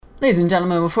Ladies and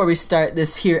gentlemen, before we start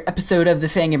this here episode of the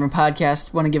Fangamer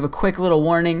Podcast, want to give a quick little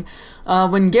warning.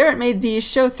 When Garrett made the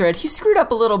show thread, he screwed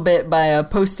up a little bit by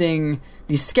posting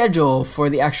the schedule for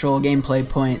the actual gameplay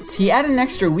points. He added an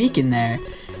extra week in there,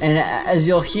 and as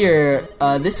you'll hear,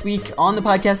 this week on the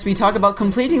podcast we talk about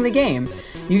completing the game.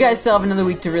 You guys still have another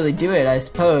week to really do it, I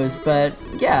suppose, but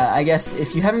yeah, I guess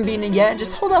if you haven't beaten it yet,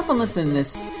 just hold off on listening to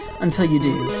this until you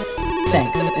do.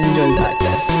 Thanks, and enjoy the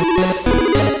podcast.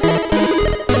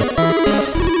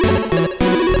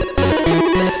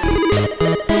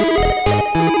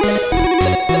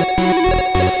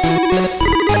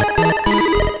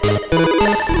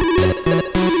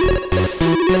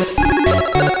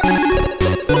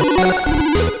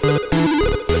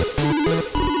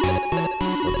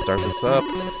 Up.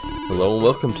 Hello and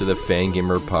welcome to the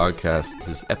Fangamer Podcast.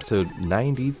 This is episode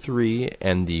 93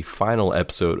 and the final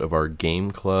episode of our Game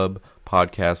Club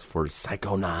podcast for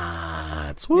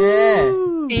Psychonauts.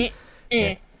 Woo!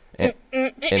 Yeah. And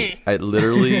I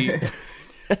literally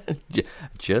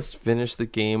just finished the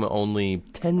game only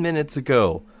 10 minutes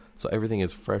ago, so everything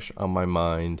is fresh on my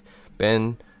mind.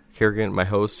 Ben Kerrigan, my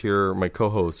host here, my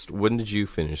co-host, when did you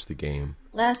finish the game?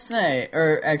 Last night,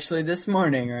 or actually this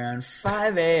morning, around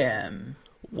 5 a.m.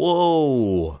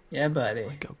 Whoa. Yeah, buddy.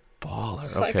 Like a baller.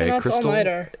 Psychonauts Okay, Crystal.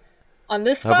 All-nighter. On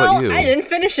this How about file, you? I didn't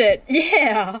finish it.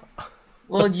 Yeah.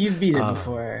 Well, you've beat it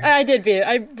before. I did beat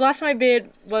it. Last time I beat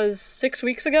it was 6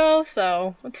 weeks ago,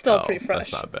 so it's still pretty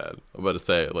fresh. That's not bad. I'm about to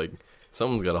say, like,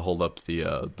 someone's got to hold up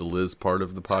the Liz part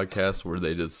of the podcast where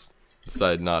they just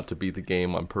decide not to beat the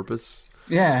game on purpose.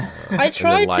 Yeah. I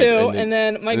tried to, and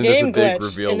then my game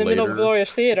glitched in the middle of later.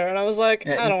 Glorious Theater, and I was like,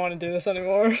 I don't want to do this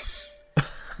anymore.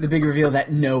 The big reveal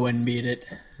that no one beat it.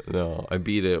 No, I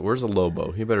beat it. Where's the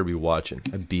Lobo? He better be watching.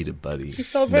 I beat it, buddy. He's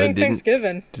celebrating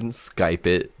Thanksgiving. Didn't Skype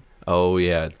it. Oh,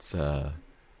 yeah, it's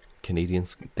Canadian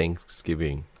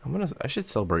Thanksgiving. I should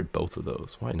celebrate both of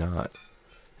those. Why not?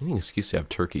 Any excuse to have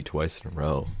turkey twice in a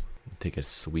row. Take a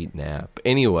sweet nap.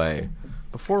 Anyway,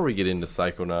 before we get into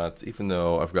Psychonauts, even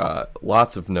though I've got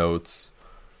lots of notes,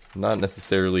 not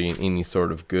necessarily in any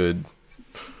sort of good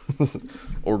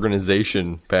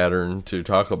organization pattern to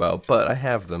talk about, but I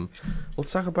have them.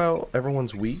 Let's talk about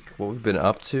everyone's week, what we've been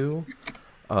up to.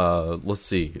 Let's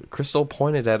see. Crystal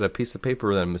pointed at a piece of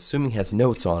paper that I'm assuming has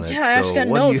notes on it. Yeah, I actually got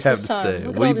what do you notes have this to time. say? Look at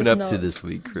What have all you been these up to notes. this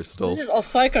week, Crystal? This is all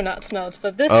Psychonauts notes,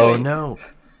 but this Oh, week... no.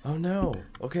 Oh, no.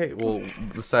 Okay, well,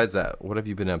 besides that, what have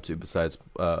you been up to besides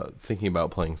thinking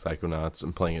about playing Psychonauts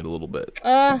and playing it a little bit?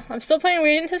 I'm still playing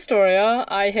Radiant Historia.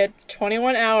 I hit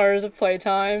 21 hours of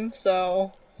playtime,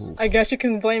 so I guess you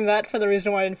can blame that for the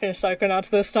reason why I didn't finish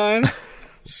Psychonauts this time.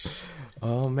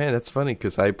 Oh, man, that's funny,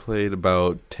 because I played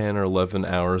about 10 or 11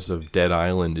 hours of Dead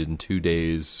Island in 2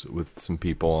 days with some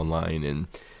people online, and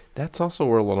that's also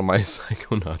where a lot of my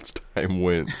Psychonauts time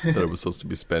went that I was supposed to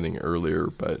be spending earlier,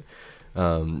 but...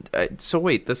 so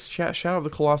wait, this Shadow of the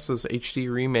Colossus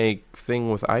HD remake thing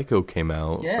with Ico came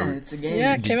out. Yeah, it's a game.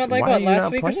 Yeah, it came out Why are you last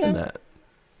not week or playing so? that?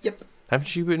 Yep.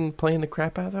 Haven't you been playing the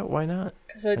crap out of that? Why not?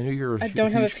 Because I know you're a I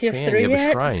don't have a huge fan. PS3 You have a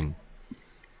yet. shrine.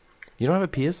 You don't have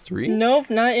a PS3? Nope,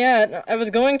 not yet. I was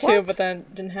going to, What? but then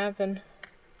it didn't happen.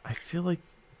 I feel like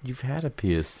you've had a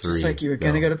PS3. Just like you were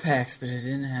gonna though. go to PAX, but it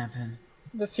didn't happen.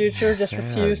 The future just Sad.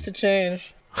 refused to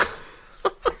change.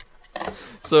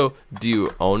 So, do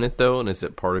you own it though, and is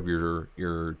it part of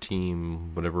your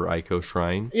team, whatever Ico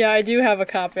shrine? Yeah, I do have a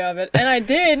copy of it. And I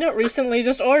did recently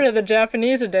just order the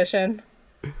Japanese edition.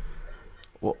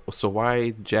 Well, so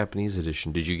why Japanese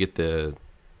edition? Did you get the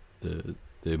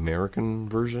American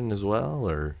version as well,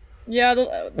 or? Yeah,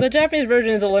 the Japanese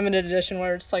version is a limited edition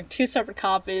where it's like 2 separate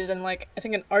copies and like I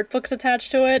think an art book's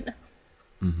attached to it.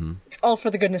 Mm-hmm. It's all for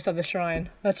the goodness of the shrine.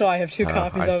 That's why I have 2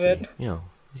 copies I of see. it. You know,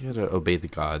 you gotta obey the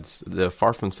gods. The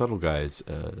Far From Subtle guys,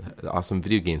 awesome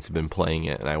video games, have been playing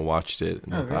it, and I watched it,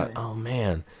 and I thought, really? oh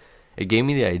man, it gave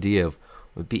me the idea of it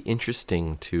would be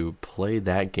interesting to play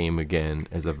that game again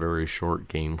as a very short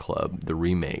game club, the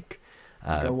remake,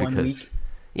 Like a 1 because week?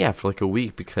 yeah, for like a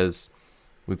week, because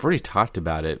we've already talked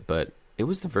about it, but it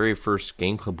was the very first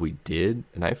game club we did,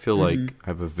 and I feel like I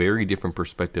have a very different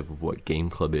perspective of what game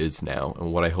club is now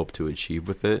and what I hope to achieve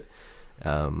with it.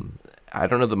 I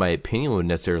don't know that my opinion would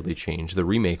necessarily change. The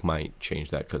remake might change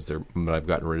that because I've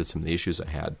gotten rid of some of the issues I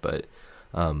had, but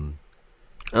I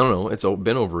don't know. It's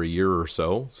been over a year or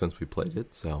so since we played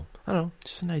it, so I don't know.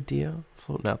 Just an idea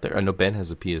floating out there. I know Ben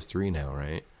has a PS3 now,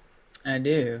 right? I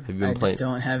do. Have you been I playing- just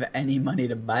don't have any money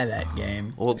to buy that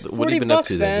game. Well, what have you been up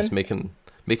to $40, then? Just Ben.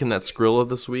 making that Skrilla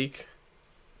this week?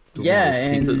 Yeah,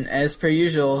 and Pizzas? as per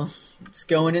usual, it's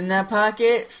going in that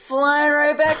pocket, flying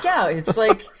right back out. It's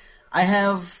like I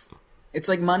have it's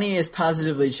like money is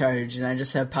positively charged, and I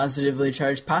just have positively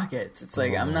charged pockets. It's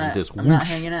like I'm not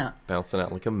hanging out, bouncing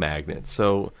out like a magnet.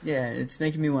 So yeah, it's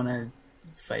making me want to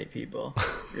fight people.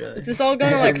 Really. Is this all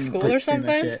going to like school or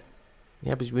something?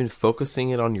 Yeah, but you've been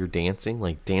focusing it on your dancing,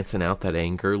 like dancing out that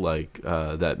anger, like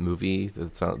that movie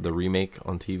that's on the remake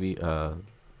on TV.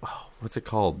 What's it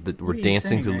called? Where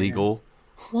dancing's illegal.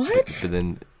 What? But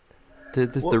then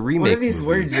the remake. What are these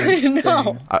words you're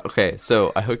saying? Okay,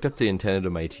 so I hooked up the antenna to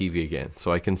my TV again,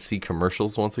 so I can see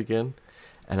commercials once again,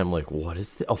 and I'm like, what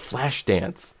is this? Oh,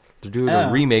 Flashdance. They're doing a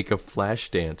remake of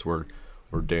Flashdance where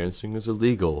dancing is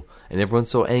illegal, and everyone's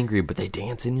so angry, but they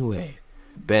dance anyway.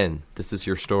 Ben, this is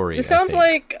your story. It sounds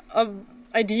like an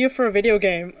idea for a video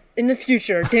game. In the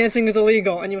future, dancing is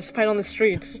illegal, and you must fight on the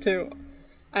streets, too.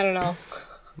 I don't know.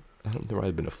 There might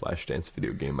have been a Flashdance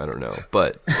video game, I don't know.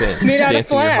 But, Ben, made out of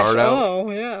dancing Flash. Your heart out?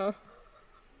 Oh, yeah.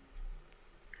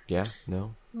 Yeah?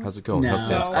 No? How's it going? No, How's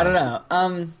dance class? I don't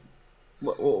know.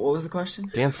 What was the question?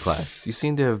 Dance class. You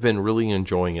seem to have been really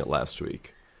enjoying it last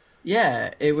week.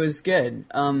 Yeah, it was good.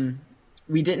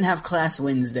 We didn't have class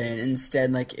Wednesday, and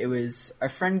instead, like, it was our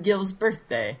friend Gil's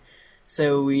birthday.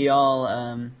 So we all,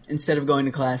 instead of going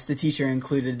to class, the teacher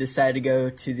decided to go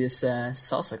to this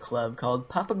salsa club called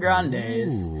Papa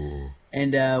Grande's. Ooh.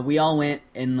 And we all went,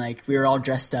 and, like, we were all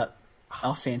dressed up,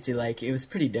 all fancy, like, it was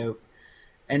pretty dope.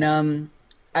 And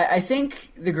I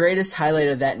think the greatest highlight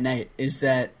of that night is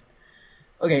that,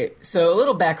 okay, so a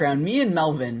little background, me and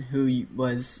Melvin, who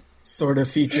was sort of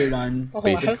featured on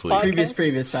basically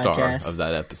previous star podcast of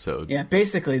that episode. Yeah,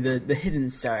 basically the hidden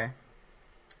star.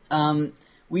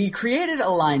 We created a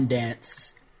line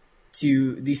dance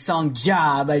to the song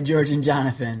 "Ja" by George and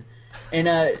Jonathan.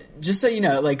 And just so you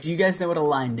know, like, do you guys know what a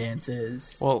line dance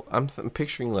is? Well, I'm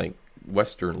picturing like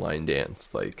Western line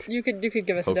dance, like you could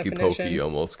give us a hokey definition. pokey,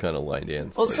 almost kind of line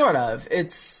dance. Well, like, sort of.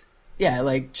 It's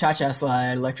like cha-cha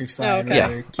slide, electric slide,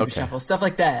 whatever, Cupid shuffle, stuff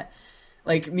like that.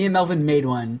 Like, me and Melvin made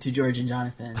one to George and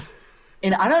Jonathan.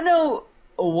 And I don't know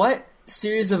what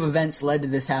series of events led to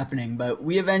this happening, but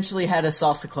we eventually had a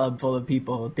salsa club full of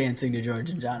people dancing to George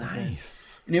and Jonathan.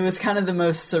 Nice. And it was kind of the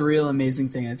most surreal, amazing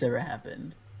thing that's ever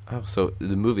happened. Oh, so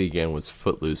the movie again was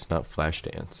Footloose, not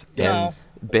Flashdance. No.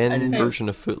 Ben's version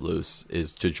of Footloose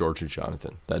is to George and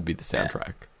Jonathan. That'd be the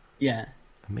soundtrack. Yeah.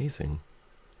 Amazing.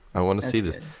 I want to see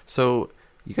this. Good. So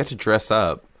you got to dress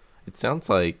up. It sounds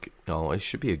like it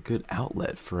should be a good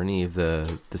outlet for any of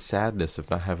the sadness of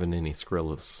not having any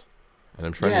Skrillex. And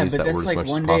I'm trying to use that word as much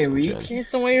as possible, Jen.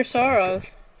 It's away your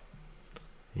sorrows.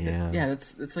 Yeah. Yeah,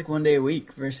 that's like one day a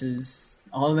week versus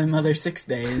all them other 6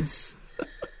 days.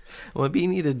 Well, maybe you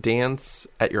need to dance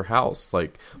at your house.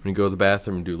 Like, when you go to the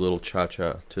bathroom, do a little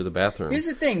cha-cha to the bathroom. Here's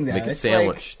the thing, though. Make a it's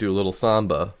sandwich, do a little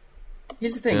samba.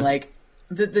 Here's the thing, like,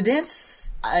 the dance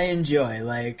I enjoy,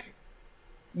 like,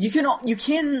 you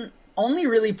can only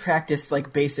really practice,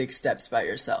 like, basic steps by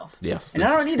yourself. Yes. And I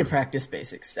don't need to practice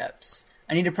basic steps.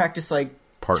 I need to practice, like,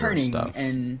 partner turning stuff.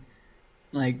 And,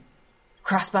 like,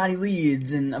 crossbody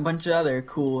leads and a bunch of other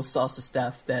cool salsa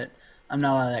stuff that I'm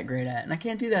not all that great at. And I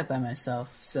can't do that by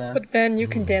myself, so... But Ben, you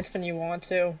can dance when you want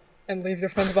to and leave your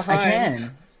friends behind. I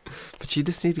can. But you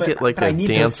just need to get, like, a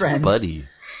dance buddy.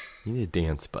 You need a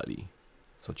dance buddy.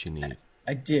 That's what you need.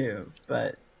 I do,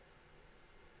 but...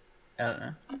 I don't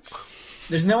know.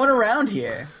 There's no one around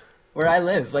here where I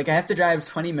live. Like, I have to drive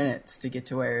 20 minutes to get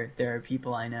to where there are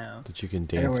people I know that you can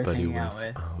dance buddy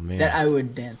with. Oh, man. That I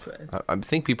would dance with. I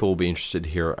think people will be interested to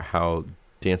hear how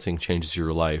dancing changes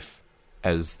your life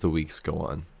as the weeks go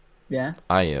on. Yeah?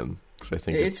 I am. Because I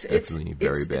think it's definitely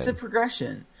very bad. It's a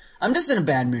progression. I'm just in a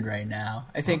bad mood right now.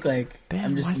 I think, like, Ben,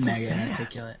 I'm just mega so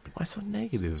inarticulate. Why so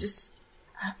negative? Just,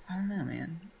 I don't know,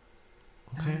 man.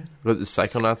 Okay. But did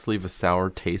Psychonauts leave a sour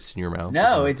taste in your mouth?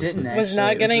 No, it didn't. Actually. Was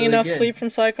not getting really enough good. sleep from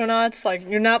Psychonauts? Like,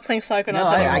 you're not playing Psychonauts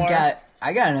no, anymore.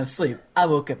 I got enough sleep. I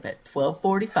woke up at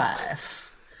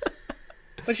 12:45.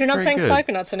 But you're not Very playing good.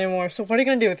 Psychonauts anymore, so what are you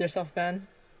going to do with yourself, Ben?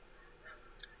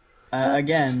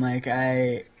 Again, like,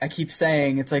 I keep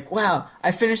saying, it's like, wow,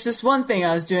 I finished this one thing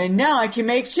I was doing, now I can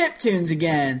make chiptunes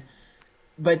again.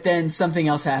 But then something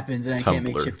else happens and I can't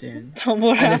make chiptunes.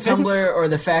 Tumblr happens. Either Tumblr or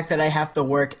the fact that I have to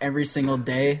work every single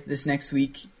day this next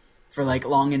week for, like,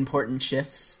 long, important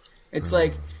shifts. It's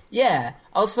like, yeah,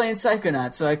 I was playing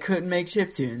Psychonauts, so I couldn't make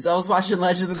chiptunes. I was watching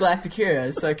Legend of the Galactic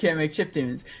Heroes, so I can't make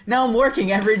chiptunes. Now I'm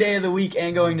working every day of the week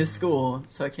and going to school,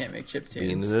 so I can't make chiptunes.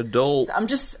 Being an adult. So I'm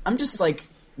just like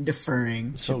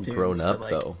deferring So chiptunes grown up, to, like,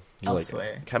 though. You're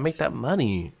elsewhere. like, can't make that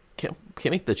money. Can't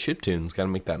make the chiptunes. Gotta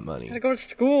make that money. Gotta go to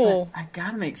school. But I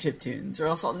gotta make chiptunes, or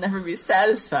else I'll never be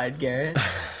satisfied, Garrett.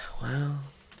 Well,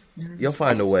 you'll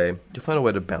find a way. You'll find a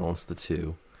way to balance the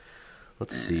two.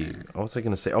 Let's see. What was I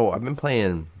going to say? Oh, I've been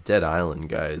playing Dead Island,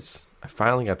 guys. I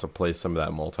finally got to play some of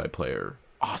that multiplayer.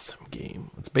 Awesome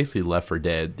game. It's basically Left 4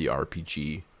 Dead, the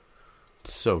RPG.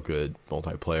 It's so good,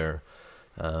 multiplayer.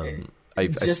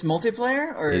 Just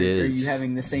multiplayer, or it is. Are you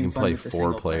having the same fun with the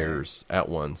single player? You can play 4 players at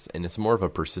once, and it's more of a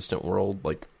persistent world,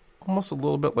 like almost a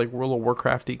little bit like World of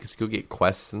Warcrafty, because you go get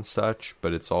quests and such,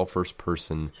 but it's all first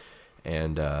person.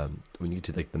 And when you get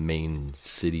to like the main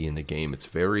city in the game, it's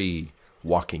very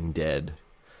Walking Dead,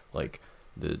 like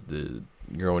the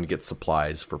you're going to get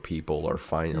supplies for people or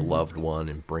find a loved one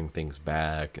and bring things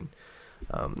back, and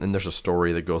there's a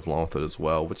story that goes along with it as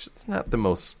well, which it's not the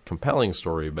most compelling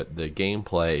story, but the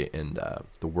gameplay and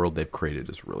the world they've created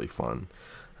is really fun.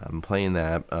 I'm playing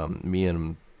that. Me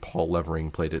and Paul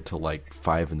Levering played it till like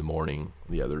 5 a.m.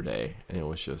 the other day, and it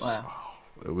was just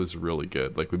it was really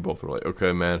good. Like we both were like,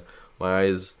 okay, man, my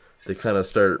eyes, they kind of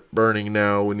start burning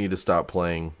now. We need to stop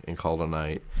playing and call it a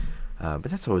night. But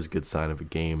that's always a good sign of a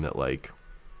game that, like,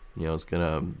 you know, it's going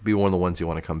to be one of the ones you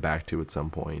want to come back to at some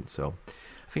point. So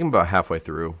I think I'm about halfway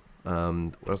through. What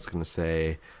else was I going to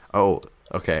say? Oh,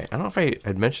 okay. I don't know if I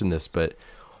had mentioned this, but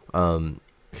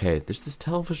okay, there's this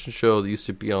television show that used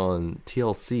to be on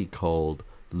TLC called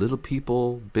Little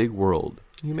People, Big World.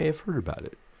 You may have heard about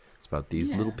it. It's about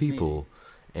these little people. Maybe.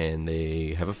 And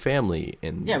they have a family,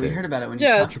 and we heard about it when you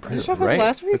talked about it. Right?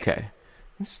 Last week? Okay,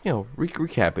 just, you know,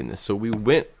 recapping this. So we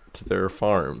went to their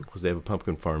farm because they have a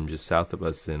pumpkin farm just south of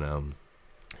us in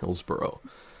Hillsboro.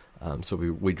 So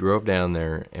we drove down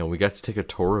there, and we got to take a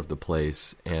tour of the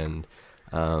place, and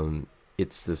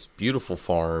it's this beautiful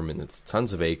farm, and it's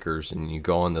tons of acres, and you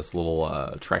go on this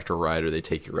little tractor ride, or they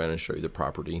take you around and show you the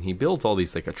property. And he builds all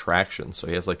these like attractions. So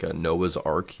he has like a Noah's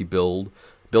Ark he built,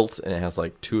 and it has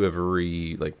like 2 of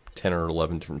every like 10 or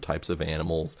 11 different types of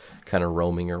animals kind of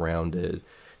roaming around it.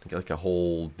 Like a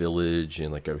whole village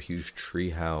and like a huge tree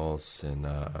house, and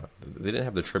they didn't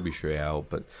have the trebuchet out,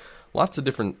 but lots of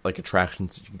different like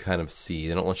attractions that you can kind of see.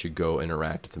 They don't let you go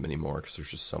interact with them anymore because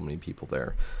there's just so many people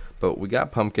there. But we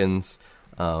got pumpkins,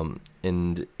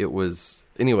 and it was,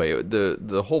 anyway,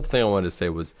 the whole thing I wanted to say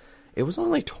was, it was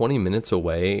only like 20 minutes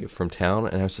away from town,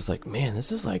 and I was just like, man, this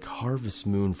is like Harvest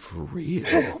Moon for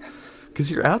real.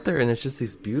 Because you're out there, and it's just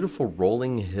these beautiful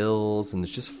rolling hills, and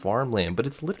it's just farmland, but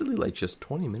it's literally like just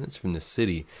 20 minutes from the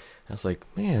city. And I was like,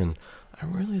 man, I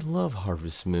really love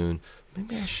Harvest Moon.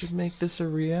 Maybe I should make this a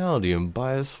reality and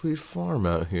buy a sweet farm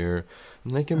out here,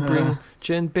 and I can bring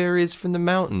Jen berries from the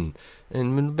mountain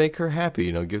and make her happy,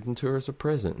 you know, give them to her as a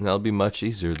present. And that'll be much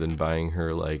easier than buying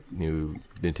her like new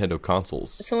Nintendo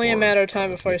consoles. It's only a matter of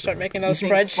time before you start making those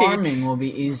spreadsheets. Farming will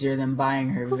be easier than buying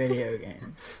her video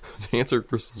games. To answer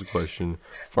Crystal's question,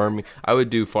 farming, I would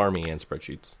do farming and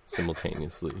spreadsheets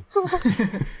simultaneously.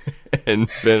 And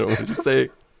Ben, what did you say?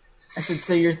 I said,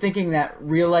 so you're thinking that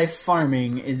real-life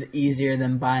farming is easier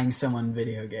than buying someone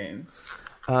video games?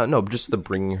 No, just the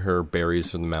bringing her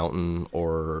berries from the mountain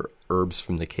or herbs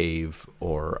from the cave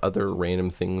or other random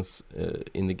things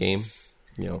in the game.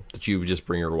 You know, that you would just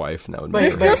bring your wife, and that would. But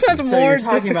it still sounds so more you're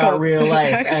talking about real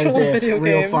life as if real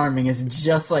games. farming is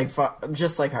just like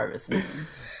Harvest Moon.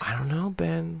 I don't know,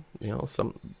 Ben. You know,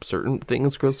 some certain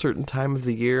things grow certain time of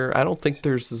the year. I don't think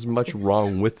there's as much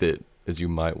wrong with it as you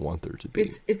might want there to be.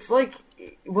 It's like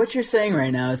what you're saying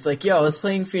right now. It's like, yo, I was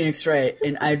playing Phoenix Wright,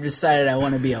 and I decided I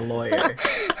want to be a lawyer.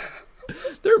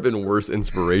 There have been worse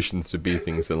inspirations to be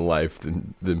things in life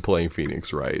than playing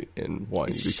Phoenix Wright and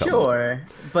wanting to become. Sure,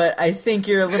 but I think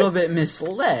you're a little bit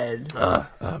misled.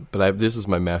 But this is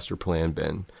my master plan,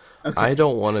 Ben. Okay. I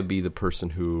don't want to be the person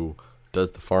who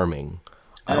does the farming.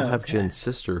 I'll have Jen's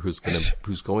sister, who's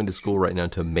going to school right now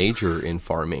to major in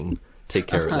farming, take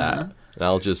care of that. And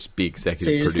I'll just be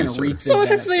executive producer. So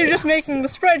essentially, you're just making the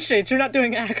spreadsheets. You're not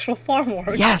doing actual farm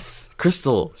work. Yes,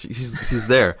 Crystal, she's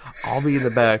there. I'll be in the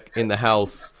back in the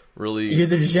house. Really, you're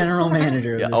the general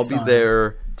manager. Yeah, of I'll this be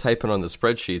there typing on the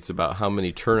spreadsheets about how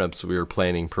many turnips we were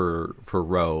planting per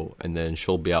row, and then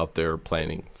she'll be out there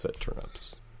planting said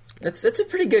turnips. That's a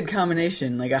pretty good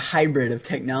combination, like a hybrid of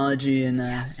technology and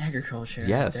agriculture.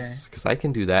 Yes, because I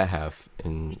can do that half,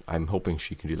 and I'm hoping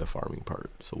she can do the farming part.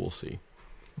 So we'll see.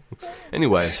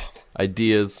 Anyway,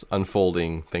 ideas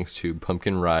unfolding thanks to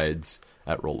pumpkin rides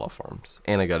at Roll-Off Farms.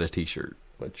 And I got a t-shirt,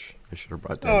 which I should have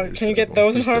brought down. Oh, can you get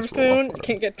those in Harvest Moon? You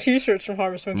can't get t-shirts from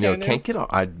Harvest Moon, No, can't get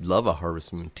I'd love a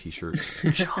Harvest Moon t-shirt.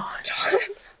 John.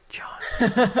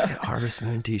 Let's get Harvest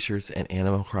Moon t-shirts and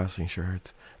Animal Crossing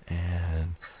shirts.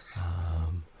 And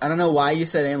I don't know why you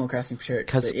said Animal Crossing shirts.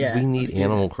 Because we need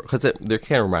Animal Crossing. Because they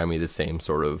kind of remind me of the same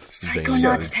sort of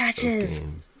Psychonauts patches.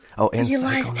 Oh, and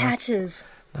Psychonauts patches.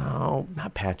 No,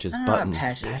 not patches, buttons.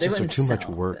 Patches are too much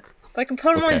work. But I can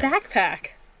put them on my backpack.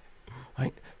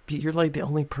 You're like the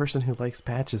only person who likes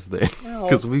patches there. No.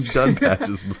 Because we've done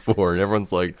patches before, and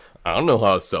everyone's like, I don't know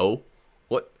how to sew.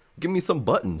 What? Give me some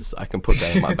buttons. I can put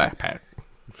that in my backpack.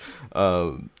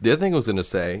 The other thing I was going to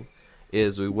say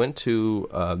is we went to,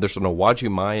 there's an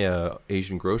Awajimaya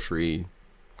Asian grocery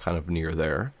kind of near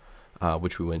there,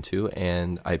 which we went to,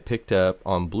 and I picked up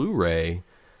on Blu-ray,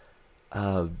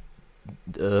 the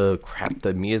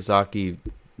Miyazaki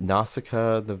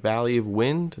Nausicaa, The Valley of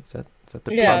Wind? Is that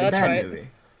the Yeah, that's Bad right. movie.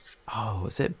 Oh,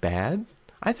 is it bad?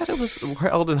 I thought it was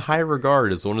held in high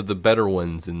regard as one of the better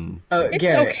ones. Oh, It's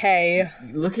Garrett, okay.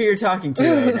 look who you're talking to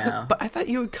right now. But I thought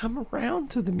you would come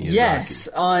around to the Miyazaki. Yes,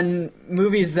 on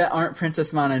movies that aren't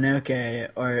Princess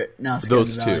Mononoke or Nausicaa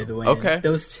Those and the Valley two. of the Wind. Okay.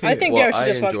 Those two. I think Well, Garrett should I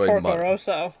just watch enjoyed Porco mine.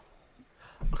 Rosso.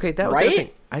 Okay, that was Right? the thing.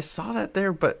 I saw that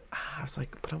there, but I was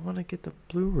like, but I want to get the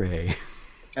Blu-ray.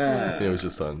 It was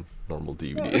just on normal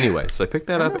DVD. Anyway, so I picked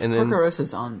that I up, don't know and if then Porco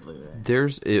Rosso's on Blu-ray.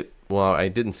 there's it. Well, I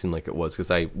didn't seem like it was because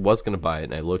I was going to buy it,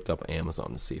 and I looked up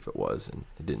Amazon to see if it was, and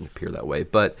it didn't appear that way.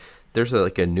 But there's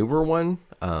like a newer one.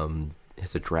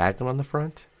 It's a dragon on the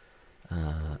front.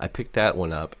 I picked that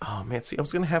one up. Oh man, see, I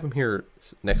was going to have him here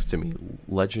next to me.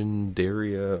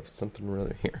 Legendaria something or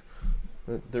other here.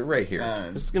 They're right here.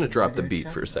 This is going to drop the beat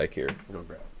for a sec here. Go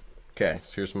grab. Okay,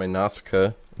 so here's my Nausicaa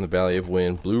in the Valley of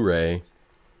Wind Blu-ray.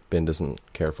 Ben doesn't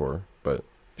care for, but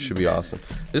it should be awesome.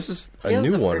 This is Tales a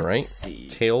new of one, Earthsea. right?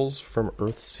 Tales from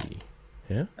Earthsea.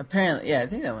 Yeah? Apparently, yeah, I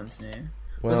think that one's new.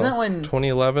 Well, Wasn't that when...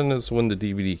 2011 is when the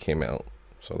DVD came out,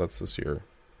 so that's this year.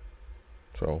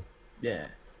 So, Yeah.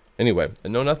 anyway, I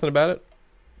know nothing about it.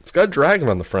 It's got a dragon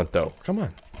on the front, though. Come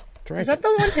on. Dragon. Is that the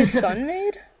one his son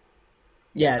made?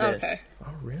 Yeah, it is. Okay.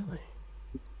 Oh, really?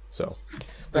 So,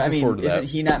 But I looking forward mean, to isn't that.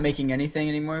 he not making anything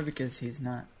anymore because he's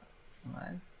not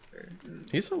alive?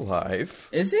 He's alive.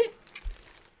 Is he?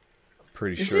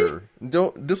 Pretty Is sure.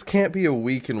 This can't be a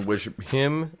week in which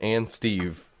him and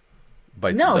Steve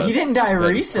bite No, the he dust. didn't die That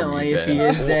is recently pretty if he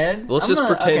bad. is dead. Let's I'm just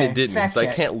gonna- pretend okay, it didn't, fact because I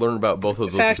check. can't learn about both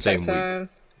of those Fact the same check week. time.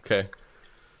 Okay?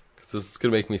 Because this is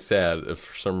going to make me sad if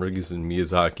for some reason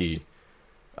Miyazaki,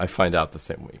 I find out the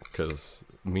same week. Because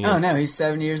Oh no, he's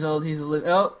 70 years old. He's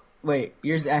oh wait,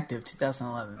 years active,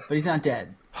 2011, but he's not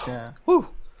dead. So, Whew,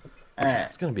 all right,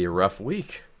 it's going to be a rough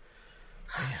week.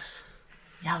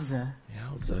 yowza.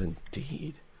 Yowza,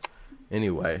 indeed.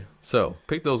 Anyway, so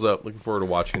pick those up. Looking forward to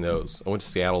watching those. I went to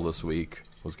Seattle this week.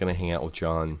 Was going to hang out with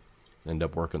John. Ended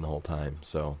up working the whole time,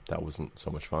 so that wasn't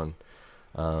so much fun.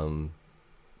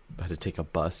 I had to take a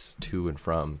bus to and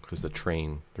from because the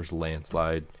train, there's a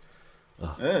landslide.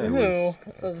 Ugh, it Ooh, was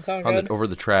that doesn't sound on good. over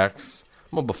the tracks.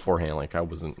 Well, beforehand, like I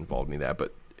wasn't involved in any of that,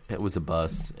 but it was a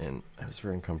bus, and I was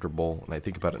very uncomfortable. And I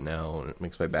think about it now, and it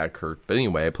makes my back hurt. But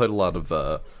anyway, I played a lot of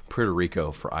Puerto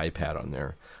Rico for iPad on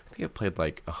there. I think I've played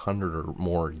like 100 or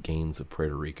more games of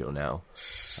Puerto Rico now.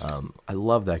 I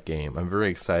love that game. I'm very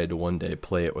excited to one day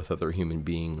play it with other human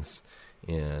beings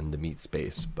in the meat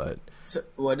space. But So,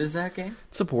 what is that game?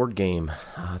 it's a board game.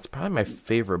 It's probably my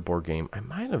favorite board game. I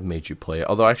might have made you play it.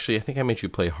 Although, actually, I think I made you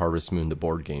play Harvest Moon, the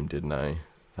board game, didn't I?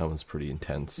 That one's pretty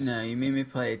intense. No, you made me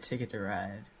play Ticket to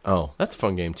Ride. Oh, that's a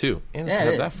fun game, too. And Yeah, I it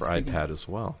have that is. for It's a good iPad as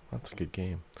well. That's a good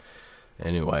game.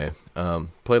 Anyway,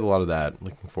 played a lot of that.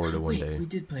 Looking forward to one Wait, day. we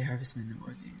did play Harvest Moon the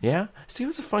board game. Yeah? See, it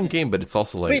was a fun game, but it's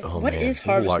also like, Wait, oh what man, is there's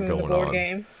a Harvest lot Moon, the going board on.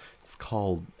 game? It's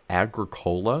called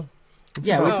Agricola.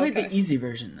 Yeah, we Oh, played okay. the easy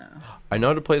version though. I know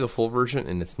how to play the full version,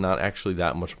 and it's not actually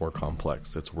that much more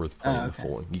complex. It's worth playing the okay.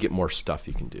 full one. You get more stuff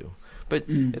you can do. But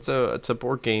it's a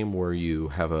board game where you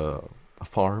have a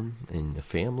farm and a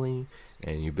family,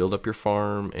 and you build up your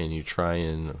farm, and you try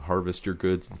and harvest your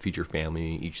goods and feed your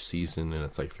family each season, and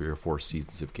it's like 3 or 4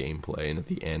 seasons of gameplay. And at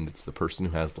the end, it's the person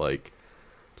who has like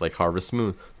Harvest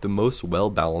Moon, the most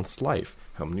well-balanced life.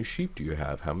 How many sheep do you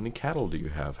have? How many cattle do you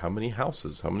have? How many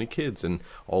houses? How many kids? And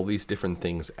all these different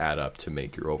things add up to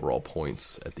make your overall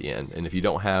points at the end. And if you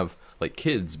don't have like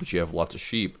kids, but you have lots of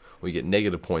sheep, well, you get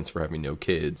negative points for having no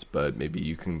kids, but maybe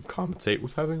you can compensate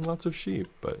with having lots of sheep.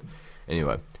 But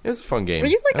anyway, it was a fun game. Were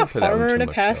you I like don't a play that one farmer too in a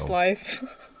much, past though. life?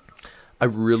 I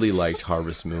really liked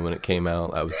Harvest Moon when it came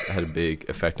out. Had a big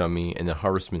effect on me. And then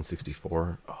Harvest Moon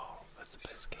 64. Oh, that's the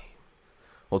best game.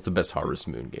 Well, it's the best Harvest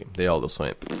Moon game. They all just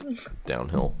went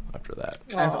downhill after that.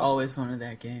 I've always wanted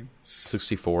that game.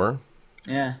 64.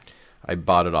 Yeah. I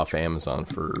bought it off Amazon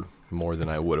for more than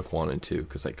I would have wanted to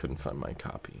because I couldn't find my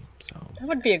copy. So That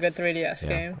would be a good 3DS yeah.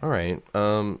 game. All right.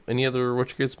 Any other what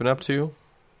you guys been up to?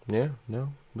 Yeah.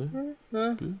 No.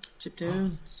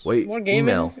 Chiptunes. Wait. More gaming.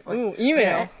 Email. Ooh,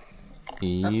 email.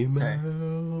 Email. sorry.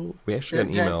 We actually got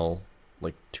an Did I- email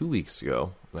like 2 weeks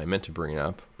ago, and I meant to bring it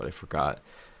up, but I forgot.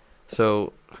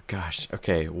 So, gosh,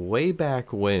 okay, way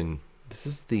back when This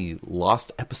is the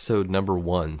Lost episode number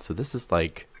 1. So this is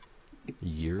like a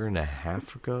year and a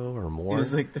half ago or more. It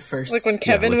was like the first... Like when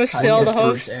Kevin was still the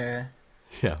host? Era.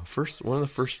 Yeah, one of the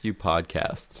first few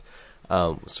podcasts.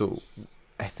 So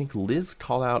I think Liz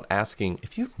called out asking,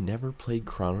 if you've never played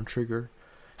Chrono Trigger,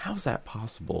 how is that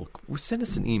possible? Send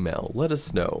us an email. Let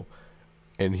us know.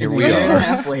 And here we are. A year and a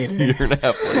half later. A year and a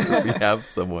half later, we have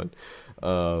someone.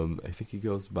 I think he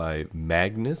goes by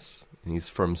Magnus, and he's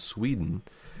from Sweden.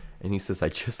 And he says, I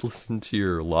just listened to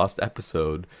your Lost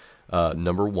episode,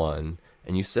 number 1,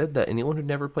 and you said that anyone who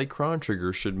never played Chrono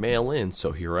Trigger should mail in,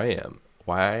 so here I am.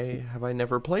 Why have I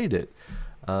never played it?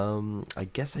 I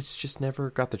guess I just never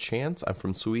got the chance. I'm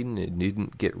from Sweden. It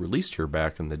didn't get released here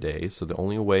back in the day, so the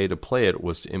only way to play it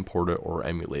was to import it or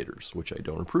emulators, which I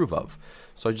don't approve of.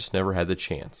 So I just never had the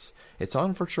chance. It's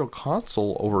on Virtual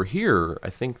Console over here. I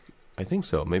think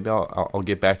so. Maybe I'll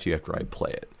get back to you after I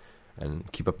play it.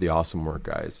 And keep up the awesome work,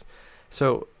 guys.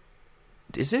 So,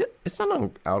 is it? It's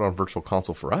not out on Virtual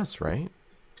Console for us, right?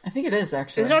 I think it is,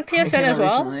 actually. Is it on PSN as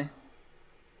well? Recently.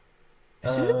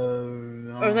 Is it?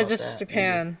 Or is it just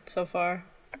Japan so far?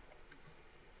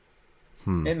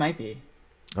 It might be.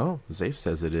 Oh, Zafe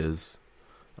says it is.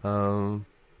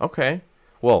 Okay.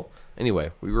 Well,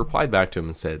 anyway, we replied back to him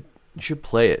and said, you should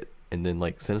play it. And then,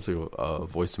 send us a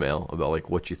voicemail about,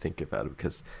 what you think about it.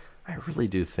 Because I really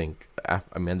do think, I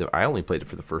only played it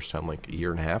for the first time, a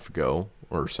year and a half ago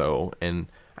or so. And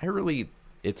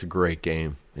it's a great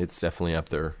game. It's definitely up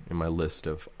there in my list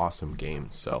of awesome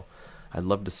games. So I'd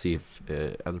love to see if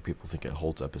other people think it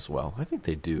holds up as well. I think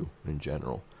they do in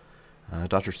general.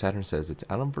 Dr. Saturn says it's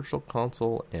out on Virtual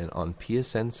Console and on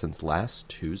PSN since last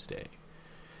Tuesday.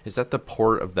 Is that the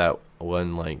port of that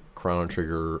one Chrono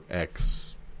Trigger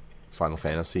X Final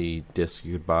Fantasy disc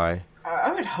you could buy?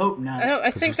 I would hope not. I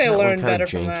think they learned better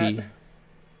from that.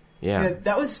 Yeah,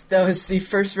 that was the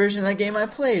first version of that game I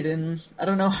played, and I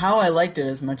don't know how I liked it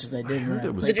as much as I did.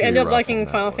 Did you end up liking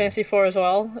Final Fantasy 4 as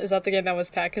well? Is that the game that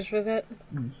was packaged with it?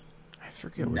 I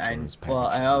forget which one was packaged. Well,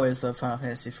 I always loved Final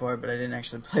Fantasy 4, but I didn't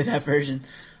actually play that version.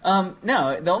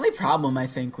 No, the only problem I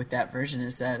think with that version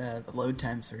is that the load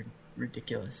times are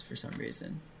ridiculous for some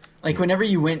reason. Whenever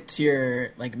you went to your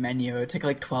menu, it would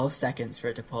take 12 seconds for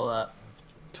it to pull up.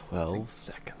 12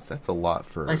 seconds. That's a lot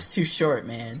for... Life's too short,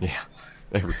 man. Yeah.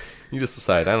 You just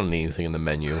decide, I don't need anything in the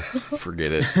menu.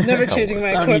 Forget it. Never changing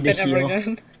my equipment ever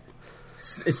again.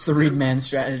 It's the read man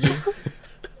strategy.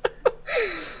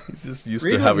 He's just used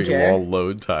to having long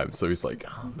load time, so he's like,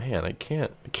 oh man, I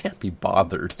can't be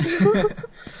bothered.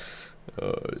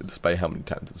 Despite how many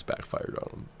times it's backfired on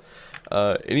him.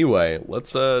 Anyway,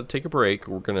 let's take a break.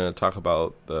 We're going to talk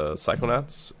about the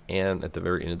Psychonauts, and at the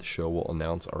very end of the show, we'll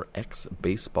announce our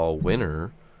ex-baseball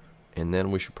winner, and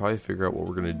then we should probably figure out what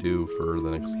we're going to do for the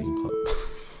next game club.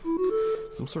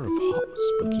 Some sort of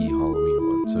spooky Halloween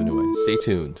one. So anyway, stay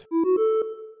tuned.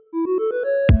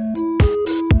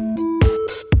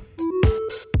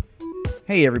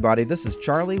 Hey everybody, this is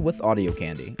Charlie with Audio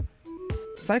Candy.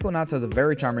 Psychonauts has a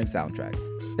very charming soundtrack.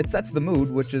 It sets the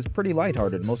mood, which is pretty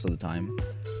lighthearted most of the time.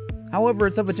 However,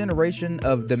 it's of a generation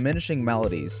of diminishing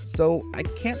melodies, so I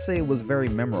can't say it was very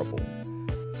memorable.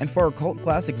 And for a cult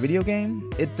classic video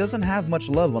game, it doesn't have much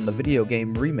love on the video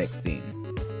game remix scene.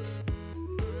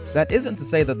 That isn't to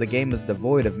say that the game is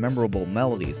devoid of memorable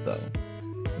melodies though,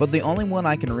 but the only one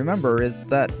I can remember is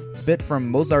that bit from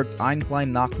Mozart's Ein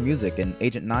Klein Nacht music in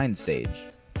Agent 9 stage.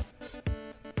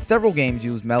 Several games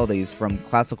use melodies from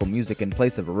classical music in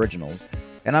place of originals,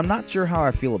 and I'm not sure how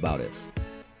I feel about it.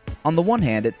 On the one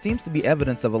hand, it seems to be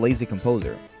evidence of a lazy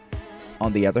composer.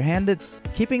 On the other hand, it's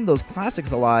keeping those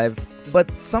classics alive, but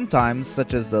sometimes,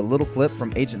 such as the little clip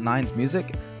from Agent 9's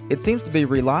music, it seems to be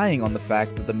relying on the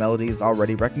fact that the melody is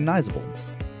already recognizable.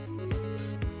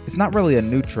 It's not really a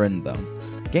new trend though.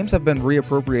 Games have been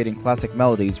reappropriating classic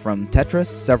melodies from Tetris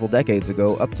several decades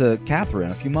ago up to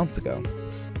Catherine a few months ago.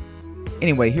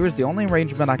 Anyway, here is the only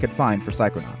arrangement I could find for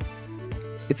Psychonauts.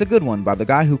 It's a good one by the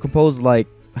guy who composed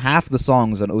half the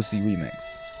songs on OC Remix.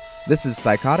 This is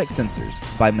Psychotic Sensors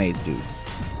by Maze Dude.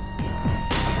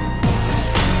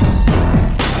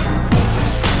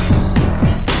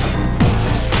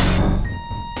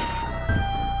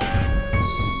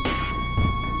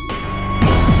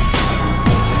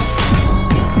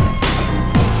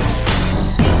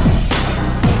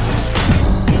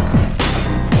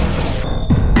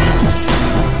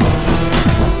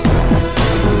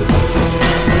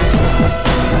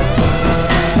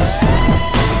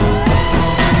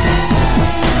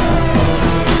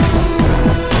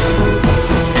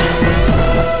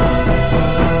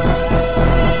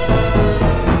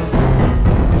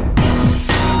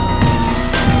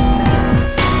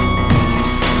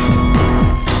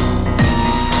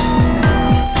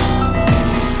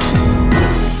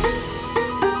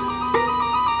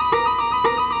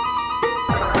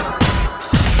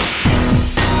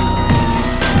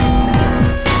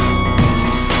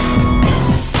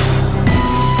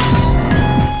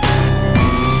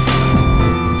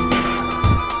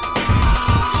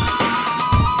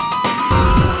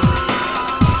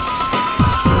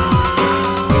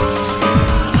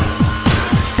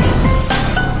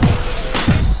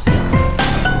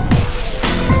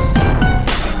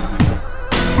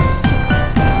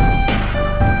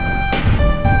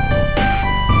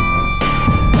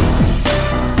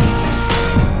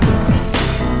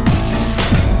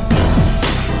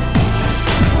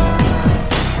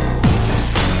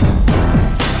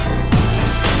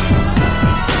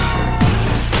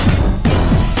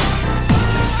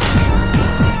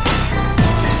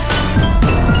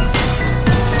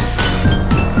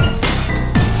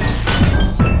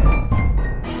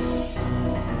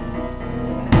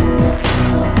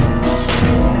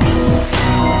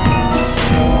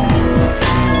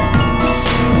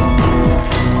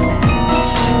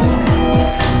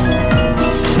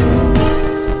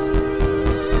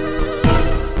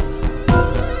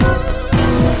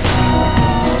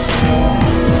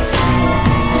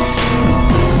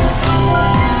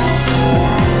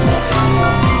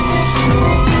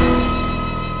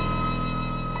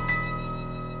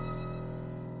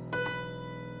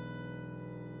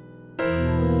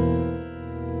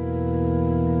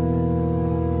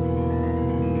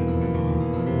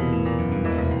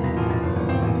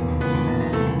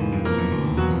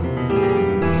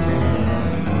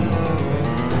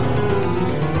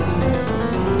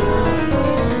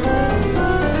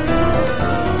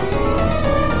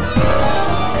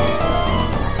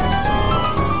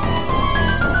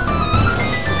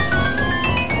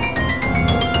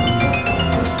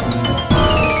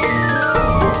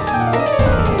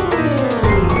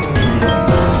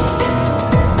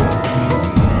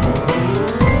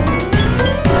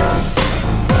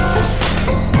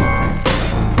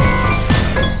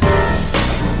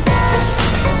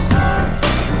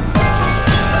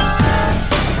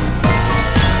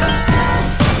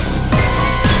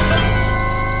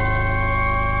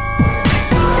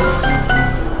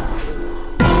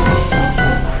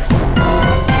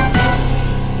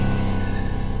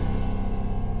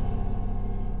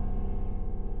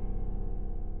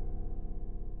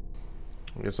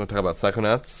 guys want to talk about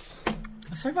Psychonauts?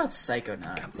 Let's talk about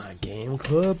Psychonauts. My game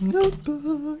club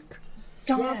notebook.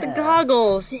 The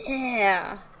goggles,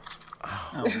 yeah.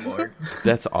 Oh, Lord.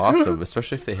 That's awesome,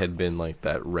 especially if they had been like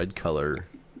that red color.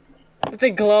 If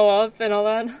they glow up and all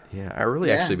that. Yeah, I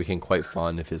really actually became quite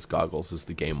fond of his goggles as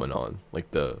the game went on.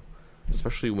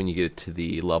 Especially when you get to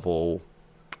the level,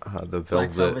 the Black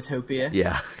velvet. Velvetopia.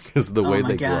 Yeah, because the way my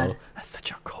they God. glow. That's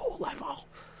such a cool level.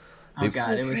 Oh,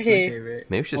 God, it was my pretty. favorite.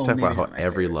 Maybe we should just Well, talk about maybe how not my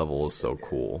every favorite. level is It's so good.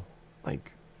 cool.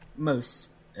 Like,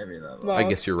 Most every level. Well, I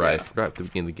guess you're right. I yeah. forgot at the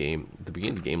beginning of the game. The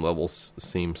beginning of the game levels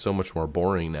seem so much more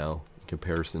boring now in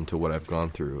comparison to what I've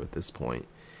gone through at this point.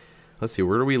 Let's see,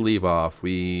 where do we leave off?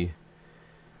 We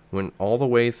went all the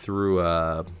way through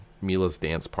Mila's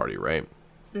dance party, right?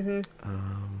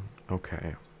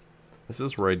 Okay. This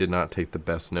is where I did not take the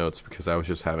best notes because I was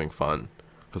just having fun.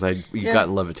 Because you got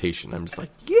in levitation. I'm just like,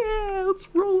 yeah, let's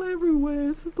roll everywhere.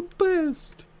 This is the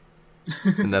best.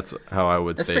 And that's how I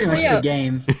would That's say pretty it. much Yeah. the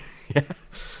game.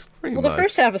 Pretty Well, much. the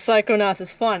first half of Psychonauts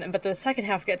is fun, but the second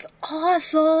half gets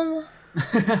awesome.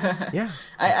 Yeah.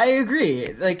 I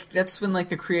agree. Like, that's when, like,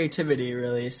 the creativity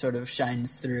really sort of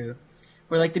shines through.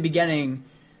 Where, like, the beginning,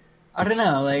 I don't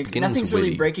know, like, beginning's nothing's really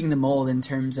witty. breaking the mold in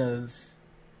terms of,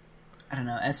 I don't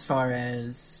know, as far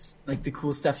as, like, the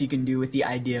cool stuff you can do with the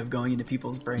idea of going into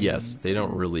people's brains. Yes, they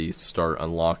don't really start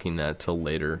unlocking that till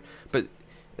later. But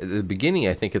at the beginning,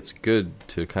 I think it's good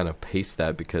to kind of pace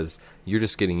that because you're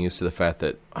just getting used to the fact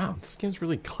that, wow, this game's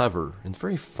really clever and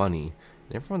very funny.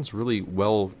 And everyone's really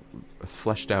well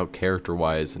fleshed out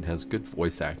character-wise and has good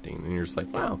voice acting. And you're just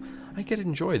like, wow, I get to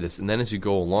enjoy this. And then as you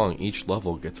go along, each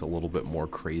level gets a little bit more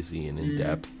crazy and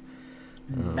in-depth.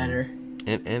 Better.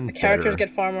 And The characters better. get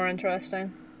far more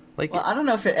interesting. Like, Well, I don't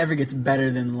know if it ever gets better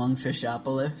than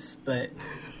Lungfishopolis, but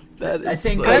that I is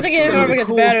think, so- I like, don't think it some of ever the gets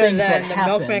cool better things than that the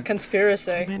happen. Milkman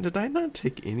Conspiracy. Man, did I not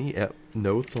take any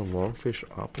notes on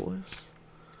Longfishopolis?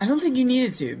 I don't think you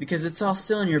needed to, because it's all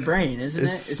still in your brain, isn't it?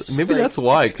 just Maybe like, that's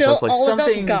why. 'Cause I was still like, all about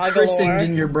something goggle christened lore.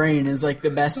 in your brain is like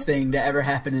the best thing to ever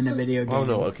happen in a video game. oh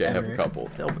no, okay, I have a ever. couple.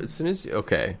 No, but as soon as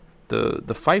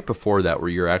the fight before that, where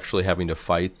you're actually having to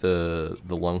fight the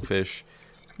lungfish,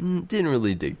 didn't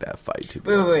really dig that fight. To be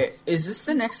Wait. honest. Is this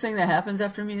the next thing that happens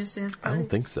after Mina's dance I party? don't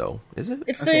think so. Is it?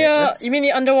 It's Okay, let's- you mean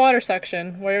the underwater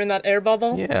section where you're in that air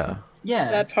bubble? Yeah, Yeah.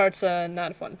 That part's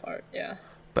not a fun part. Yeah.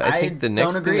 but I I think the don't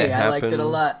next agree. thing that I liked happened it a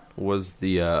lot. was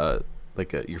the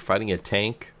you're fighting a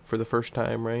tank for the first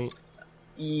time, right?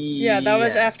 Yeah, that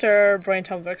was Yes. after Brain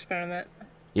Tumbler Experiment.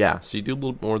 Yeah, so you do a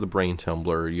little more of the brain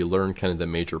tumbler. You learn kind of the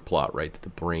major plot, right? That the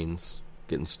brain's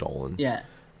getting stolen. Yeah.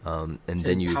 And To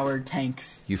then you powered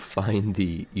tanks. you fight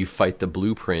the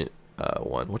blueprint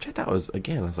one, which I thought was,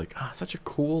 again, I was like, such a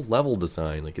cool level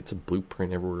design. Like, it's a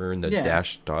blueprint everywhere and the Yeah.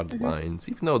 dashed dotted lines.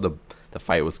 Even though the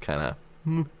fight was kind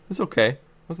of, it's okay.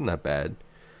 Wasn't that bad.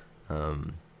 I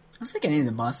don't think any of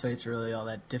the boss fights were really all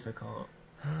that difficult.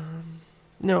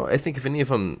 No, I think if any of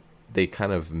them, they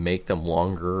kind of make them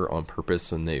longer on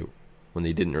purpose when they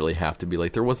didn't really have to be.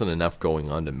 Like, there wasn't enough going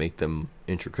on to make them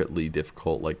intricately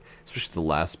difficult. Like, especially the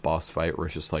last boss fight where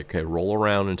it's just like, okay, roll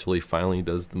around until he finally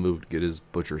does the move to get his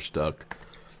butcher stuck.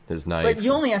 His knife. But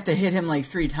you only have to hit him like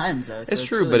 3 times, though. So It's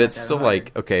true, really but not it's that still hard.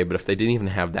 like, okay, but if they didn't even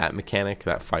have that mechanic,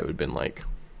 that fight would have been like,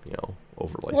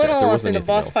 over like Well, that. There honestly, wasn't the anything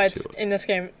boss else fights to it. in this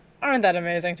game aren't that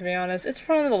amazing, to be honest. It's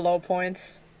one of the low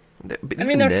points. But I mean,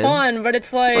 even they're then- fun, but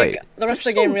it's like right, the rest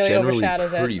they're of the game still really generally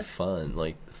overshadows pretty it. fun.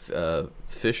 Like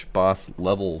fish boss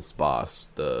levels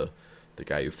boss, the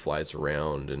guy who flies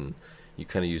around and you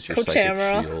kind of use your psychic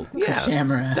Kochamara. shield.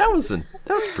 Kochamara. that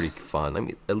was pretty fun. I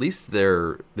mean, at least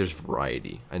there's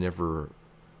variety. I never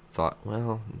thought,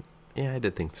 well, yeah, I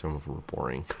did think some of them were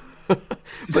boring.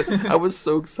 But I was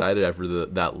so excited after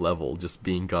that level, just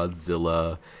being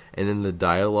Godzilla, and then the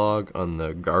dialogue on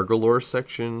the Gargalore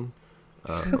section.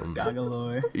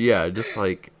 Goggalore. Yeah, just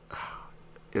like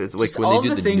it was like Just when all they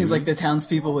did the the things news. like the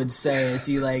townspeople would say as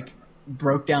he like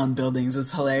broke down buildings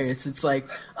was hilarious. It's like,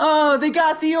 oh, they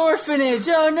got the orphanage.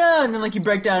 Oh no! And then like you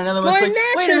break down another one. My It's like,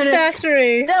 wait a mattress minute.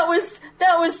 factory! That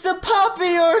was the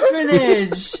puppy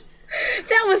orphanage.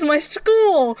 That was my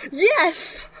school!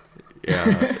 Yes! Yeah,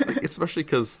 especially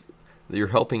because you're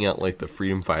helping out like the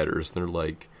freedom fighters. And they're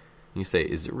like, you say,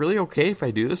 "Is it really okay if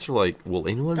I do this?" Or like, "Will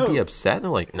anyone be Oh. upset?" And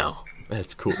they're like, "No,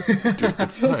 that's cool, dude.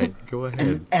 It's fine. Go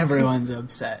ahead." Everyone's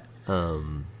upset.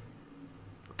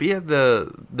 But yeah,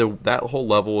 that whole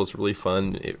level was really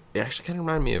fun. It actually kind of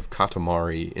reminded me of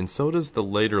Katamari, and so does the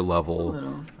later level. A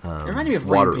little. It reminded me of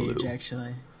Waterloo. Rampage,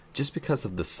 actually. Just because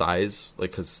of the size,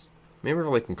 like, because remember,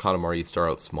 like in Katamari, you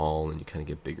start out small and you kind of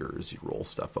get bigger as you roll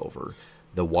stuff over.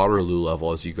 the Waterloo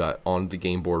level, as you got on the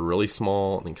game board really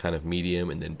small and then kind of medium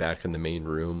and then back in the main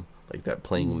room, like that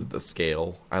playing with the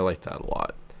scale. I like that a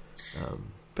lot.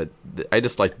 But I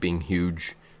just like being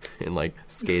huge and like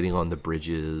skating on the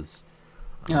bridges.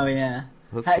 Oh yeah.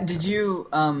 Did you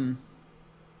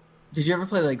ever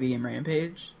play like the game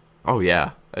Rampage? Oh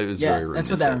yeah, it was very reminiscent.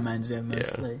 That's what that reminds me of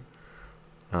mostly.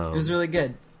 Yeah. It was really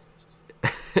good.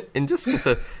 And just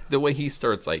because the way he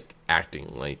starts like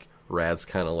acting, like Raz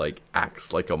kind of like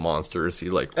acts like a monster as he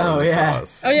like runs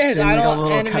across. Oh yeah, his idle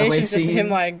like, animations just him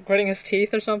like gritting his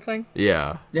teeth or something.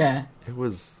 Yeah. It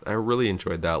was. I really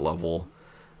enjoyed that level.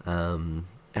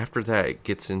 After that, it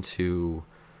gets into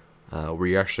where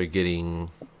you're actually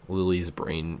getting Lily's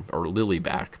brain or Lily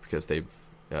back because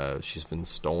she's been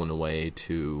stolen away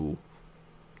to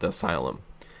the asylum.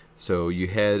 So you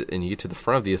head and you get to the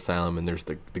front of the asylum and there's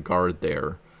the guard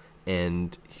there,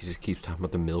 and he just keeps talking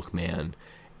about the milkman.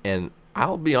 And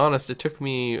I'll be honest, it took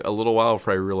me a little while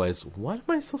before I realized, what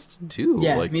am I supposed to do?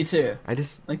 Yeah, like, me too.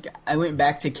 I went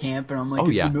back to camp and I'm like,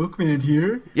 is the milkman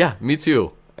here? Yeah, me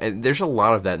too. And there's a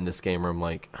lot of that in this game where I'm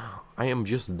like, oh, I am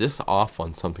just this off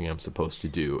on something I'm supposed to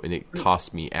do, and it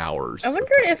cost me hours. I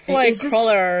wonder if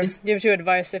Cruller gives you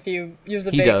advice if you use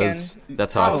the bacon. He does.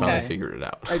 That's how I finally figured it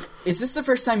out. Like, is this the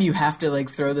first time you have to like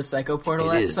throw the psycho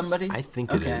portal at somebody? I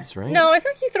think it is, right? No, I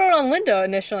think you throw it on Linda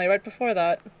initially, right before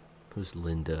that. Who's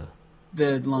Linda?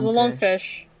 The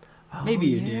lungfish. Oh, Maybe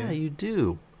you do. Yeah, you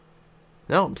do.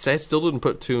 No, I still didn't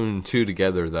put 2 and 2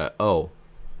 together that,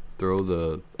 throw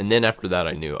the... And then after that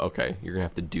I knew, okay, you're going to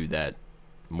have to do that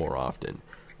more often.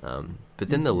 But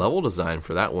then the level design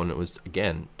for that one, it was,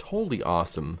 again, totally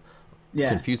awesome. Yeah.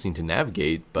 Confusing to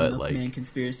navigate, but Milkman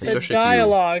conspiracy. The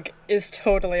dialogue is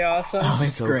totally awesome. Oh,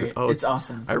 it's so great. Oh, it's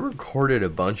awesome. I recorded a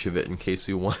bunch of it in case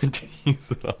we wanted to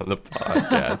use it on the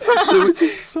podcast, which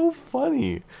is so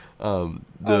funny. Oh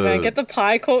man, get the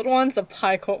pie coat ones. The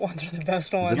pie coat ones are the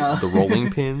best ones. Is it the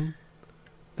rolling pin?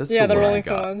 That's the rolling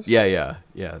pin ones. Yeah.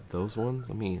 Those ones.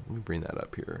 Let me bring that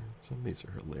up here. Some of these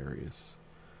are hilarious.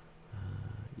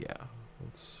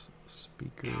 Let's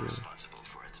speaker. Responsible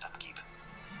for its upkeep.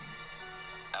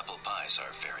 Apple pies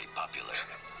are very popular.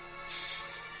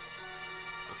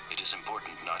 It is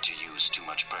important not to use too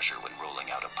much pressure when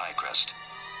rolling out a pie crust.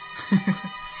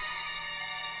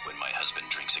 When my husband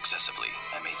drinks excessively,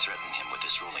 I may threaten him with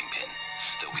this rolling pin,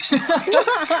 though we still like each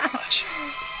other very much.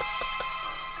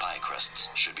 Pie crusts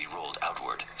should be rolled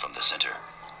outward from the center.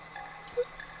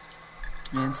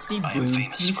 Man, Steve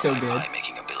Bloom, he's so good.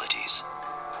 Pie-making abilities.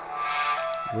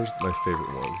 Where's my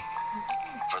favorite one?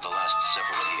 For the last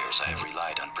several years, I have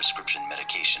relied on prescription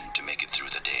medication to make it through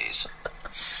the days.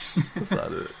 That's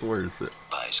not it. Where is it?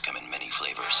 Pies come in many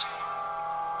flavors.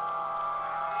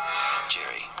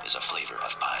 Jerry is a flavor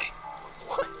of pie.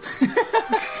 What?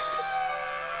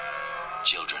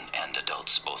 Children and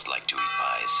adults both like to eat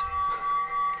pies.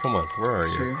 Come on, where are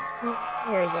you? True.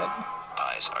 Where is it?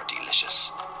 Pies are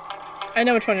delicious. I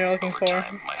know which one you're looking Over for.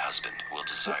 time, my husband will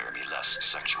desire me less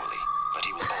sexually, but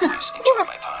he will always enjoy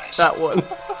my pies. That one.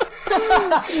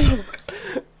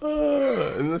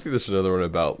 And I think there's another one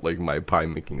about like my pie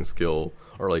making skill,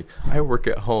 or like I work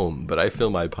at home, but I feel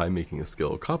my pie making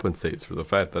skill compensates for the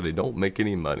fact that I don't make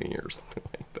any money or something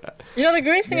like that. You know, the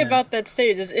greatest thing about that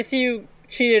stage is if you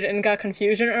cheated and got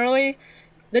confusion early,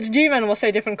 the G-Men will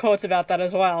say different quotes about that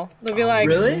as well. They'll be like,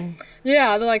 really?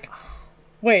 Yeah, they're like,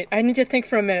 wait, I need to think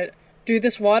for a minute. Do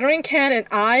this watering can and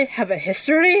I have a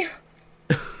history?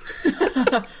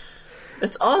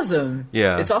 That's awesome.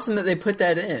 Yeah. It's awesome that they put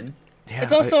that in. Yeah,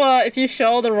 it's also, if you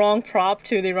show the wrong prop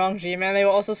to the wrong G-Man, they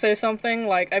will also say something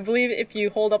like, I believe if you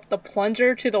hold up the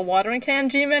plunger to the watering can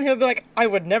G-Man, he'll be like, I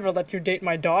would never let you date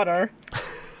my daughter.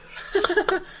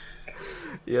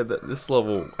 Yeah, this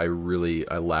level, I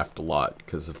laughed a lot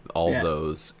because of all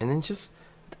those. And then just,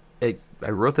 I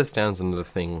wrote this down as another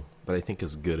thing that I think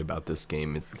is good about this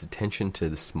game. It's its attention to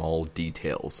the small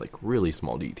details, like really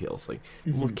small details, like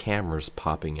little cameras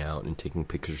popping out and taking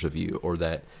pictures of you, or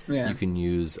that you can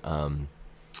use,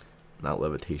 not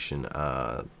levitation,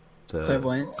 the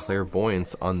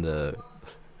clairvoyance on the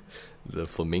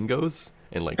flamingos.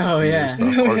 And like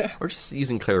stuff. Or just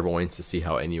using clairvoyance to see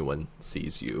how anyone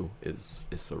sees you is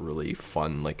a really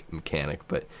fun like mechanic.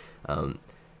 But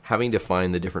having to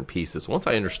find the different pieces, once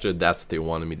I understood that's what they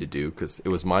wanted me to do, because it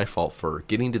was my fault for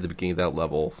getting to the beginning of that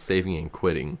level, saving and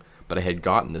quitting, but I had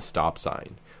gotten the stop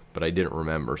sign, but I didn't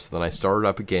remember. So then I started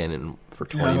up again, and for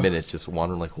 20 minutes just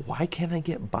wondering like, why can't I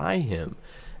get by him?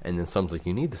 And then someone's like,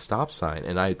 you need the stop sign.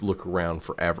 And I look around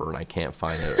forever, and I can't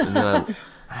find it.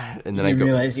 And then I go,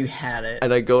 realize you had it.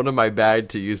 And I go to my bag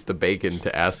to use the bacon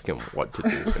to ask him what to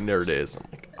do. And there it is. I'm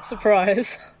like,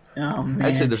 Surprise. Oh man.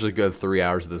 I'd say there's a good 3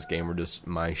 hours of this game where just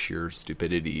my sheer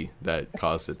stupidity that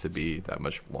caused it to be that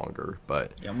much longer.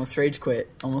 But You almost rage quit.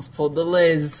 Almost pulled the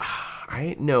Liz.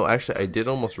 actually, I did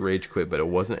almost rage quit, but it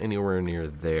wasn't anywhere near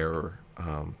there.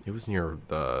 It was near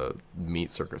the meat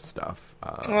circus stuff.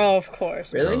 Oh, of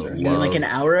course. Really? the You mean like an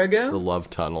hour The ago? love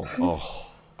tunnel. Oh,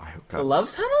 I got The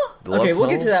love tunnel? The love Okay, we'll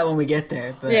get tunnel? to that when we get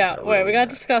there. But Yeah, wait, we gotta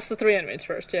discuss the 3 inmates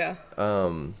first, yeah.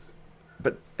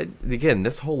 But again,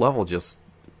 this whole level just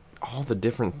all the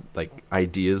different like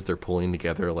ideas they're pulling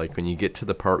together. Like when you get to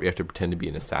the part where you have to pretend to be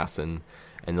an assassin,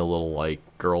 and the little like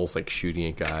girls like shooting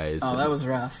at guys. Oh, and that was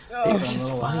rough. it For was a just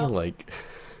little funny, while. like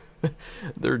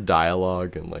their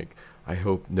dialogue and like. I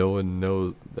hope no one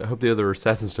knows. I hope the other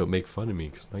assassins don't make fun of me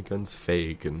because my gun's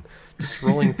fake. And just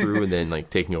rolling through and then like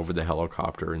taking over the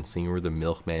helicopter and seeing where the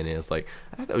milkman is. Like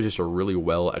I thought that was just a really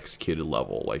well executed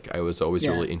level. Like I was always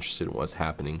Yeah. really interested in what's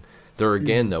happening. There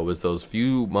again though was those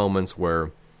few moments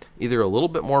where either a little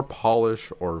bit more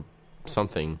polish or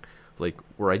something like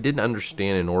where I didn't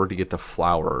understand in order to get the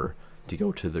flower to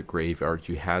go to the graveyard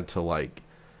you had to like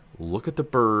look at the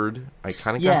bird. I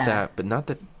kind of Yeah. got that, but not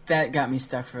that. That got me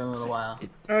stuck for a little while.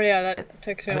 Oh yeah, that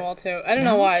takes me a while too. I don't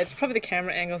know why. It's probably the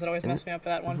camera angles that always mess me up at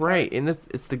that one part. Right, and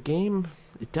it's the game.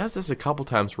 It does this a couple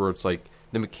times where it's like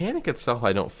the mechanic itself.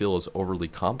 I don't feel is overly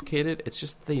complicated. It's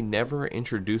just they never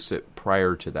introduce it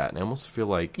prior to that, and I almost feel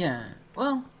like Yeah.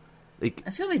 Well, like I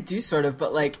feel they do sort of,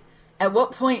 but like, at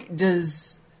what point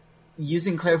does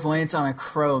using clairvoyance on a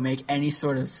crow make any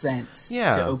sort of sense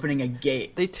Yeah. to opening a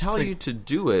gate? they tell It's like- you to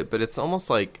do it, but it's almost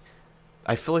like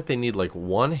I feel like they need like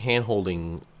one hand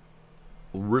holding,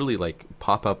 really like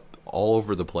pop up all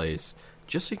over the place.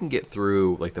 Just so you can get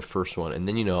through like the first one, and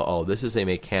then you know, oh, this is a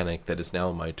mechanic that is now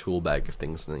in my tool bag of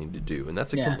things I need to do, and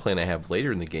that's a Yeah. complaint I have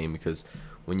later in the game because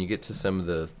when you get to some of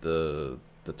the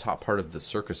top part of the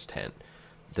circus tent,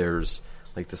 there's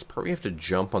like this part where you have to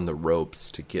jump on the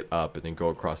ropes to get up and then go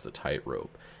across the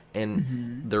tightrope,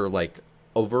 and they're like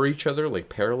over each other, like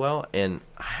parallel, and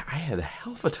I had a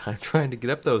hell of a time trying to get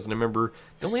up those. And I remember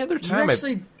the only other time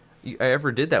I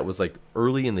ever did that was like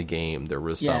early in the game. There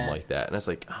was Yeah. something like that, and I was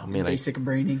like, oh man, basic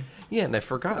braining. and I'd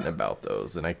forgotten about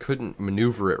those, and I couldn't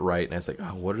maneuver it right. And I was like,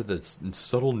 oh, what are the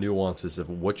subtle nuances of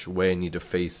which way I need to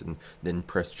face, and then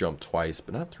press jump twice,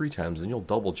 but not 3 times, and you'll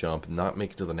double jump and not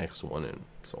make it to the next one, and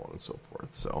so on and so forth.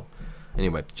 So,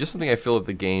 anyway, just something I feel that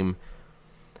the game.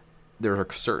 There are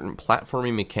certain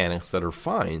platforming mechanics that are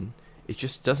fine. It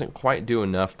just doesn't quite do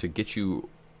enough to get you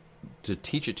to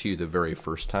teach it to you the very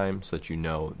first time so that you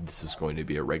know this is going to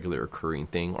be a regular occurring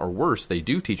thing. Or worse, they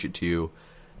do teach it to you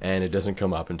and it doesn't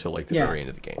come up until like the Yeah. very end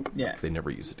of the game. Yeah. They never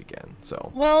use it again.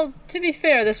 So Well, to be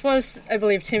fair, this was, I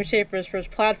believe, Tim Schafer's first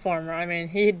platformer. I mean,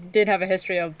 he did have a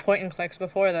history of point and clicks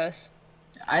before this.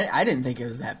 I didn't think it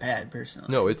was that bad, personally.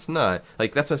 no, it's not.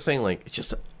 Like that's what I'm saying, like it's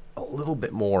just a little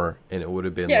bit more and it would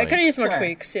have been Yeah, like it could have used more Sure.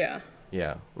 tweaks, yeah.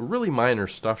 yeah, really minor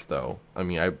stuff though. I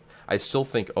mean, I still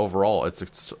think overall it's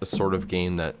a sort of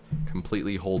game that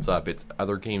completely holds up. It's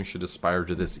other games should aspire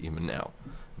to this even now.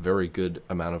 Very good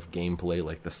amount of gameplay,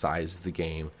 like the size of the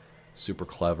game, super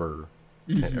clever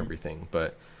and everything.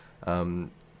 But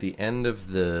the end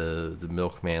of the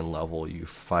milkman level, you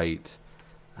fight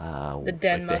The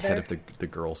den the head mother. of the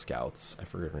Girl Scouts. I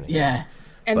forget her name. Yeah.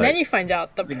 And But- then you find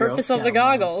out the Girl purpose of the Scout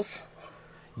mom. goggles.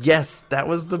 Yes, that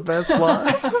was the best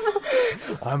line.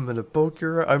 I'm gonna pull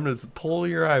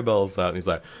your eyeballs out. And he's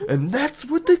like, and that's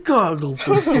what the goggles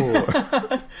are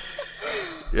for.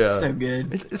 Yeah, So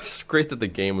good. It's just great that the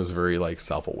game was very like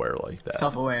self-aware like that.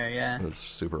 Self-aware, yeah. It was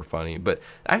super funny. But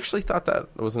I actually thought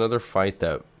that was another fight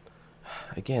that,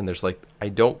 again, there's like I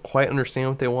don't quite understand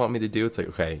what they want me to do. It's like,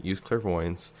 okay, use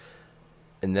clairvoyance.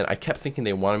 And then I kept thinking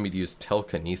they wanted me to use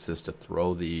telekinesis to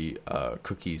throw the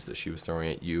cookies that she was throwing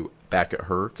at you back at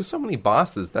her. Because so many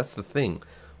bosses, that's the thing.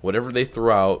 Whatever they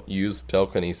throw out, use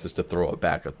telekinesis to throw it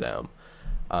back at them.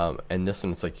 And this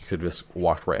one, it's like you could just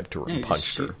walk right up to her Yeah, and you punch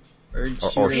just her. shoot. Or Or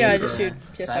shoot her Yeah, with just a shoot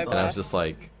PSI side And I was blast. just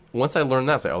like, once I learned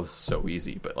that, I was like, oh, this is so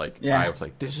easy. But like, Yeah. I was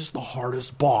like, this is the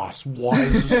hardest boss. Why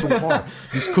is this so hard?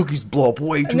 These cookies blow up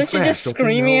way too And then fast. she's just don't they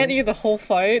screaming know? at you the whole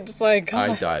fight. It's like, I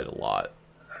God. died a lot.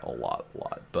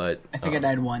 But I think I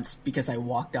died once because I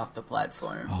walked off the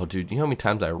platform. oh, dude, you know how many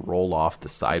times I roll off the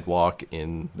sidewalk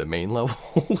in the main level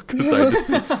because I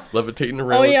just levitating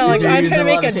around? Oh, yeah, with like, these- You're I'm using trying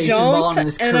to make a levitation jump, ball in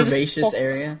this and I just curvaceous fall-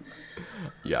 area.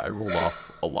 yeah, I rolled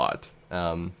off a lot.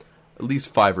 At least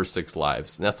 5 or 6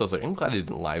 lives. And that's why I was like, I'm glad I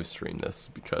didn't live stream this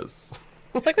because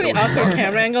It's like with the outdoor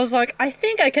camera angles, like, I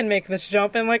think I can make this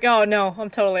jump. And I'm like, oh, no, I'm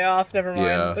totally off. Never mind.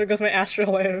 Yeah. There goes my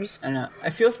astral layers. I don't know. I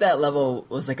feel if that level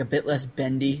was like a bit less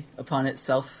bendy upon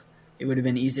itself, it would have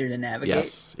been easier to navigate.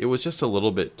 Yes, it was just a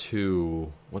little bit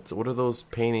too. What are those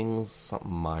paintings?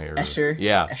 Something Meyer. Escher.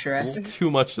 Yeah, Escher-esque. a little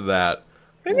too much of that.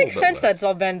 But it makes sense that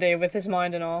Zalbende with his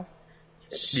mind and all.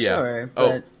 Sure,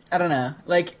 but I don't know.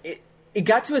 Like, it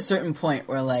got to a certain point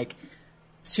where, like,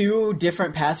 two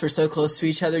different paths were so close to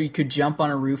each other, you could jump on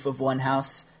a roof of one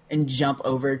house and jump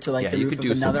over to, like, the roof of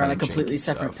another on a completely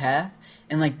separate path.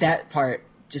 And, like, that part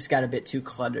just got a bit too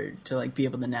cluttered to, like, be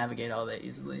able to navigate all that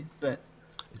easily. But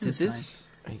you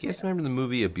guys remember the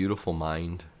movie A Beautiful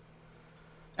Mind?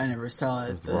 I never saw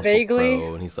it. But Vaguely.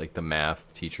 Crowe, and he's like the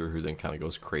math teacher who then kind of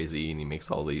goes crazy and he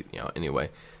makes all the, anyway.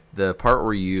 The part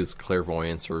where you use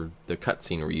clairvoyance, or the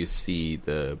cutscene where you see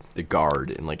the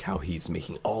guard and like how he's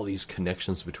making all these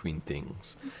connections between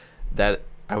things, that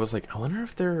I was like, I wonder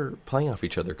if they're playing off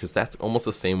each other, because that's almost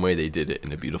the same way they did it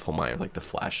in A Beautiful Mind, like the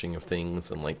flashing of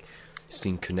things and like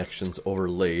seeing connections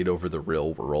overlaid over the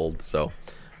real world. So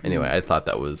anyway, I thought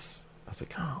that was. I was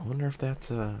like, oh, I wonder if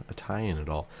that's a tie-in at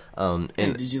all. And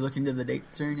did you look into the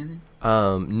dates or anything?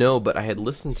 No, but I had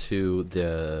listened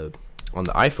to on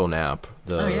the iPhone app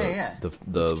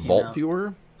the Vault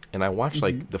Viewer, and I watched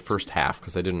like the first half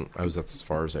because I was as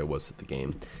far as I was at the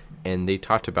game, and they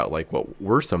talked about like what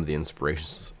were some of the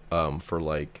inspirations for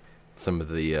like some of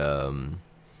the I'm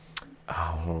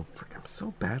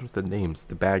so bad with the names.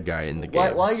 The bad guy in the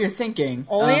game. While you're thinking,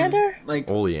 Oleander,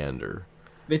 Oleander.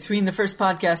 Between the first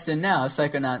podcast and now,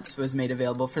 Psychonauts was made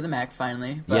available for the Mac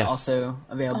finally, but also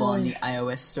available on the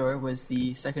iOS store was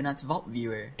the Psychonauts Vault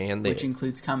Viewer, which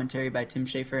includes commentary by Tim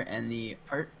Schafer and the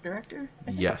art director.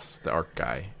 Yes, the art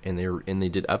guy, and they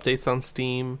did updates on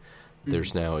Steam.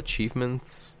 There's now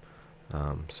achievements.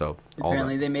 So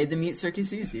apparently they made the meat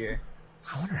circus easier.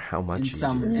 I wonder how much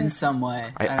in some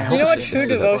way. You know what true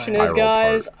devotion is,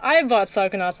 guys? I bought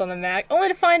Psychonauts on the Mac only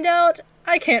to find out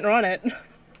I can't run it.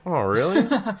 Oh, really?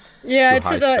 Yeah, it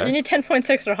says you need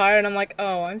 10.6 or higher, and I'm like,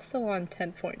 oh, I'm still on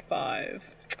 10.5.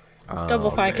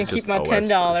 Double Fine can keep my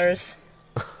 $10.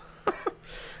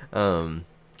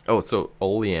 So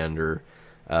Oleander,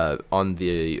 on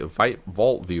the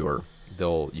Vault Viewer,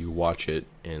 you watch it,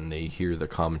 and they hear the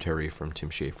commentary from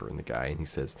Tim Schafer and the guy, and he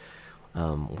says,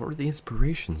 what were the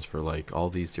inspirations for like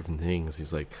all these different things?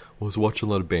 He's like, well, I was watching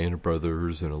a lot of Band of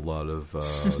Brothers and a lot of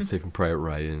Saving Private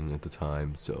Ryan at the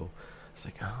time, so it's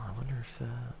like, oh, I wonder if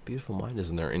Beautiful Mind is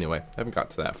in there. Anyway, I haven't got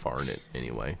to that far in it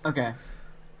anyway. Okay.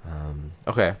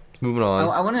 Okay, moving on.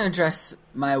 I want to address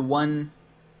my one.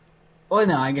 Well,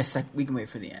 no, I guess we can wait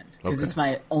for the end because it's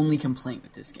my only complaint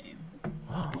with this game.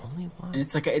 Oh, only one. And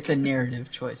it's a narrative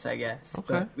choice, I guess.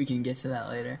 Okay. But we can get to that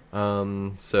later.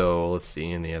 So let's see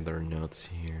in the other notes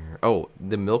here. Oh,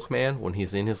 the milkman, when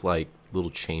he's in his like little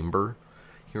chamber,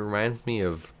 he reminds me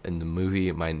of, in the movie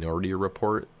Minority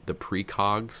Report, the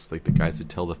precogs, like the guys who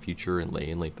tell the future and lay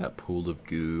in like that pool of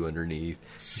goo underneath.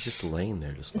 He's just laying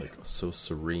there, just like so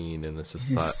serene, and it's just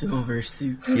his silver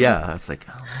suit. Yeah, it's like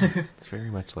it's very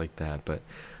much like that. But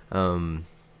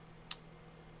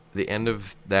the end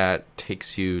of that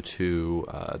takes you to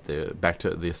back to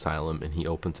the asylum, and he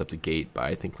opens up the gate by,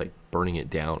 I think, like burning it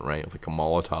down, right, with like a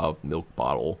Molotov milk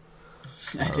bottle.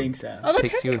 I think so. Although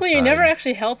technically you never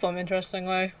actually help him,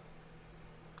 interestingly.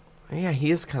 Yeah,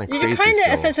 he is kind of crazy. You can kind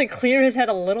of essentially clear his head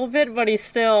a little bit, but he's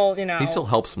still, He still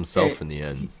helps himself in the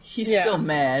end. He's still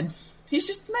mad. He's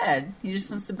just mad. He just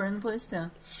wants to burn the place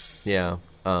down. Yeah.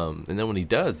 And then when he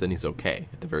does, then he's okay.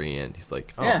 At the very end, he's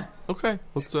like, "Oh, okay.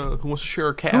 Let's. Who wants to share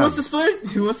a cab? Who wants to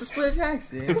split a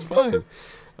taxi? It's fine."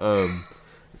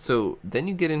 So then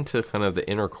you get into kind of the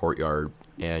inner courtyard,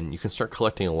 and you can start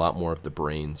collecting a lot more of the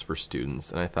brains for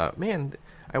students. And I thought, man,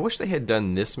 I wish they had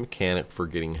done this mechanic for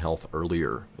getting health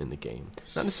earlier in the game.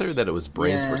 Not necessarily that it was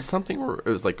brains, but something where it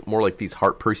was like more like these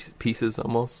heart pieces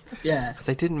almost. Yeah. Because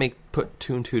I didn't put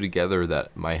two and two together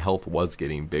that my health was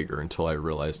getting bigger until I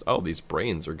realized, oh, these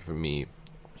brains are giving me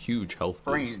huge health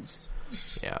boosts.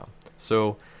 Yeah.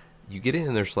 So you get in,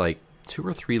 and there's like 2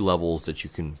 or 3 levels that you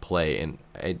can play, and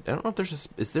I don't know if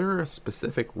is there a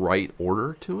specific right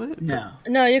order to it? No,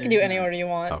 you can do any order you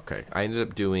want. Okay, I ended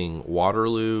up doing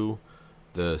Waterloo,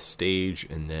 the stage,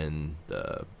 and then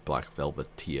the Black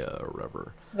Velvetia or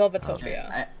whatever.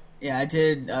 Velvetopia. I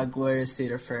did Glorious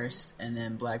Theater first, and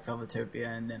then Black Velvetopia,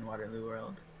 and then Waterloo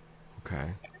World.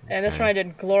 Okay. And this one I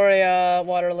did Gloria,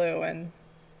 Waterloo, and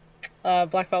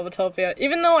Black Velvetopia.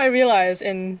 Even though I realize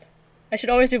I should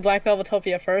always do Black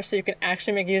Velvetopia first, so you can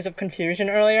actually make use of confusion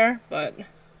earlier, but...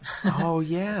 Oh,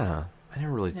 yeah. I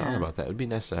never really thought about that. It would be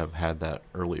nice to have had that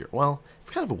earlier. Well, it's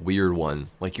kind of a weird one.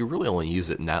 Like, you really only use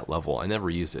it in that level. I never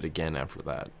used it again after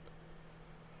that.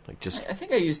 Like, just... I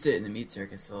think I used it in the Meat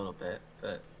Circus a little bit,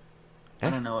 but I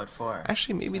don't know what for.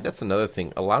 Actually, maybe that's another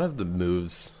thing. A lot of the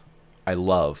moves I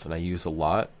love and I use a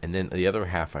lot, and then the other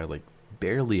half I like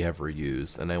barely ever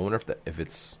use. And I wonder if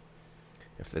that's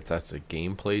a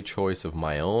gameplay choice of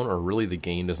my own, or really the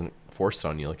game doesn't force it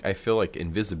on you. Like, I feel like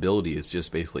invisibility is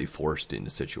just basically forced into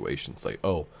situations. Like,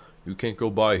 oh, you can't go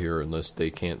by here unless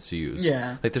they can't see you.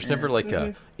 Yeah. Like, there's never like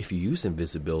a, if you use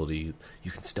invisibility,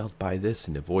 you can stealth by this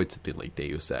and avoid something like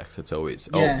Deus Ex. It's always,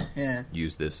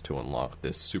 use this to unlock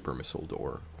this super missile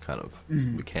door kind of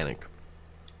mechanic.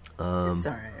 It's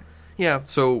alright. Yeah,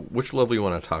 so which level you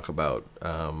want to talk about?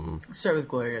 Start with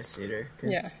Glorious Theater.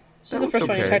 Yeah. She's That the was first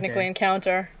one you okay. technically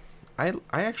encounter. I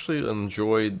actually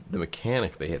enjoyed the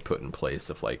mechanic they had put in place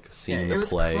of like seeing it the was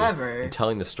play clever. and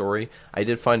telling the story. I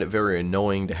did find it very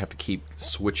annoying to have to keep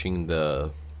switching the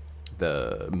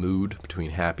mood between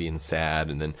happy and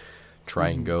sad, and then try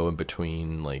and go in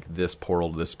between like this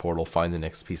portal to this portal, find the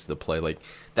next piece of the play. Like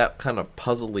that kind of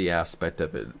puzzly aspect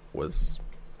of it was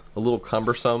a little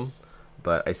cumbersome,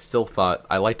 but I still thought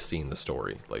I liked seeing the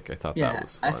story. Like I thought that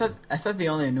was fun. I thought the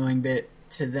only annoying bit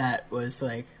to that was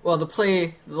like, well,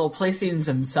 the little play scenes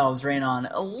themselves ran on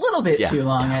a little bit too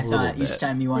long. I thought each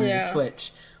time you wanted to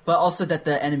switch, but also that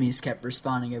the enemies kept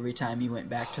respawning every time you went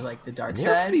back to like the dark They're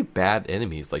side. pretty bad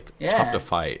enemies, like tough to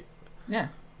fight. Yeah,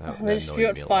 They just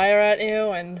shoot fire at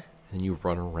you, and then you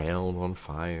run around on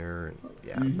fire.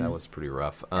 And, that was pretty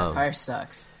rough. fire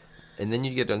sucks. And then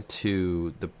you get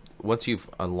onto once you've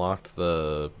unlocked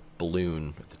the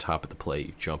balloon at the top of the plate,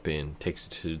 you jump in, takes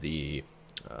you to the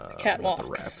catwalks. the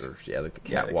raptors, like the the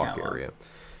catwalk catwalk. area,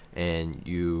 and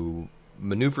you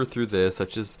maneuver through this,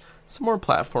 such as some more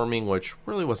platforming, which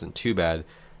really wasn't too bad.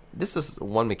 This is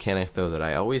one mechanic though that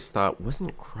I always thought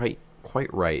wasn't quite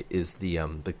right. Is the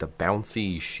like the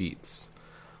bouncy sheets.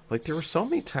 Like there were so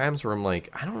many times where I'm like,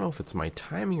 I don't know if it's my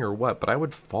timing or what, but I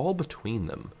would fall between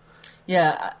them.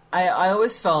 Yeah, I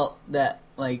always felt that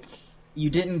like you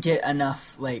didn't get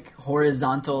enough like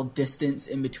horizontal distance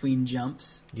in between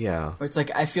jumps. Yeah. Where it's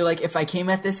like, I feel like if I came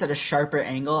at this at a sharper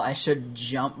angle, I should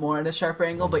jump more at a sharper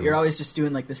angle, but you're always just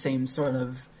doing like the same sort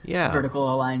of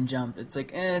vertical aligned jump. It's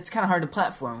like, it's kind of hard to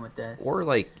platform with this. Or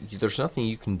like, there's nothing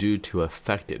you can do to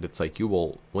affect it. It's like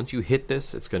once you hit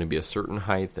this, it's going to be a certain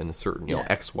height and a certain,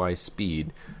 XY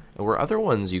speed. And where other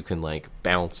ones you can like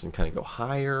bounce and kind of go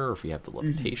higher, or if you have the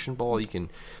levitation ball, you can.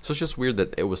 So it's just weird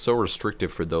that it was so restrictive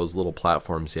for those little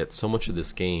platforms, yet so much of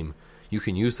this game, you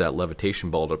can use that levitation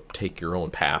ball to take your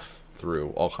own path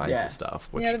through all kinds of stuff,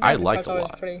 which I liked a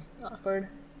lot. Pretty awkward.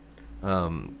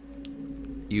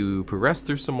 You progress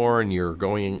through some more, and you're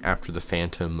going after the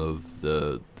Phantom of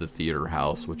the theater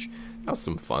house, which that was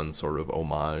some fun sort of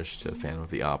homage to Phantom of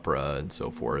the Opera and so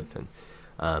forth. And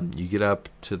you get up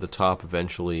to the top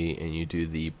eventually, and you do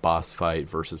the boss fight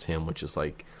versus him, which is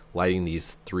like lighting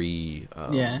these 3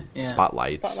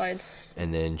 spotlights,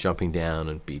 and then jumping down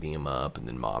and beating him up, and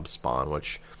then mobs spawn,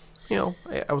 which,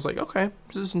 I was like, okay,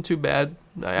 this isn't too bad.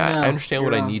 I understand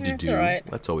what I need to do. Right.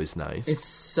 That's always nice. It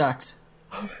sucked.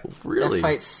 Really? That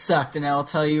fight sucked, and I'll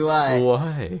tell you why.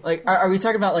 Why? Like, are we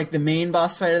talking about like the main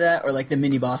boss fight of that, or like the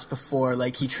mini boss before,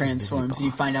 like he transforms and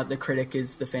you find out the critic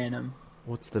is the Phantom?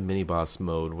 What's the mini boss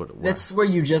mode? What? That's where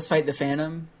you just fight the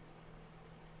Phantom,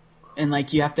 and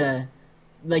like you have to,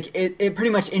 like it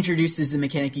pretty much introduces the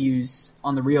mechanic you use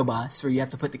on the real boss, where you have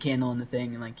to put the candle in the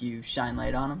thing and like you shine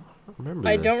light on him.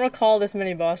 I don't recall this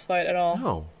mini boss fight at all.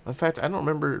 No, in fact, I don't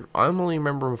remember. I only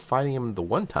remember fighting him the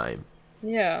one time.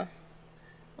 Yeah.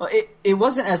 Well, it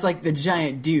wasn't as like the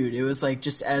giant dude. It was like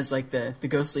just as like the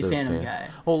ghostly Phantom guy.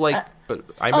 Well, but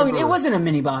I remember. Oh, it wasn't a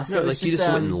mini boss. No, it was like, you just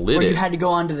went and lit where it. you had to go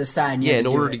onto the side. And you Yeah, had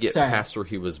in to order do to it. get Sorry. past where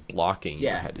he was blocking, you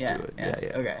had to do it.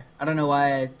 Yeah. Okay. I don't know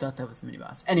why I thought that was a mini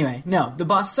boss. Anyway, no, the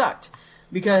boss sucked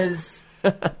because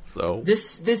So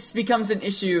this becomes an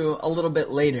issue a little bit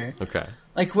later. okay.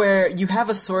 Like where you have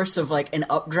a source of like an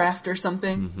updraft or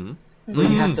something, where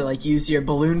you have to like use your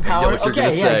balloon power. I know what you're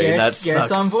gonna say.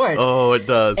 Garrett's on board. Oh, it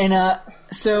does. And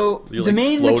so You're, the like,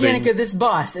 main floating. mechanic of this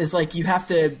boss is like you have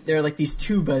to. There are like these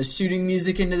tubas shooting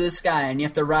music into the sky, and you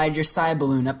have to ride your side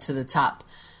balloon up to the top,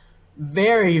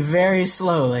 very very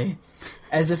slowly,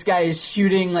 as this guy is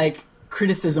shooting like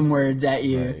criticism words at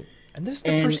you. Right. And this is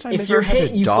the And first time if I've you're ever had hit,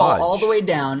 to you dodge. fall all the way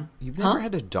down. You've never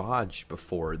had to dodge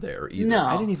before there either. No.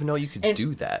 I didn't even know you could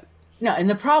do that. No, and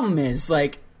the problem is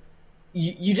like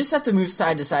you just have to move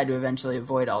side to side to eventually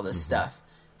avoid all this stuff.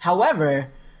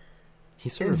 However, He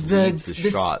sort of the leads the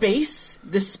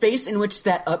shots. space in which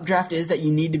that updraft is that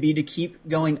you need to be to keep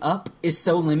going up is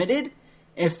so limited,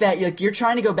 If that like you're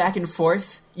trying to go back and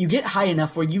forth, you get high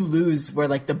enough where you lose where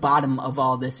like the bottom of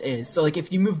all this is. So like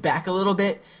if you move back a little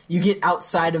bit, you get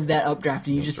outside of that updraft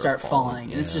and you just start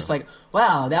falling. And it's just like,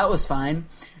 wow, that was fine.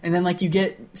 And then like you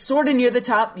get sort of near the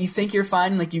top, you think you're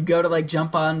fine, like you go to like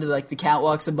jump onto like the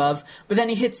catwalks above, but then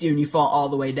he hits you and you fall all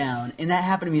the way down. And that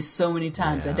happened to me so many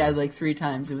times. I died like 3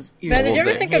 times. It was Man, did you ever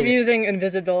irritating. think of using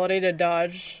invisibility to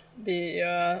dodge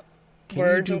the Can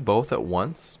you do both at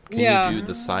once? Can Yeah. you do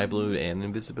the Psy Blue and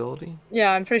invisibility?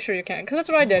 Yeah, I'm pretty sure you can. Because that's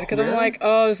what I did. Because I'm really? like,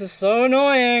 oh, this is so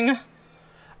annoying.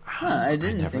 I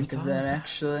didn't never think of thought that of that.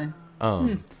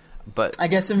 actually. But I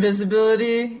guess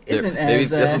invisibility isn't maybe as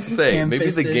that's to say, maybe the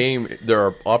ham-fisted. game, there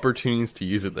are opportunities to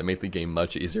use it that make the game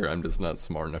much easier. I'm just not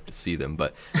smart enough to see them.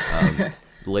 But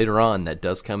later on, that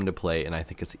does come into play, and I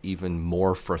think it's even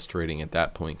more frustrating at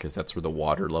that point because that's where the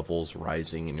water level's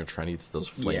rising, and you're trying to get to those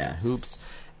flaming hoops.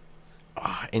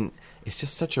 And it's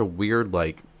just such a weird,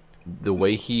 like, the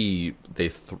way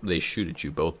they shoot at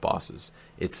you, both bosses.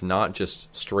 It's not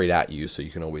just straight at you, so you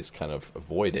can always kind of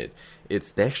avoid it.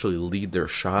 It's they actually lead their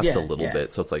shots a little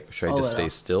bit. So it's like, should I just stay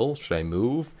still? Should I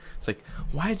move? It's like,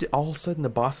 why did all of a sudden the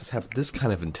bosses have this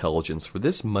kind of intelligence for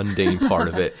this mundane part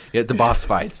of it? Yet the boss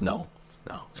fights, no,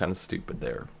 kind of stupid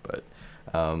there. But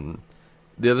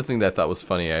the other thing that I thought was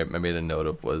funny, I made a note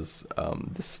of, was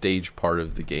the stage part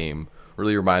of the game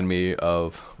really reminded me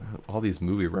of all these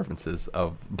movie references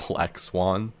of Black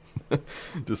Swan.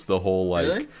 Just the whole,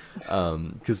 like,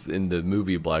 because in the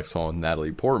movie Black Swan,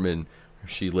 Natalie Portman,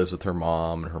 she lives with her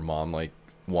mom, and her mom, like,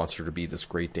 wants her to be this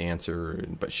great dancer,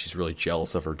 but she's really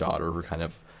jealous of her daughter for kind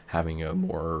of having a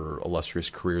more illustrious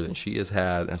career than she has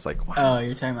had. And it's like, wow. Oh,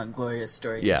 you're talking about Gloria's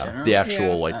story in general? The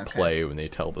actual play when they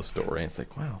tell the story. And it's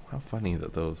like, wow, how funny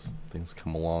that those things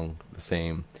come along the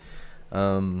same.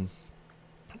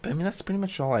 But I mean, that's pretty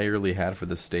much all I really had for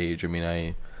this stage. I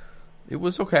mean, it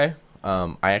was okay.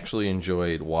 I actually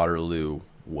enjoyed Waterloo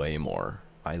way more.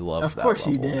 I love that Of course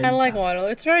level. you did. I like Waterloo.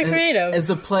 It's very creative. As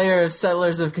a player of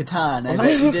Settlers of Catan, I Not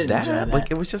bet you just did enjoy that.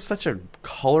 Like, it was just such a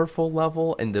colorful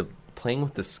level, and the playing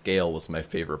with the scale was my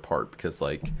favorite part, because,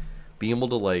 like, being able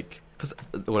to, like, because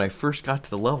when I first got to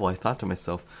the level, I thought to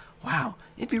myself, wow,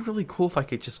 it'd be really cool if I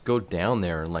could just go down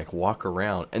there and, like, walk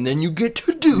around, and then you get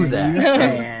to do that. You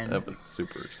can. That was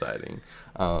super exciting.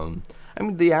 I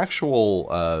mean, the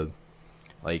actual,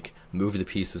 like, move the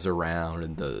pieces around,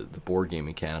 and the board game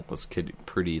mechanic was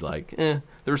pretty, like, there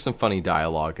was some funny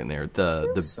dialogue in there.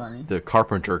 funny. The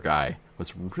carpenter guy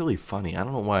was really funny. I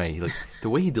don't know why. Like, the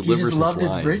way he He delivers just loved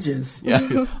his lines. bridges.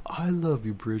 Yeah, I love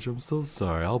you, Bridge. I'm so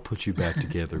sorry. I'll put you back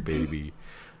together, baby.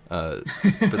 But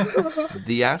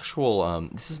the actual,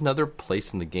 this is another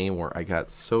place in the game where I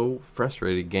got so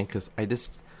frustrated again, because I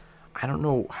don't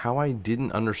know how I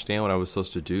didn't understand what I was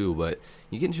supposed to do, but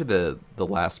you get into the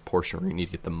last portion where you need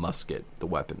to get the musket, the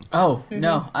weapon. Oh,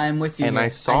 no, I'm with you. And here. I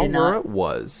saw did where not. it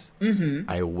was. Mm-hmm.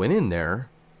 I went in there.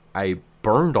 I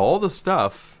burned all the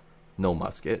stuff. No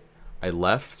musket. I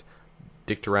left,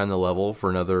 dicked around the level for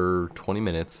another 20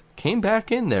 minutes, came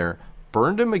back in there,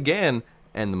 burned him again,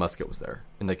 and the musket was there.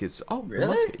 And like, it's, the Really?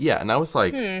 musket. Yeah, and I was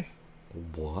like,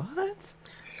 what?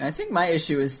 I think my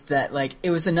issue is that, like, it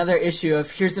was another issue of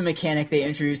here's a mechanic they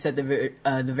introduced at the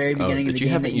very beginning of that the you game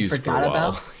haven't that you used for a forgot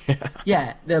while. about.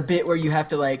 Yeah, the bit where you have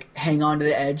to, like, hang on to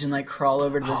the edge and, like, crawl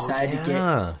over to the side to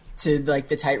get to, like,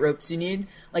 the tight ropes you need.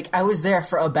 Like, I was there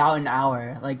for about an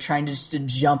hour, like, trying to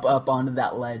jump up onto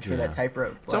that ledge where that tight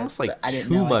rope was. It's almost like I didn't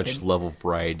too know I much could. level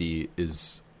variety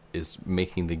is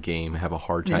making the game have a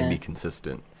hard time Yeah. being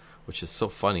consistent, which is so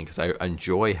funny because I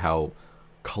enjoy how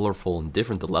colorful and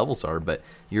different the levels are. But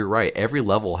you're right, every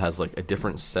level has like a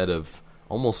different set of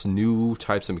almost new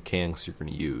types of mechanics you're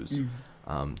going to use.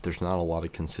 There's not a lot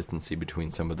of consistency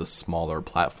between some of the smaller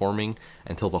platforming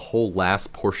until the whole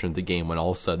last portion of the game, when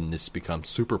all of a sudden this becomes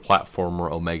super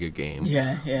platformer Omega game.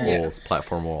 Yeah. Well, it's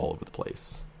platformer all over the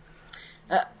place.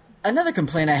 Another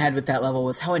complaint I had with that level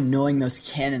was how annoying those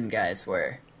cannon guys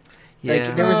were. Yeah.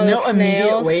 Like, there was Oh, no the immediate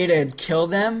snails. way to kill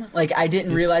them. Like, I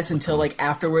didn't realize until, like,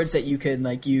 afterwards that you could,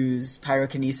 like, use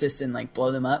pyrokinesis and, like,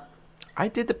 blow them up. I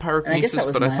did the I guess that pyrokinesis,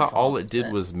 was but I my thought all fault, it did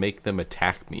but- was make them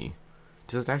attack me.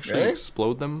 Does it actually Really?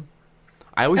 explode them?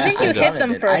 I always I think just you end I hit up, thought them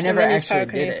it did. first I never and then use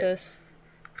actually did it. pyrokinesis.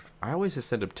 I always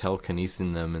just end up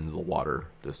telekinesing them into the water.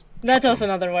 Just That's chuck also them.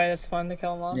 another way that's fun to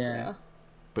kill them off. Yeah. Yeah.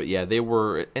 But yeah, they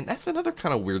were, and that's another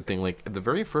kind of weird thing. Like at the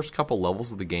very first couple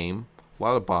levels of the game, a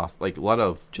lot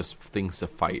of just things to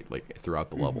fight like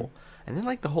throughout the level, and then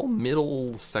like the whole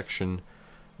middle section,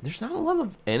 there's not a lot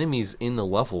of enemies in the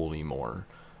level anymore.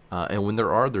 And when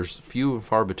there are, there's few and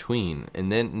far between.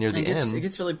 And then near the It end,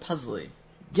 gets really puzzly.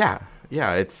 yeah,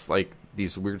 it's like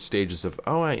these weird stages of,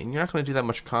 you're not going to do that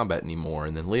much combat anymore.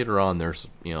 And then later on, there's,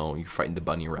 you're fighting the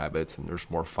bunny rabbits and there's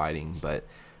more fighting, but,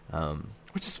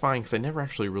 which is fine because I never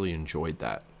actually really enjoyed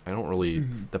that. I don't really,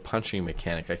 the punching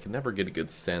mechanic, I could never get a good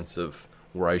sense of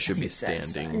where I should be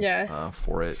standing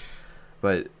for it.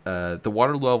 But the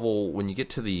water level, when you get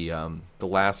to the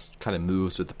last kind of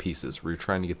moves with the pieces, where you're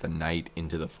trying to get the knight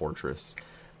into the fortress,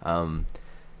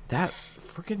 that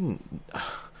freaking...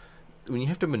 when you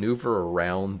have to maneuver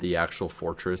around the actual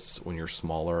fortress when you're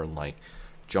smaller and, like,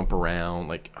 jump around,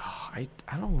 like, I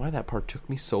don't know why that part took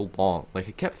me so long. Like,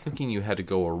 I kept thinking you had to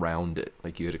go around it.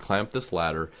 Like, you had to climb up this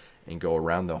ladder and go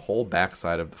around the whole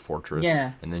backside of the fortress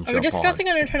and then jump on. Are we discussing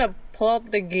when you're trying to pull up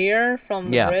the gear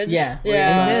from the bridge? Yeah.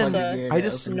 And then I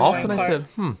just, all of a sudden I said,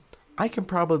 I can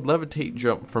probably levitate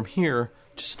jump from here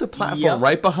just to the platform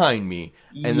right behind me.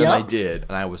 And then I did,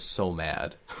 and I was so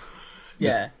mad.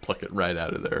 Just pluck it right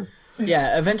out of there.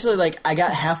 Yeah, eventually, like, I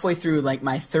got halfway through, like,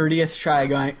 my 30th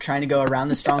try trying to go around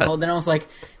the stronghold, and I was like,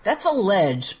 that's a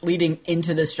ledge leading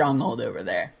into the stronghold over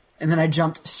there. And then I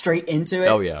jumped straight into it.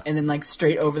 Oh, yeah. And then, like,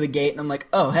 straight over the gate, and I'm like,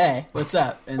 oh, hey, what's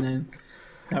up? And then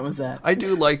that was that. I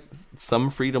do like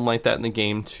some freedom like that in the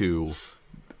game to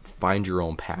find your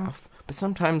own path, but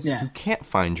sometimes you can't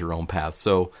find your own path,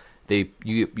 so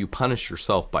you punish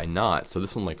yourself by not. So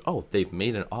this one, like, they've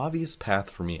made an obvious path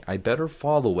for me. I better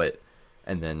follow it.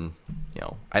 And then,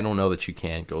 I don't know that you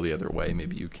can go the other way.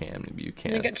 Maybe you can, maybe you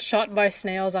can't. You get shot by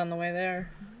snails on the way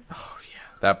there. Oh, yeah.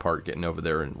 That part, getting over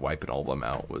there and wiping all of them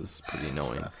out, was pretty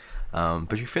annoying.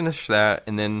 But you finish that,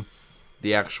 and then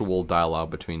the actual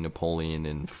dialogue between Napoleon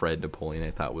and Fred Napoleon,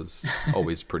 I thought was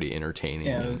always pretty entertaining.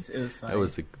 Yeah, it was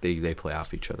funny. They play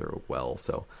off each other well,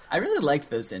 so. I really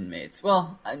liked those inmates.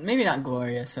 Well, maybe not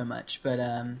Gloria so much, but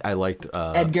I liked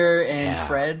Edgar and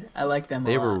Fred. I liked them a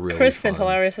lot. They were really Crispin's fun.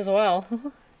 hilarious as well.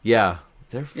 Yeah,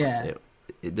 they're fun.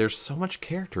 There's so much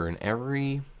character in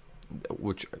every,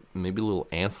 which maybe little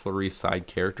ancillary side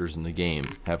characters in the game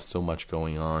have so much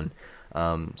going on.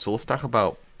 So let's talk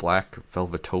about Black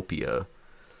Velvetopia.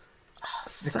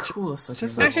 The coolest looking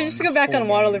one. Actually, just to go back on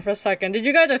Waterloo for a second, did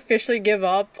you guys officially give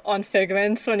up on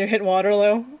Figments when you hit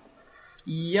Waterloo?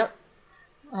 Yep.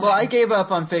 Well, I gave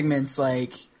up on Figments,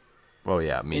 like... Oh,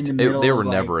 yeah, me too. The they were of,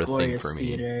 never like, a thing for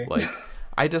me. Theater. Like,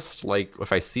 I just, like,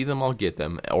 if I see them, I'll get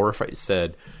them. Or if I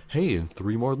said, hey, in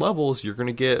 3 more levels, you're going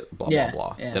to get blah, blah,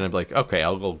 blah. Yeah. Then I'd be like, okay,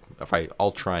 I'll go,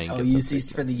 I'll try and get some use these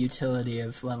Figments. for the utility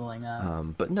of leveling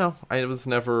up. But no, I was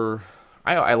never...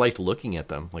 I liked looking at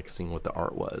them, like seeing what the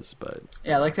art was, but...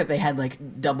 Yeah, I like that they had,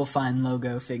 like, Double Fine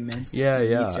logo Figments. Yeah.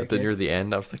 Then near the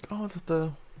end, I was like, oh, it's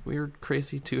the weird,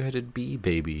 crazy, 2-headed bee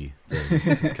baby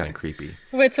thing. It's kind of creepy.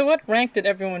 Wait, so what rank did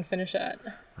everyone finish at?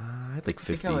 I had like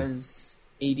 50. I think I was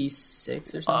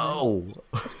 86 or something. Oh!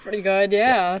 That's pretty good,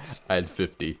 yeah. I had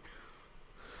 50.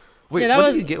 Wait, Yeah, what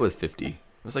was... did you get with 50?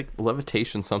 It was like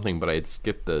levitation something, but I had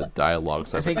skipped the dialogue.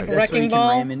 So I think like, that's when you Wrecking Ball?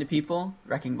 can ram into people.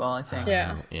 Wrecking Ball, I think.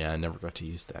 Yeah. Yeah, I never got to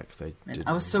use that because I didn't.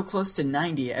 I was so close to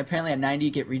 90. Apparently at 90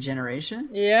 you get regeneration.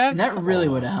 Yeah. And that really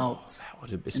would have helped. That would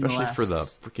have, especially for the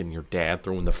freaking your dad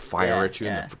throwing the fire at you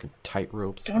and the freaking tight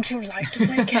ropes. Don't you like to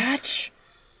play catch?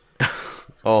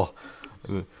 Oh,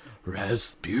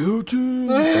 Rasputin!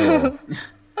 Oh,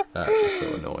 that was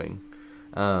so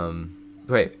annoying.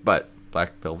 Wait, but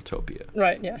Black Velvetopia.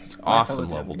 Right, yes. Awesome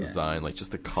level design, like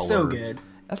just the color. So good.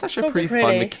 That's actually a pretty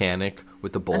fun mechanic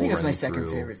with the bowl. I think it's my running second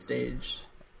through. favorite stage.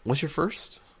 What's your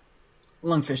first?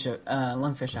 Lungfish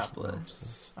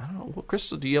Opolis. I don't know. Well,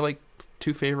 Crystal, do you have like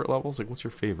 2 favorite levels? Like, what's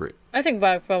your favorite? I think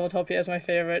Black Velvetopia is my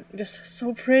favorite. Just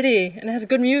so pretty, and it has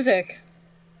good music.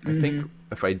 I think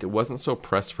if I wasn't so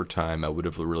pressed for time, I would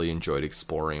have really enjoyed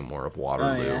exploring more of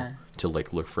Waterloo to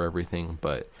like look for everything.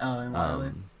 But in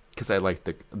Waterloo. Because I like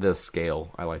the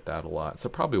scale, I like that a lot. So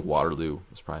probably Waterloo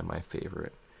is probably my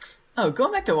favorite. Oh,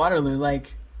 going back to Waterloo,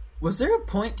 like, was there a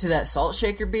point to that salt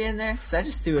shaker being there? Because I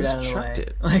just threw it out of the way.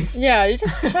 It. Like, yeah, you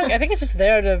just chuck. I think it's just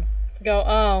there to go.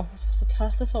 Oh, I'm supposed to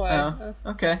toss this away. Oh,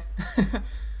 okay.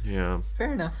 Yeah.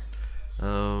 Fair enough.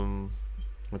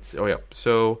 Let's see. Oh yeah.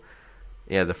 So,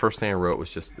 yeah, the first thing I wrote was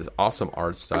just this awesome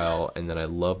art style, and then I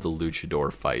love the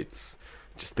luchador fights.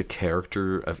 Just the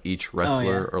character of each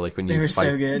wrestler, or like when you fight,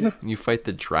 so good. You fight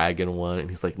the dragon one, and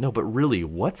he's like, "No, but really,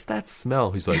 what's that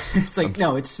smell?" He's like, "It's like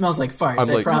no, it smells like farts. I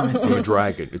like, promise." I'm a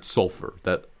dragon. It's sulfur.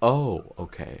 That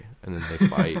okay, and then they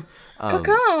fight.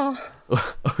 Cacao.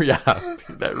 Yeah,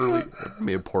 that really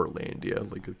made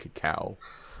Portlandia like a cacao.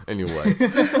 Anyway,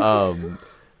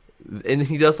 and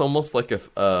he does almost like a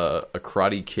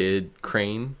Karate Kid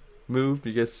crane move.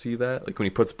 You guys see that? Like when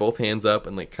he puts both hands up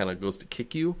and like kind of goes to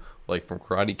kick you. Like from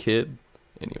Karate Kid.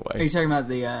 Anyway. Are you talking about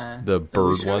the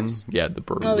bird one? Yeah, the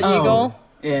bird. Oh, the one. eagle?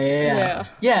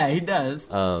 Yeah, he does.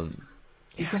 Um,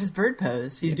 He's got his bird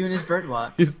pose. He's doing his bird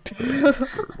walk. He's doing his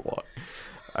bird walk.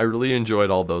 I really enjoyed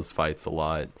all those fights a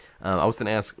lot. I was going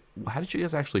to ask, how did you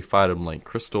guys actually fight him? Like,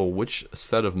 Crystal, which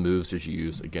set of moves did you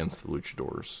use against the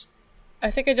luchadors? I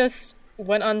think I just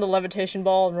went on the levitation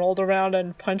ball and rolled around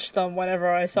and punched them whenever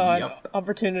I saw an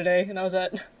opportunity, and that was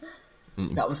it.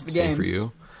 That was the Same game for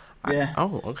you? Yeah.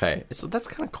 Okay. So that's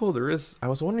kind of cool. I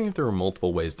was wondering if there were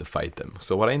multiple ways to fight them.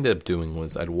 So what I ended up doing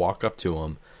was I'd walk up to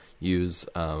them, use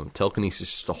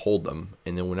telekinesis just to hold them,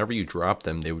 and then whenever you drop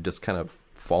them, they would just kind of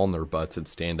fall on their butts and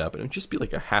stand up, and it would just be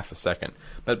like a half a second.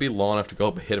 But it'd be long enough to go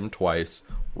up, hit them twice,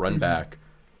 run back,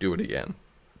 do it again.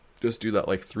 Just do that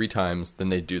like 3 times, then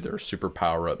they do their super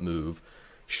power-up move,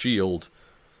 shield,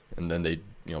 and then they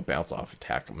bounce off,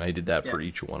 attack them. And I did that for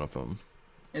each one of them.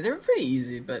 Yeah, they were pretty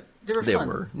easy, but they were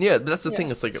fun. Yeah, that's the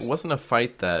thing. It's like it wasn't a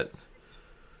fight that,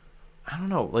 I don't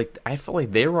know, like I felt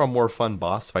like they were a more fun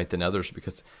boss fight than others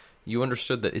because you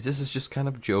understood that this is just kind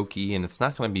of jokey and it's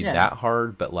not going to be that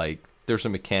hard, but like there's a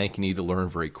mechanic you need to learn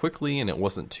very quickly and it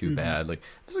wasn't too bad. Like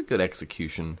this is a good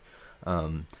execution.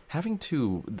 Having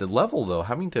to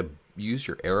use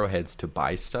your arrowheads to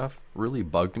buy stuff really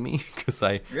bugged me because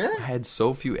I had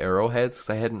so few arrowheads because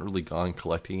I hadn't really gone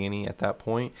collecting any at that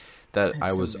point that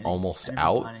I was almost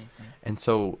out. And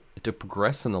so to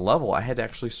progress in the level, I had to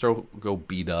actually go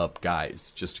beat up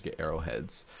guys just to get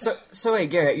arrowheads. So wait,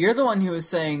 Garrett, you're the one who was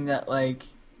saying that like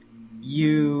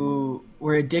you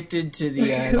were addicted to the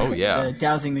the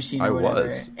dowsing machine or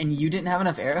whatever, and you didn't have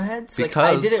enough arrowheads. Because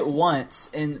like I did it once,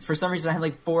 and for some reason I had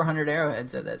like 400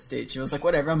 arrowheads at that stage. It was like,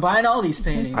 whatever, I'm buying all these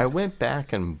paintings. I went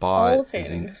back and bought all the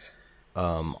paintings.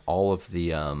 All of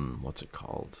the what's it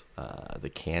called? The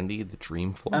candy, the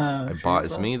dream fluff. I bought fluff.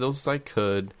 As many of those as I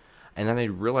could. And then I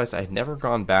realized I had never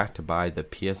gone back to buy the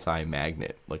PSI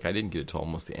magnet. Like, I didn't get it till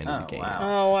almost the end of the game. Wow.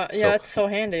 Oh, wow. Yeah, that's so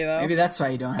handy, though. Maybe that's why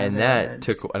you don't have and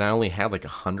arrowheads. And I only had like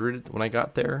 100 when I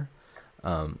got there.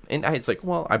 And it's like,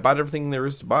 well, I bought everything there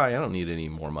is to buy. I don't need any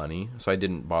more money. So I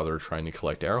didn't bother trying to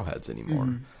collect arrowheads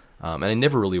anymore. And I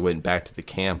never really went back to the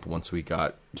camp once we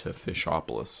got to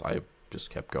Fishopolis. I just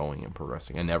kept going and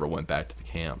progressing. I never went back to the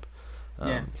camp.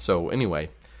 So anyway,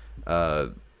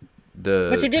 But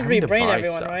you did rebrain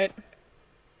everyone, right?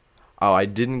 Oh, I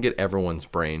didn't get everyone's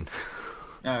brain.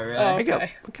 Oh, really? Oh,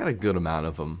 okay. I got a good amount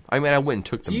of them. I mean, I went and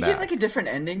took them back. Do you get like a different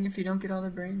ending if you don't get all their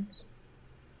brains?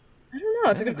 I don't know.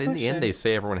 It's a good question. In the end, they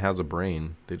say everyone has a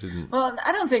brain. They didn't. Well,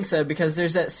 I don't think so because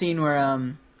there's that scene where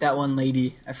that one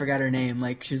lady, I forgot her name,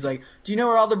 like she's like, "Do you know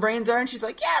where all the brains are?" And she's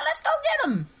like, "Yeah, let's go get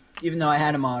them." Even though I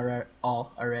had them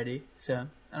all already, so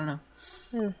I don't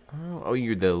know. Oh,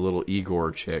 you're the little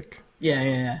Igor chick.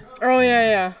 Yeah. Oh,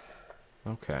 yeah.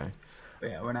 Okay. But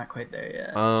yeah, we're not quite there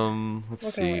yet.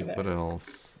 Let's see what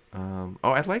else.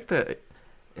 I like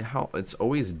how it's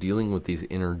always dealing with these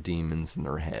inner demons in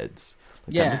their heads.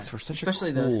 Like, that makes for such especially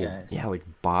a cool, those guys. Yeah, like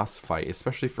boss fight.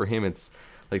 Especially for him, it's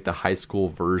like the high school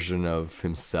version of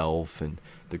himself and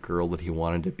the girl that he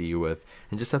wanted to be with.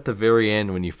 And just at the very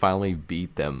end, when you finally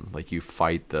beat them, like you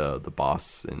fight the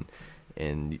boss and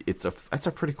it's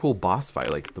a pretty cool boss fight,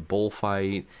 like the bull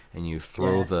fight, and you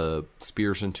throw the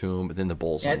spears into him, but then the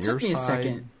bull's on your side. It took me a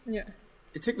second. Yeah.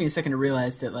 It took me a second to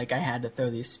realize that like I had to throw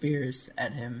these spears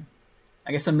at him.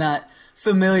 I guess I'm not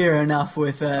familiar enough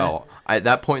with. At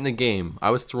that point in the game, I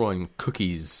was throwing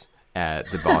cookies at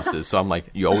the bosses, so I'm like,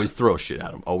 you always throw shit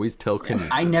at them. Always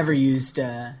telekinesis. I never used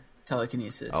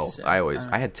telekinesis. So,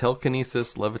 I had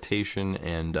telekinesis, levitation,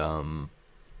 and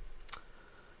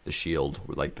the shield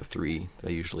were like the 3 that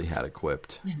I usually had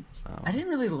equipped. Man, I didn't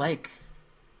really like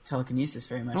telekinesis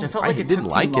very much. I felt like it didn't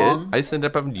took like too long. I just ended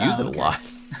up having to use it a lot.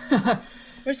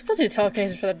 We're supposed to do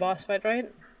telekinesis for that boss fight,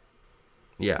 right?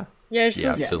 Yeah. Yeah,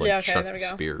 So like okay, chuck there we the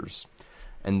go. spears.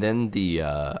 And then the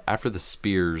after the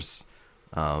spears,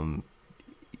 you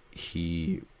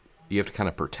have to kind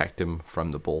of protect him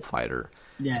from the bullfighter.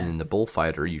 Yeah. And then the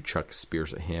bullfighter, you chuck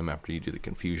spears at him after you do the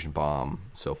confusion bomb,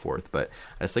 so forth. But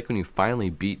it's like when you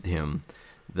finally beat him,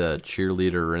 the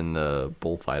cheerleader and the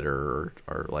bullfighter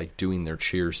are like doing their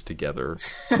cheers together.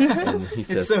 And he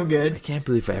says, It's so good. I can't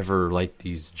believe I ever liked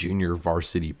these junior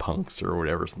varsity punks or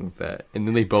whatever, something like that. And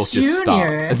then they both just stop.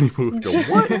 And they both go,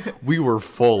 what? We were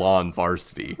full on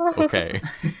varsity. Okay.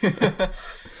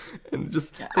 And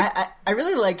just I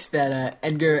really liked that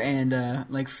Edgar and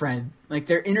like Fred, like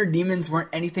their inner demons weren't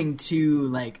anything too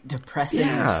like depressing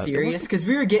or serious, because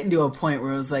we were getting to a point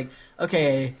where it was like,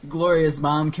 okay, Gloria's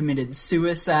mom committed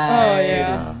suicide. Oh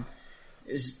yeah. And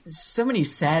there's so many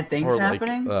sad things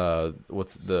happening.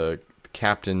 What's the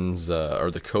captain's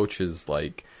or the coach's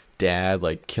like dad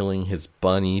like killing his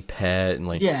bunny pet, and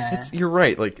like Yeah. you're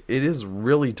right, like it is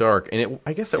really dark, and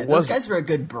I guess it was. Those guys were a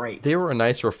good break. They were a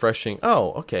nice, refreshing.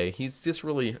 Oh, okay. He's just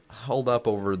really held up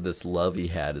over this love he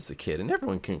had as a kid, and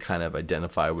everyone can kind of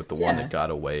identify with the one that got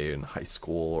away in high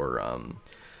school, or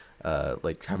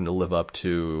like having to live up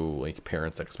to like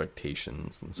parents'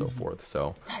 expectations and so forth.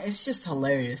 So It's just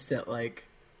hilarious that like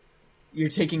you're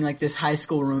taking like this high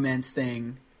school romance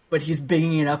thing, but he's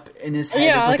bigging it up in his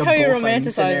head as like a how you bullfighting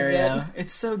romanticize scenario. it.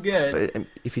 It's so good. but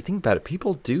if you think about it,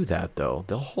 people do that though.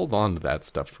 They'll hold on to that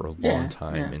stuff for a long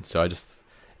time, and so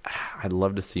I'd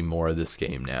love to see more of this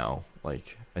game now.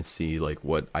 Like I'd see like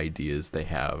what ideas they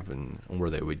have and where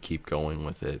they would keep going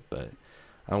with it. But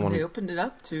I don't want They to. opened it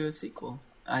up to a sequel.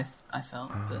 I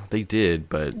felt. But They did,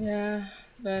 but Yeah.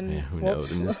 Then who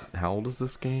whoops. knows? And how old is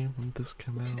this game? When did this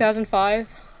come out? 2005.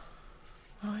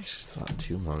 Oh, actually, it's not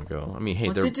too long ago. I mean, hey,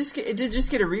 well, they're it did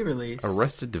just get a re-release.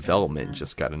 Arrested Development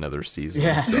just got another season,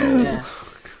 Yeah. so Yeah.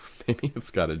 maybe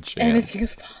it's got a chance. Anything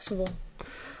is possible.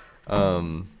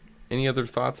 Any other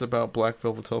thoughts about Black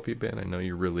Velvetopia, Ben? I know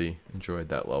you really enjoyed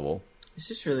that level. It's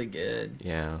just really good.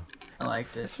 Yeah. I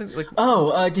liked it. It's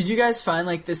like, Did you guys find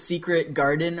like the secret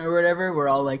garden or whatever where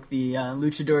all like the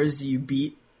luchadors you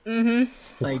beat? Mm-hmm.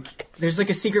 Like there's like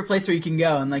a secret place where you can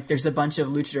go, and like there's a bunch of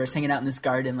luchadors hanging out in this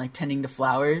garden, like tending to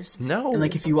flowers. No. And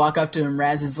like if you walk up to him,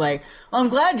 Raz is like, "Well, I'm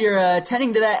glad you're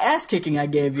tending to that ass kicking I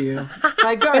gave you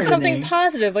by gardening." It's something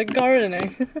positive, like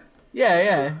gardening.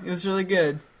 Yeah, it was really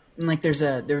good. And like there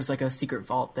was like a secret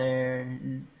vault there.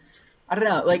 And, I don't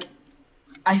know, like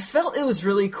I felt it was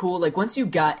really cool. Like once you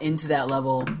got into that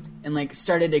level and like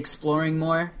started exploring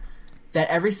more, that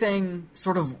everything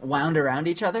sort of wound around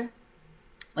each other.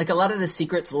 Like a lot of the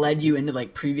secrets led you into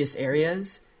like previous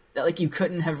areas that like you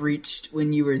couldn't have reached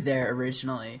when you were there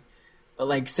originally. But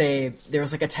like say there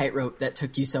was like a tightrope that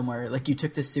took you somewhere, like you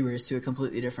took the sewers to a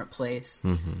completely different place,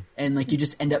 and like you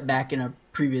just end up back in a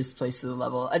previous place of the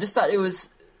level. I just thought it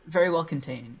was very well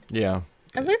contained. yeah.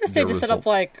 I believe the stage is set up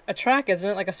like a track, isn't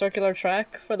it? Like a circular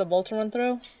track for the bull to run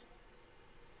through?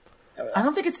 I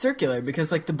don't think it's circular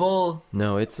because like the bull.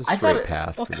 No, it's a I thought straight it-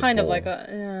 path. Well, for the kind of bull. like a,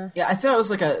 yeah. Yeah, I thought it was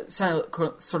like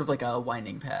sort of like a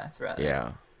winding path, rather.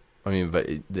 Yeah. I mean, but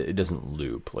it doesn't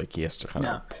loop. Like, he has to kind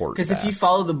No, of port because if back. you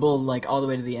follow the bull like all the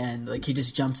way to the end, like he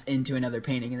just jumps into another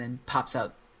painting and then pops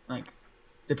out like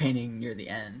the painting near the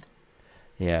end.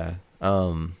 Yeah.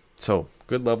 So,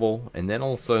 good level, and then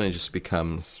all of a sudden it just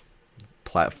becomes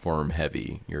platform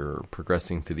heavy. You're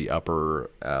progressing through the upper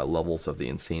levels of the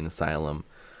insane asylum.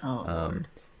 Oh, Lord.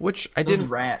 Which I Those didn't...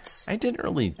 rats. I didn't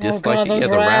really God, dislike it. those Yeah,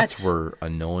 the rats rats. were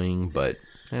annoying, but...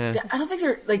 I don't think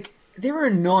they're like they were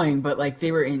annoying, but like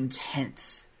they were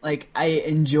intense. Like I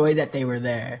enjoyed that they were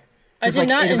there. I 'Cause, did like,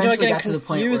 not it enjoy eventually getting got to the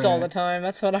point confused where- all the time.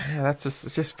 That's what I... Yeah, that's just...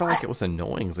 It just felt like it was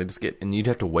annoying. 'Cause and you'd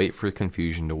have to wait for the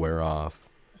confusion to wear off.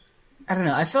 I don't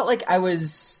know. I felt like I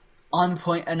was on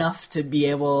point enough to be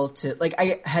able to like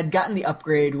I had gotten the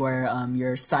upgrade where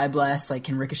your Psy Blast like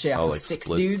can ricochet off of like 6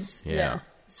 splits. dudes. Yeah.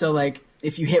 So like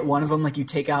if you hit one of them, like you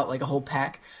take out like a whole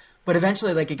pack. But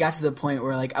eventually, like it got to the point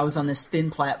where like I was on this thin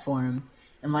platform,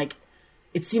 and like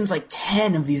it seems like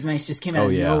 10 of these mice just came out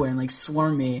of nowhere and like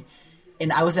swarmed me,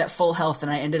 and I was at full health,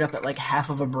 and I ended up at like half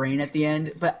of a brain at the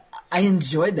end. But I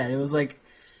enjoyed that. It was like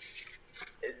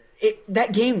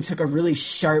that game took a really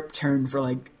sharp turn for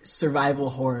like survival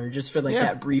horror, just for like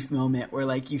that brief moment where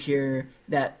like you hear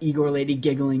that Igor lady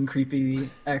giggling creepily,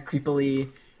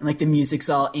 and like the music's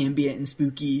all ambient and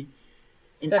spooky.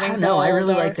 And I don't Settings know, I all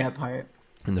really dark. like that part.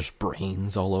 And there's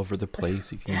brains all over the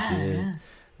place you can get.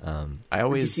 Yeah. I You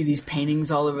always... see these paintings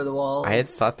all over the walls. I had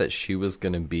thought that she was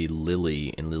going to be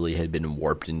Lily, and Lily had been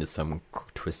warped into some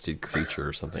twisted creature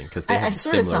or something, because they I have a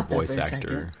sorta similar thought that voice for a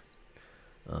actor.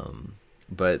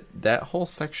 But that whole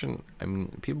section, I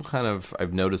mean, people kind of...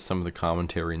 I've noticed some of the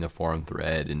commentary in the forum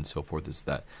thread and so forth is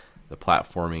that the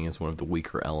platforming is one of the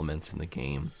weaker elements in the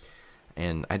game.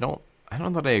 And I don't know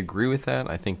that I agree with that.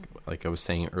 I think, like I was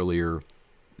saying earlier,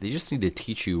 they just need to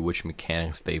teach you which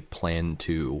mechanics they plan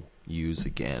to use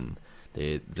again.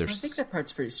 I think that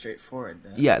part's pretty straightforward,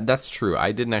 though. Yeah, that's true.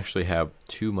 I didn't actually have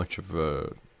too much of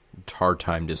a hard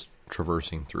time just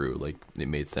traversing through. Like, it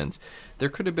made sense. There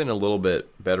could have been a little bit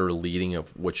better leading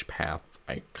of which path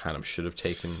I kind of should have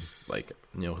taken. Like,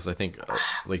 you know, because I think,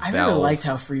 like, I Valve... really liked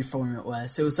how freeform it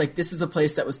was. It was like, this is a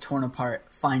place that was torn apart.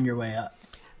 Find your way up.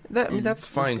 I mean, that's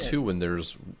fine good. too when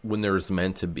there's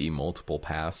meant to be multiple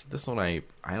paths. This one, I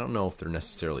don't know if there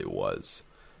necessarily was,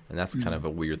 and that's kind of a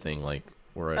weird thing. Like,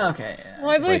 where Okay, yeah. Well,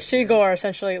 I believe like- Shigor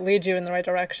essentially leads you in the right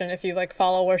direction if you like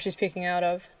follow where she's peeking out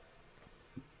of.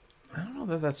 I don't know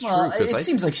that that's Well, true. it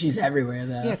seems like she's everywhere,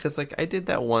 though. Yeah, because like I did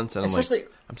that once, and Especially-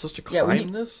 I'm supposed to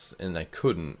climb this, and I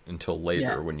couldn't until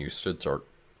later when you should start.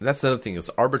 That's the other thing, is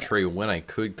arbitrary when I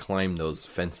could climb those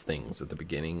fence things at the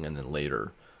beginning, and then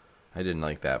later. I didn't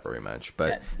like that very much,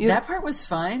 but that part was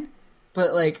fine.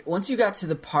 But like once you got to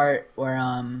the part where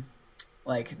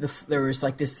like there was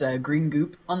like this green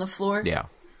goop on the floor. Yeah,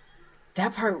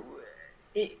 that part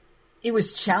it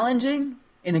was challenging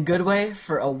in a good way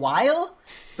for a while,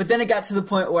 but then it got to the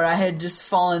point where I had just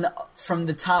fallen from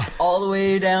the top all the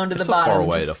way down to the bottom. Far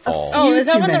way to fall. Oh, is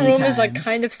that when the room is like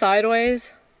kind of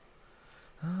sideways?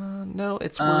 No,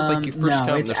 it's where like you first come.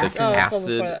 There's like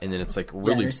acid, and then it's like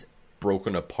really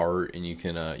broken apart, and you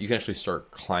can actually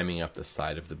start climbing up the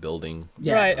side of the building.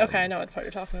 Yeah. Right. Okay, I know what part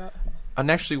you're talking about. And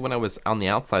actually, when I was on the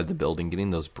outside of the building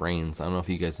getting those brains, I don't know if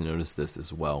you guys noticed this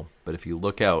as well, but if you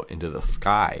look out into the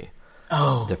sky,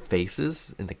 the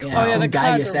faces in the clouds, some the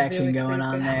Gaius clouds are action really going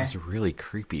on creepy. there. it was really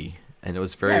creepy, and it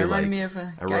was very It reminded me of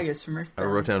Gaius from I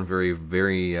wrote down very,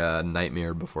 very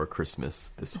Nightmare Before Christmas.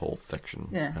 This whole section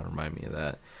Yeah. kind of reminded me of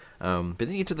that. But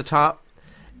then you get to the top,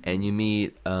 and you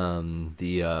meet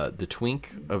the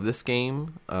twink of this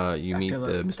game. You meet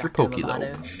Mr.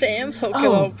 Pokelope. Sam Pokelope.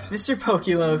 Oh, Mr.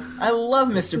 Pokelope. I love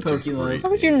Mr. Pokelope. How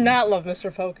would you not love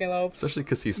Mr. Pokelope? Especially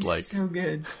because he's So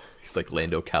good. he's like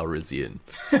Lando Calrissian,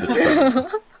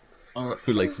 the twink,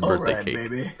 who likes birthday Alright, cake.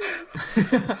 baby.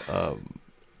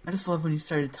 I just love when he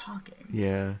started talking.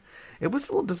 Yeah, it was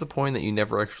a little disappointing that you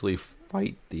never actually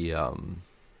fight the or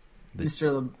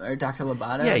Dr.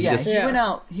 Lobato? Yeah, he went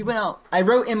out. He went out. I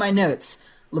wrote in my notes,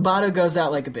 Lobato goes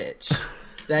out like a bitch.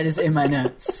 That is in my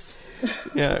notes.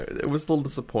 Yeah, it was a little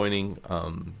disappointing.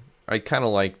 I kind of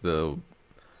like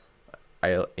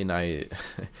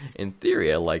in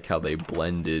theory, I like how they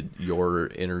blended your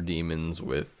inner demons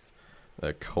with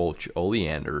Coach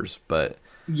Oleander's, but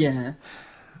Yeah.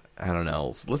 I don't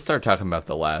know. So let's start talking about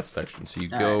the last section. So you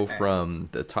go from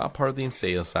the top part of the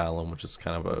insane asylum, which is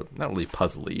kind of a not really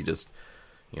puzzly. You just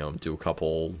do a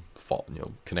couple,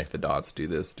 connect the dots, do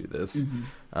this,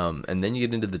 and then you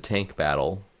get into the tank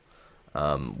battle,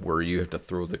 where you have to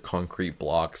throw the concrete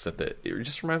blocks at the. It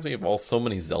just reminds me of so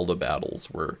many Zelda battles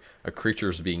where a creature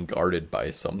is being guarded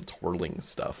by some twirling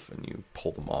stuff, and you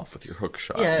pull them off with your hook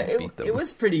shot. Yeah, and beat them. it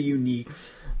was pretty unique.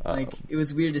 Like, it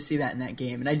was weird to see that in that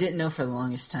game. And I didn't know for the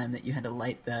longest time that you had to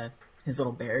light his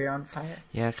little barrier on fire.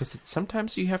 Yeah, because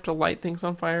sometimes you have to light things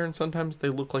on fire, and sometimes they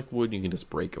look like wood and you can just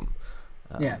break them.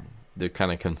 Yeah. The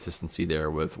kind of consistency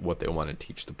there with what they want to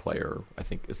teach the player, I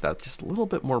think, is that just a little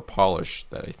bit more polish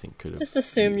that I think could have Just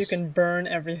assume you can burn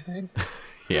everything.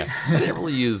 Yeah, I didn't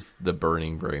really use the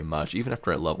burning very much, even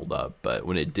after I leveled up. But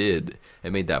when it did,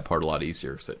 it made that part a lot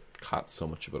easier because it caught so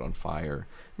much of it on fire.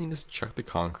 And you just chuck the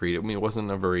concrete. I mean, it wasn't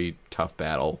a very tough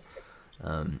battle.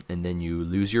 And then you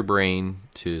lose your brain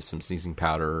to some sneezing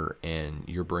powder, and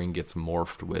your brain gets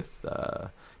morphed with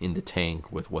in the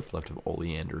tank with what's left of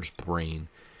Oleander's brain.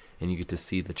 And you get to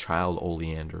see the child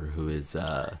Oleander, who is...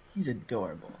 He's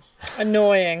adorable.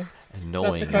 Annoying.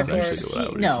 Annoying That's is the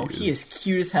actually what I would use. He is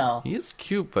cute as hell. He is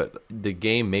cute, but the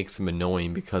game makes him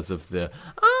annoying because of the,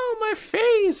 oh, my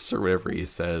face, or whatever he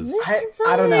says.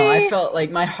 I don't know. I felt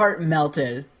like my heart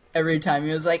melted every time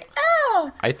he was like,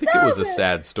 ow! I think it was a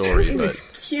sad story, It but was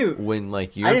cute. when I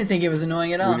didn't think it was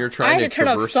annoying at all. when you're I trying had to turn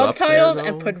off traverse up subtitles there,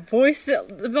 and though- put voice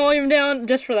volume down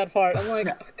just for that part. I'm like,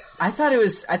 oh, God. I thought it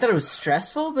was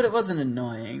stressful, but it wasn't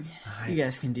annoying. You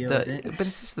guys can deal with it. But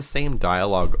it's just the same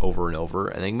dialogue over and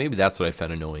over. I think maybe that's what I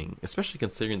found annoying, especially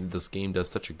considering that this game does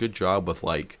such a good job with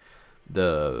like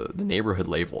the neighborhood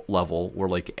level where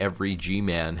like every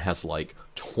G-man has like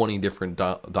 20 different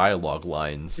dialogue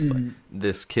lines. Like,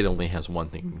 this kid only has one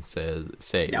thing to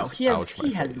say. No, is, he has "Ouch, my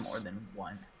face." more than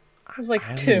one. It was like I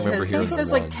don't two. remember He hearing says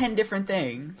one. like 10 different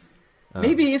things.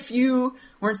 Maybe if you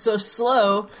weren't so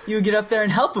slow, you would get up there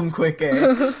and help him quicker,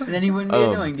 and then he wouldn't be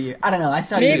annoying to you. I don't know. I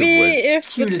thought Maybe he was if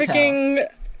the cute as hell. freaking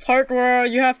part where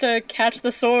you have to catch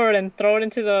the sword and throw it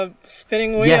into the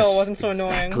spinning wheel Yes, wasn't so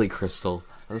annoying. exactly, Crystal.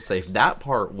 I was gonna say, if that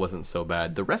part wasn't so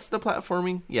bad, the rest of the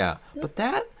platforming, yeah. But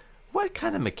what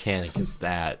kind of mechanic is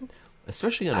that?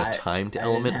 Especially on a timed I didn't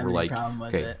element have where, any like, problem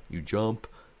with okay, it. you jump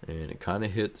and it kind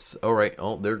of hits. All right,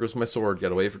 oh, there goes my sword. Got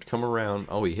to wait for it to come around.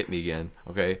 Oh, he hit me again.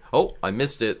 Okay. Oh, I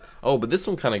missed it. Oh, but this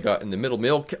one kind of got in the middle.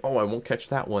 Oh, I won't catch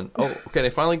that one. Oh, okay, I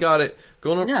finally got it.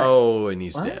 Going up. No. Oh, and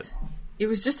he's What? dead. It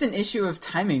was just an issue of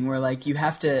timing where like you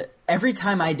have to every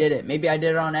time I did it, maybe I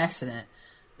did it on accident,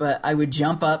 but I would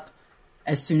jump up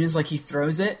as soon as like he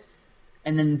throws it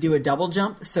and then do a double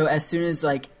jump. So as soon as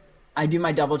like I do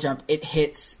my double jump, it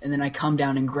hits and then I come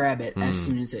down and grab it as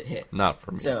soon as it hits. Not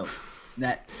for me. So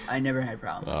That I never had a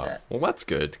problem with that. Well, that's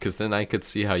good, because then I could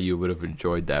see how you would have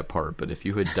enjoyed that part. But if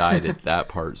you had died at that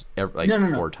part like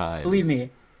No. 4 times... Believe me,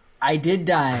 I did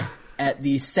die at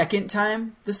the second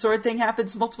time the sword thing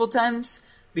happens multiple times,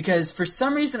 because for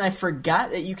some reason I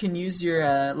forgot that you can use your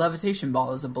levitation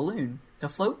ball as a balloon to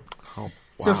float. Oh, wow.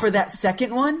 So for that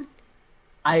second one,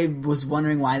 I was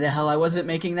wondering why the hell I wasn't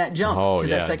making that jump to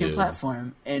that second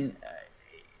platform. And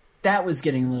that was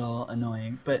getting a little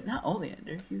annoying. But not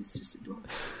Oleander. He was just adorable.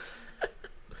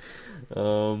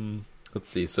 Let's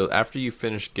see. So after you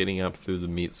finish getting up through the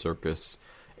meat circus,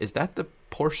 is that the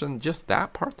portion, just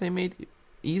that part they made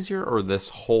easier, or this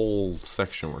whole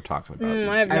section we're talking about?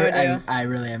 I have no idea. I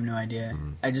really have no idea.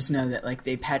 I just know that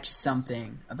they patched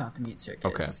something about the meat circus.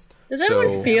 Okay. Does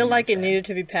anyone feel like it needed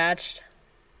to be patched?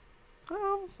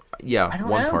 Yeah,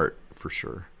 one know. part for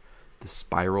sure. The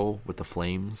spiral with the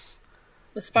flames.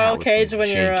 The spiral was cage some when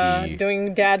you're janky-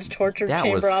 doing Dad's torture That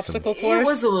chamber was some- obstacle course? It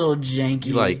was a little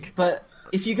janky, Like- but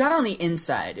if you got on the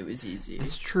inside, it was easy.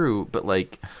 It's true, but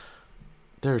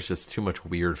there's just too much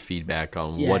weird feedback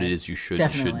on Yeah, what it is you should and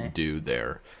definitely. shouldn't do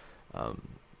there.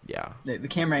 Yeah. The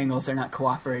camera angles are not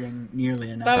cooperating nearly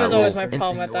enough. That was That always was- my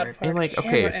problem at that part. And okay,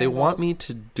 Camera if they want me angles.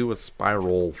 to do a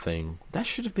spiral thing, that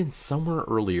should have been somewhere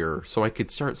earlier, so I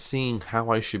could start seeing how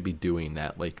I should be doing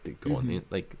that.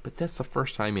 But that's the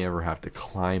first time you ever have to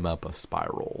climb up a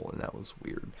spiral, and that was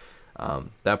weird.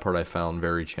 That part I found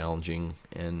very challenging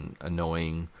and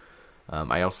annoying.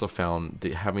 I also found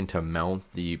having to mount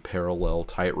the parallel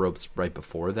tight ropes right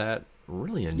before that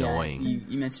really annoying. Yeah,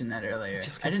 you mentioned that earlier.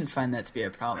 Just I 'cause- didn't find that to be a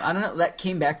problem. I don't know. That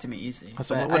came back to me easy.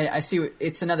 So But what- I see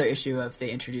it's another issue of they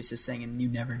introduce this thing and you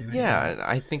never do anything. Yeah,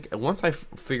 I think once I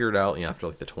figured out,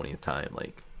 after the 20th time,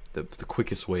 the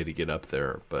quickest way to get up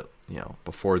there. But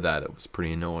before that, it was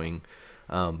pretty annoying.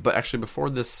 But actually, before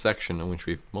this section, in which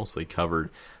we've mostly covered,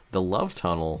 the love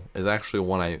tunnel is actually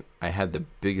one I had the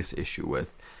biggest issue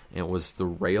with. And it was the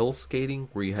rail skating,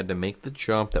 where you had to make the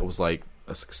jump that was like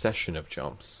a succession of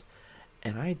jumps.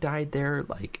 And I died there,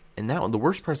 and the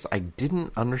worst part is I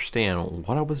didn't understand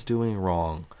what I was doing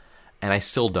wrong. And I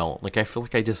still don't. I feel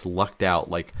like I just lucked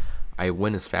out. I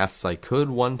went as fast as I could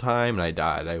one time, and I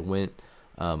died. I went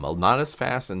not as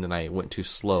fast, and then I went too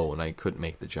slow, and I couldn't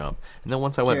make the jump. And then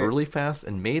once I went really fast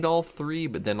and made all 3,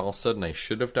 but then all of a sudden I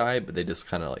should have died, but they just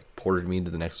kind of ported me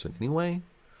into the next one anyway.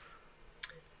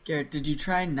 Garrett, did you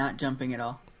try not jumping at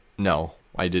all? No,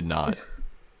 I did not.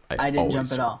 I didn't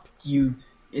jump at all.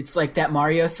 It's like that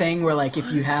Mario thing where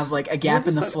if you have a gap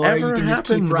in the floor, you can just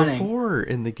keep running. Before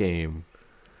in the game?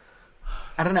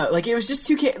 I don't know. It was just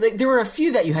too. There were a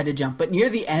few that you had to jump, but near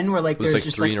the end where there's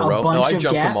just 3 a in a row. bunch I of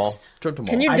jumped gaps. them all. Jumped them all.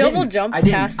 Can you I double didn't- jump I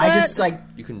didn't. past I that? just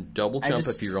You can double jump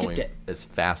just if you're going skipped it. as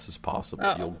fast as possible.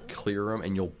 Oh. You'll clear them,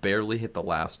 and you'll barely hit the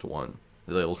last one.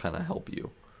 It'll kind of help you.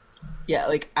 Yeah,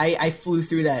 I flew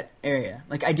through that area.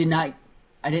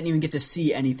 I didn't even get to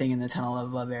see anything in the Tunnel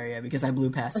of Love area because I blew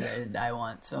past it. I didn't die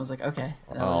once. So I was like, okay.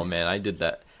 Man, I did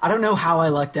that. I don't know how I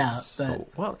lucked out, So,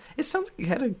 but well, it sounds like you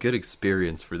had a good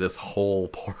experience for this whole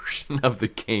portion of the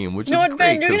game, which You know is what,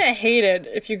 great. Ben? You're gonna hate it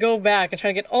if you go back and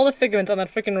try to get all the figments on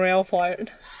that freaking rail flight.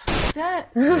 that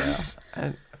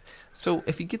So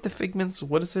if you get the figments,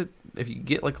 what is it? If you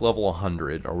get level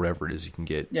 100 or whatever it is you can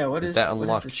get, Yeah, what does is- that what is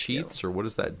unlock the cheats skill? or what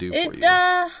does that do for It you?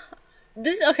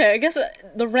 I guess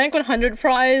the rank 100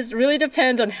 prize really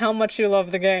depends on how much you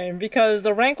love the game, because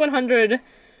the rank 100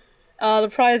 the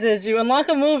prize is you unlock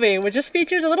a movie which just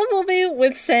features a little movie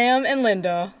with Sam and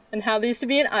Linda and how they used to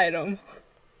be an item.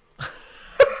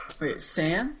 wait,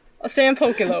 Sam? A Sam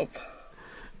Pokelope.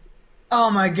 Oh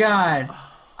my god,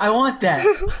 I want that.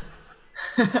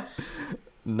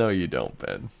 No, you don't,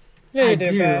 Ben. Yeah, I you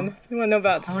do, do. Ben. You want to know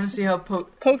about I want to see how Pokelope-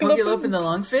 Pokelope and the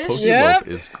Lungfish. Pokelope Yep.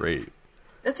 is great.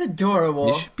 That's adorable.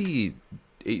 You should be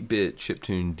 8-bit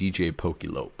chiptune DJ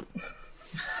Pokelope.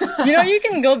 You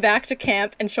can go back to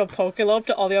camp and show Pokelope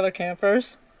to all the other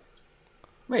campers.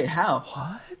 Wait, how?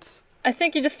 What? I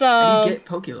think you just How do you get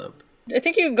Pokelope? I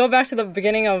think you go back to the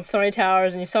beginning of Thorny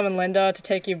Towers and you summon Linda to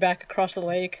take you back across the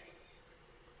lake.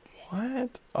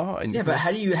 What? Oh, and Yeah, but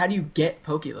how do you get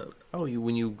Pokelope?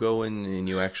 when you go in and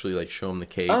you actually show him the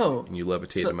cake and you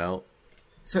levitate him out.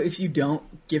 So if you don't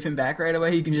give him back right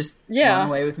away, you can just Yeah. run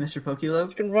away with Mr. Pokelope?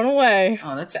 You can run away.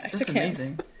 Oh, that's back to camp.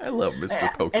 amazing. I love Mr.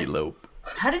 Pokelope.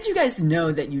 How did you guys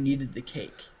know that you needed the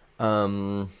cake? I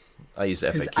use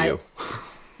 'Cause FAQ.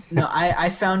 No, I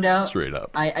found out. Straight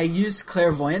up. I used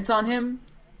clairvoyance on him,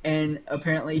 and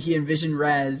apparently he envisioned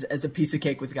Raz as a piece of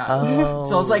cake with goggles.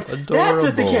 So I was like, that's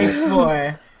what the adorable. cake's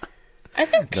for. I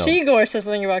think No. Shigor says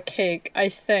something about cake, I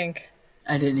think.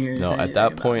 I didn't hear. No, at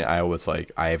that point, I was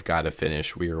like, I have got to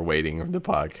finish. We are waiting for the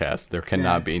podcast. There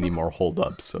cannot be any more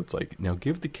holdups. So it's like, now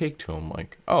give the cake to him.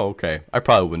 Like, oh, okay. I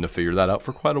probably wouldn't have figured that out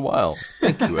for quite a while.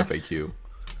 Thank you, FAQ.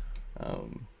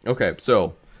 Okay,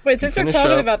 so. Wait, since we're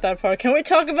talking about that part, can we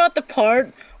talk about the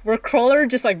part where Crawler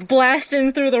just like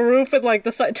blasting through the roof with like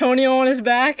the Tonio on his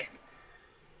back?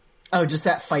 Oh, just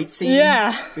that fight scene?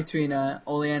 Yeah. Between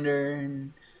Oleander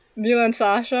and Mila and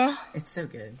Sasha. It's so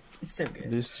good. It's so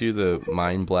good. They just do the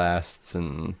mind blasts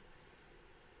and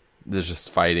there's just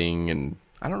fighting and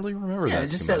I don't really remember that. Yeah,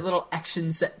 just that little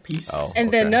action set piece. Oh,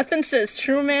 and then nothing says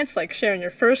true romance like sharing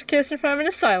your first kiss in front of an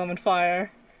asylum on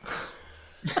fire.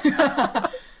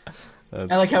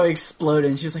 I like how he exploded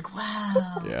and she was like,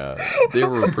 wow. Yeah, they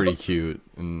were pretty cute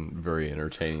and very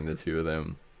entertaining, the two of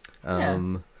them.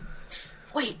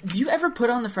 Wait, do you ever put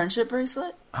on the friendship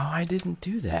bracelet? Oh, I didn't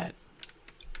do that.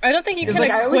 I don't think you can.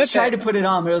 Like, I always tried to put it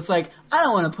on, but it was like, I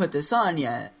don't want to put this on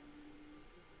yet.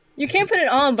 You can't put it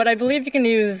on, but I believe you can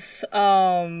use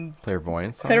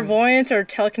clairvoyance or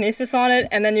telekinesis on it,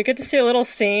 and then you get to see a little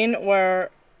scene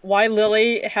where why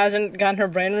Lily hasn't gotten her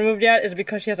brain removed yet is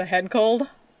because she has a head cold.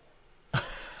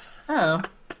 Oh,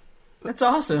 that's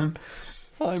awesome.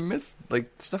 Well, I miss like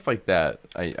stuff like that.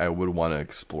 I would want to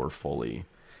explore fully.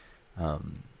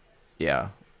 Yeah.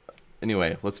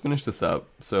 Anyway, let's finish this up.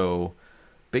 So,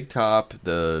 Big Top,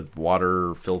 the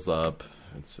water fills up.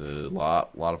 It's a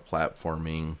lot of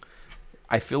platforming.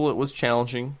 I feel it was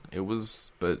challenging. It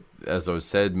was, but as I've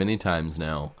said many times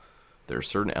now, there are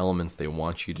certain elements they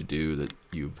want you to do that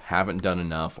you haven't done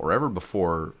enough or ever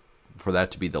before for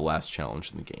that to be the last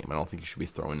challenge in the game. I don't think you should be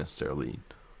throwing necessarily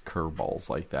curveballs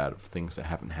like that of things that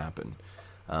haven't happened.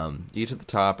 You get to the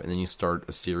top, and then you start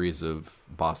a series of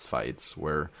boss fights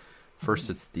where first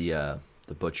it's the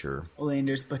butcher.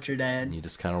 Oleander's butcher dad. And you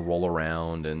just kind of roll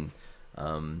around and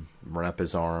run up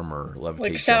his arm or levitate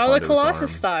like Shadow of the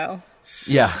Colossus style.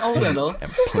 Yeah. A little.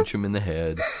 And punch him in the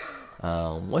head.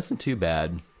 Wasn't too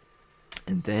bad.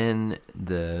 And then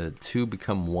the two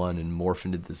become one and morph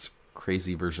into this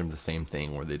crazy version of the same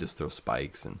thing where they just throw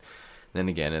spikes. And then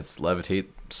again, it's levitate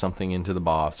something into the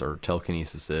boss or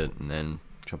telekinesis it and then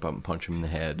jump up and punch him in the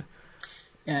head.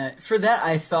 Yeah, for that,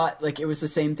 I thought like it was the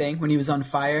same thing when he was on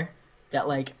fire. That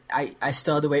like I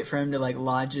still had to wait for him to like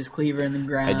lodge his cleaver in the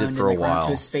ground. I did for and, a run up while.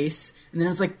 to his face, and then it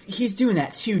was like he's doing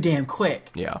that too damn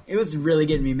quick. Yeah, it was really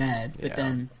getting me mad. But Yeah.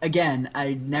 then again,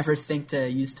 I never think to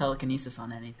use telekinesis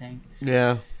on anything.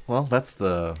 Yeah, well, that's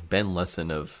the Ben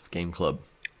lesson of Game Club.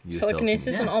 Use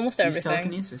Telekinesis on almost Use everything.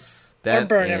 telekinesis. Or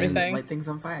burn and everything. Light things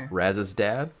on fire. Raz's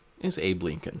dad is Abe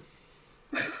Lincoln.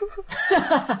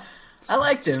 I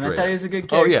liked him. I Straight thought he was a good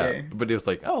character. Oh yeah, but he was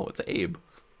like, oh, it's Abe,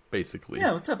 basically.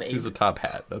 Yeah, what's up, Abe? He's a top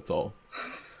hat. That's all.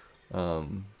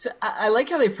 So I like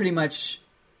how they pretty much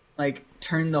like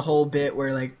turned the whole bit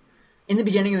where like in the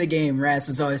beginning of the game, Raz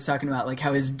was always talking about like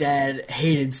how his dad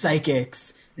hated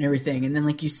psychics and everything, and then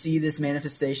like you see this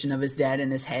manifestation of his dad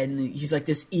in his head, and he's like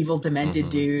this evil, demented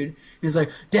dude who's like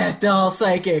death to all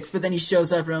psychics, but then he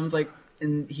shows up and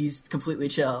and he's completely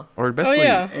chill. Or especially,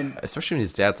 yeah. especially when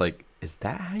his dad's like, "Is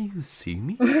that how you see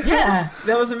me?" Yeah,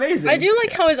 that was amazing. I do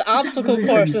like how his obstacle really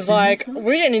how course you is see like, yourself?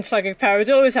 we didn't need psychic powers,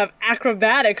 we always have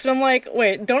acrobatics. And I'm like,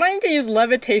 wait, don't I need to use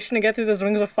levitation to get through those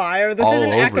rings of fire? This All isn't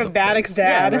over the acrobatics, place.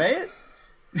 Yeah, Dad. right?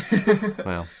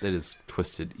 Well, that is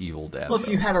twisted evil dad. Well, if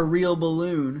you had a real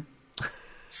balloon.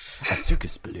 A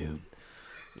circus balloon.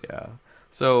 Yeah.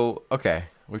 So, okay,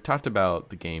 we've talked about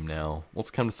the game now.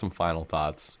 Let's come to some final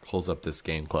thoughts. Close up this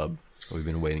game club that we've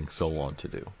been waiting so long to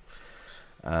do.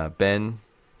 Ben,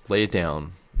 lay it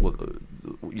down.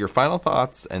 Your final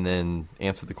thoughts, and then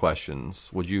answer the questions.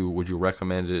 Would you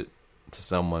recommend it to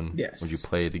someone? Yes. Would you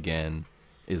play it again?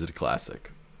 Is it a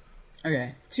classic?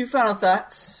 Okay, 2 final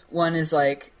thoughts. One is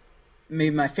like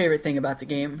maybe my favorite thing about the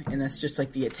game, and that's just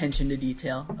like the attention to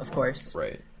detail, of course.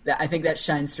 Right. I think that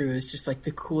shines through is just like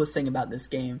the coolest thing about this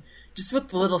game. Just with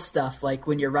the little stuff, like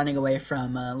when you're running away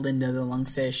from Linda the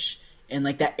lungfish and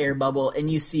like that air bubble,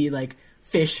 and you see like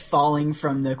fish falling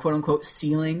from the quote unquote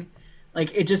ceiling.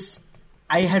 Like it just,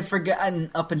 I had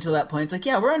forgotten up until that point. It's like,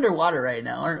 yeah, we're underwater right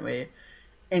now, aren't we?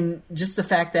 And just the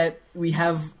fact that we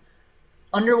have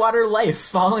underwater life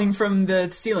falling from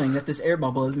the ceiling that this air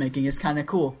bubble is making is kind of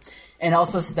cool. And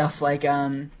also stuff like,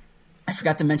 I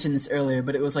forgot to mention this earlier,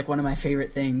 but it was like one of my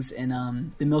favorite things in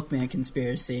the Milkman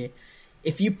Conspiracy.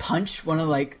 If you punch one of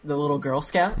like the little Girl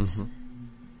Scouts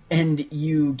and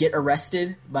you get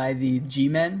arrested by the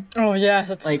G-Men, Oh, yeah.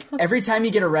 That's... like every time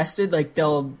you get arrested, like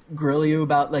they'll grill you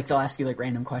about, like they'll ask you like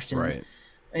random questions. Right.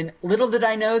 And little did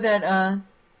I know that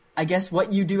I guess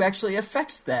what you do actually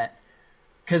affects that.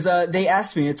 Because they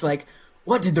asked me, it's like,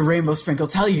 what did the rainbow sprinkle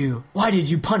tell you? Why did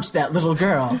you punch that little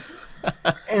girl?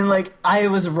 And, like, I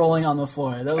was rolling on the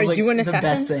floor. That was, Are like, you an the assassin?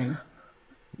 best thing.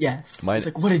 Yes. Mine- It's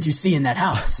like, what did you see in that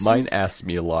house? Mine asked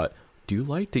me a lot, do you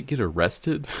like to get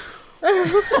arrested?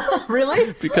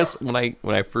 Really? Because when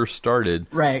I first started,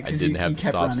 Right, I 'cause didn't you have the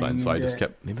kept stop running sign, so I into just it.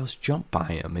 kept, maybe I'll just jump by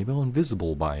him. Maybe I'll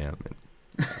invisible by him.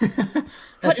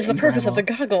 What is the purpose of the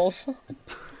goggles?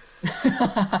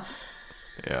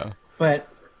 Yeah. But,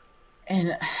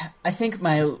 and I think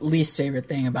my least favorite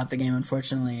thing about the game,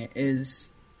 unfortunately,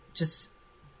 is just,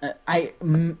 I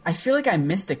feel like I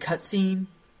missed a cutscene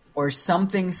or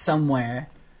something somewhere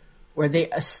where they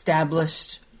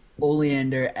established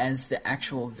Oleander as the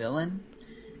actual villain.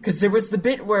 Because there was the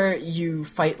bit where you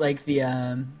fight, like,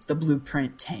 the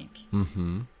blueprint tank.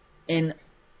 Mm-hmm. And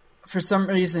for some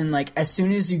reason, like, as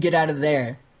soon as you get out of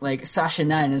there, like, Sasha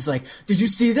 9 is like, did you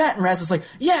see that? And Raz was like,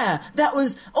 yeah, that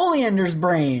was Oleander's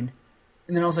brain.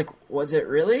 And then I was like, was it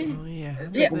really? Oh, yeah.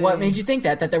 It's like, what made you think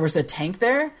that? That there was a tank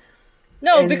there?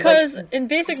 No, And, because like, in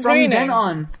basic From training, then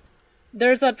on,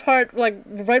 there's that part, like,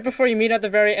 right before you meet at the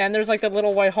very end, there's, like, that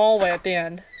little white hallway at the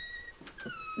end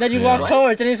that you Yeah. walk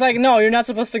towards, and he's like, no, you're not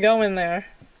supposed to go in there.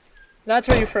 That's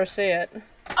where you first see it.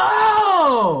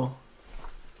 oh!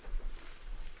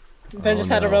 Ben just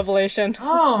had a no. revelation.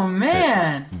 Oh,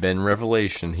 man! Ben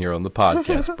Revelation here on the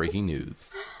podcast. Breaking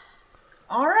news.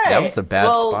 All right. That was a bad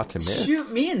well, spot to miss.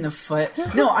 Shoot me in the foot.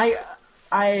 No,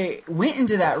 I went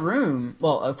into that room.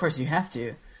 Well, of course you have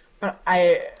to. But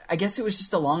I guess it was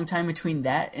just a long time between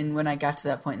that and when I got to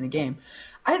that point in the game.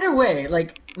 Either way,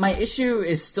 like, my issue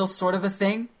is still sort of a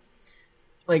thing.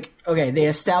 Like, okay, they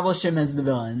establish him as the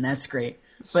villain. That's great.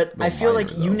 But I feel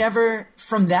like you never,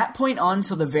 from that point on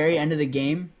till the very end of the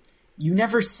game, you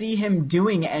never see him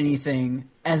doing anything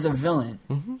as a villain.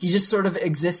 Mm-hmm. He just sort of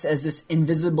exists as this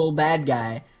invisible bad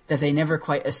guy that they never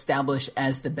quite establish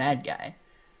as the bad guy.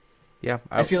 Yeah.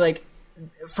 I feel like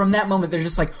from that moment, they're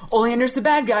just like, Oleander's the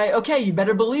bad guy. Okay, you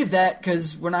better believe that,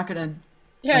 because we're not going to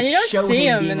Yeah, you don't show see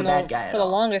him him being in a bad guy for at the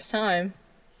all. longest time.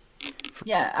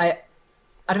 Yeah,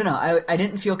 I don't know. I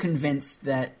didn't feel convinced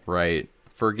that... Right.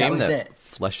 For a game was that it.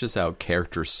 fleshes out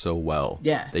characters so well,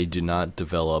 Yeah. they do not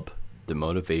develop the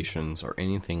motivations or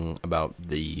anything about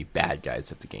the bad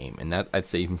guys of the game. And that, I'd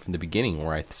say, even from the beginning,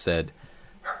 where I said,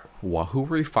 well, who are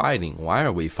we fighting? Why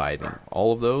are we fighting?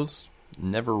 All of those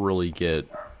never really get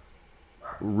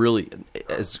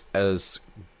as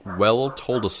well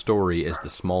told a story as the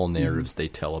small narratives they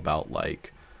tell about,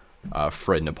 like,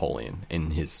 Fred Napoleon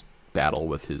in his battle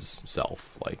with his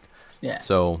self. Like, Yeah.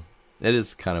 so it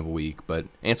is kind of weak, but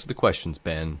answer the questions,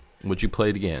 Ben. Would you play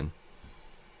it again?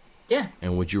 Yeah,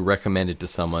 And would you recommend it to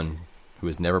someone who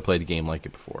has never played a game like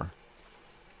it before?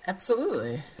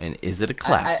 absolutely. And is it a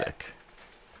classic?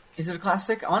 Is it a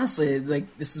classic? Honestly,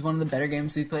 like, this is one of the better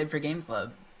games we played for Game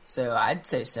Club. So I'd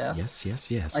say so. Yes.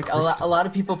 Like, a Crystal. lot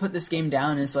of people put this game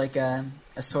down as, like, a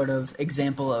sort of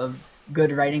example of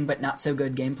good writing but not so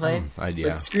good gameplay. yeah.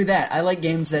 But screw that. I like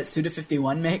games that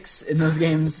Suda51 makes, and those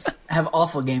games have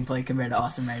awful gameplay compared to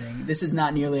awesome writing. This is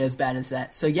not nearly as bad as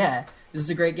that. So yeah, this is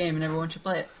a great game and everyone should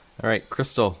play it. All right,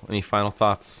 Crystal, any final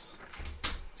thoughts?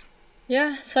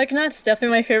 Yeah, Psychonauts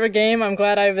definitely my favorite game. I'm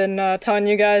glad I've been telling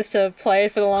you guys to play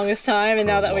it for the longest time, and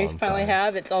For now a that we long finally time.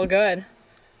 have, it's all good.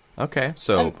 Okay,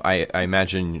 so I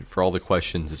imagine for all the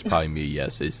questions, it's probably me.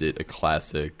 Yes, is it a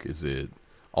classic? Is it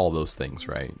all those things?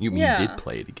 Right? You Yeah. did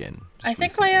play it again. I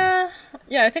think recently.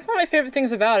 I think one of my favorite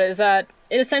things about it is that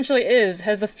it essentially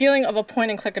has the feeling of a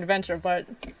point-and-click adventure, but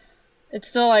it's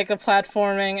still like a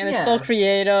platforming, and it's Yeah. still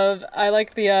creative. I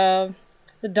like the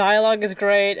dialogue is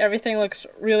great. Everything looks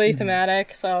really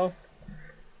thematic, so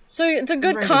it's a good Writing in this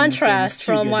game is contrast too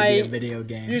from good to be my a video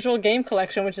game. usual game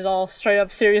collection, which is all straight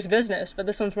up serious business, but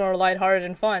this one's more lighthearted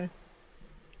and fun.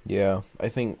 Yeah, I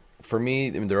think for me,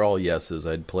 I mean, they're all yeses.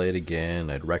 I'd play it again.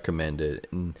 I'd recommend it,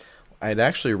 and I'd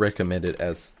actually recommend it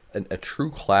as a true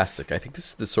classic. I think this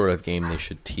is the sort of game they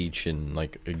should teach in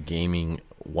like a gaming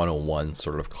 101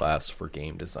 sort of class for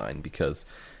game design, because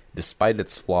despite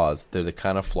its flaws, they're the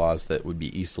kind of flaws that would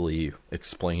be easily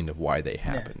explained of why they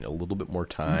happen. A little bit more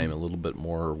time, a little bit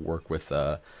more work with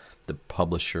the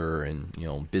publisher, and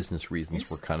business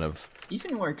reasons were kind of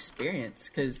Even more experience,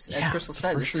 because as Yeah, Crystal the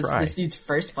said, first this was try. this dude's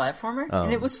first platformer,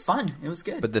 and it was fun. It was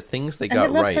good. But the things they And got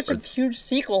it left right such are a huge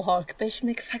sequel hook. They should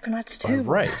make Psychonauts are 2.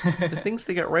 right. The things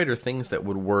they got right are things that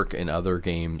would work in other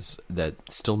games that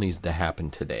still needs to happen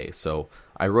today. So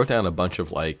I wrote down a bunch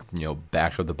of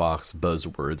back of the box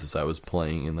buzzwords as I was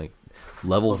playing, and like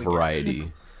level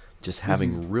variety, just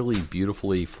having really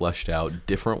beautifully fleshed out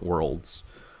different worlds,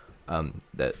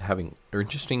 that having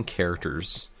interesting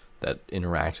characters that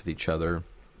interact with each other,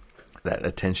 that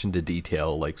attention to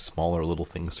detail, like smaller little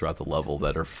things throughout the level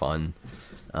that are fun.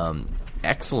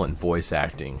 Excellent voice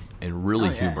acting and really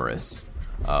humorous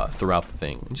throughout the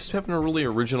thing. And just having a really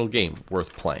original game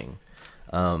worth playing.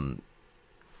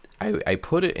 I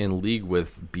put it in league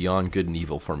with Beyond Good and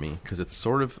Evil for me because it's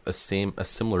sort of a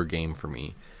similar game for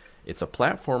me. It's a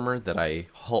platformer that I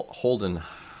hold in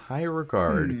high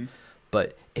regard,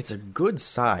 but it's a good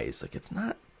size. Like, it's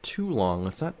not too long,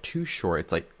 it's not too short.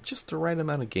 It's like just the right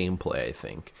amount of gameplay, I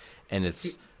think. And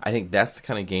I think that's the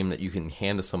kind of game that you can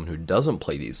hand to someone who doesn't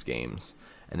play these games,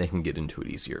 and they can get into it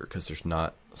easier because there's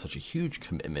not such a huge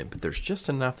commitment, but there's just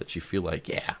enough that you feel like,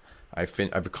 yeah, I've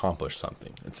accomplished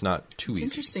something. It's not too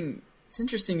easy. It's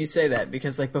interesting you say that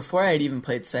because, like, before I had even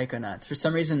played Psychonauts, for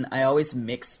some reason I always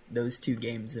mixed those two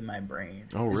games in my brain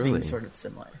as being sort of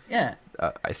similar. Yeah.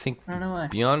 I think I don't know why.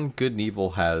 Beyond Good and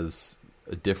Evil has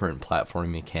a different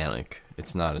platforming mechanic.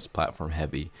 It's not as platform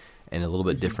heavy and a little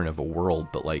bit different of a world,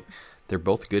 but like they're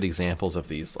both good examples of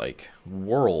these like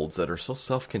worlds that are so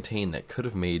self-contained that could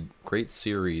have made great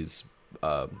series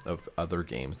of other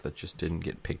games that just didn't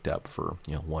get picked up for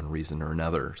one reason or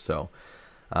another. So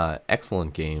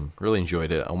excellent game, really enjoyed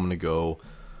it. I'm gonna go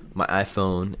my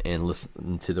iPhone and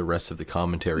listen to the rest of the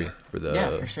commentary for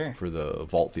the for the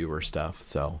Vault Viewer stuff.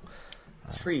 So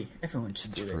it's free. Everyone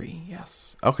should do it. It's free,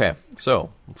 yes. Okay,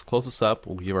 so let's close this up.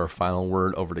 We'll give our final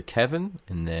word over to Kevin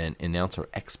and then announce our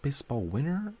X Baseball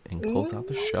winner and close out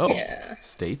the show. Yeah.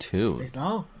 Stay tuned.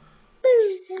 Baseball.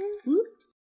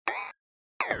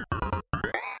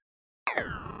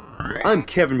 I'm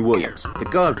Kevin Williams, the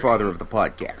godfather of the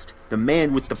podcast, the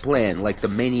man with the plan like the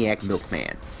maniac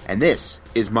milkman, and this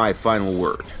is my final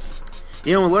word.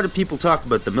 You know, a lot of people talk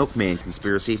about the milkman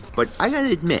conspiracy, but I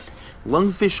gotta admit,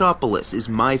 Lungfishopolis is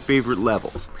my favorite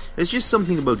level. There's just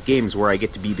something about games where I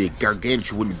get to be the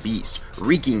gargantuan beast,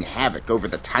 wreaking havoc over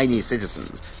the tiny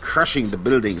citizens, crushing the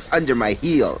buildings under my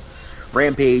heel.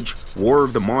 Rampage, War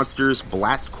of the Monsters,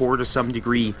 Blast Corps to some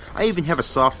degree. I even have a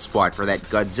soft spot for that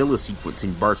Godzilla sequence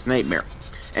in Bart's Nightmare.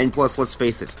 And plus, let's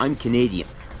face it, I'm Canadian.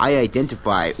 I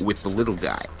identify with the little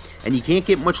guy. And you can't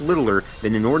get much littler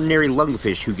than an ordinary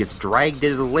lungfish who gets dragged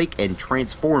into the lake and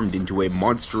transformed into a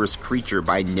monstrous creature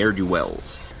by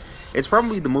ne'er-do-wells. It's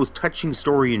probably the most touching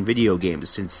story in video games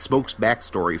since Smoke's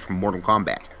backstory from Mortal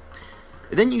Kombat.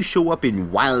 Then you show up in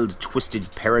wild,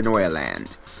 twisted Paranoia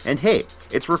Land. And hey,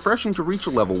 it's refreshing to reach a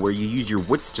level where you use your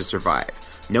wits to survive.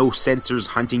 No sensors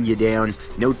hunting you down,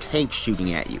 no tanks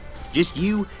shooting at you. Just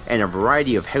you and a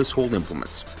variety of household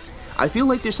implements. I feel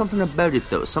like there's something about it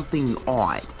though, something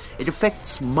odd. It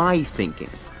affects my thinking.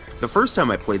 The first time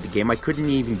I played the game, I couldn't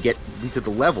even get into the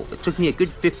level. It took me a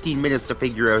good 15 minutes to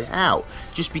figure out how,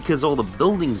 just because all the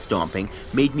building stomping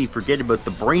made me forget about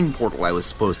the brain portal I was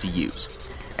supposed to use.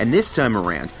 And this time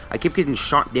around, I kept getting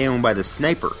shot down by the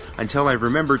sniper until I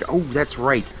remembered, oh, that's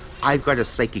right, I've got a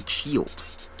psychic shield.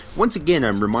 Once again,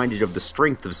 I'm reminded of the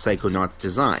strength of Psychonauts'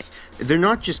 design. They're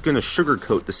not just going to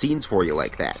sugarcoat the scenes for you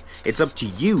like that. It's up to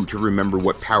you to remember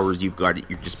what powers you've got at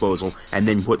your disposal and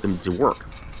then put them to work.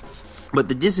 But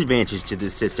the disadvantage to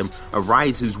this system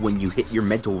arises when you hit your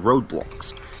mental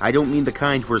roadblocks. I don't mean the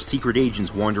kind where secret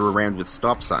agents wander around with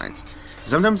stop signs.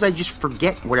 Sometimes I just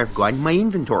forget what I've got in my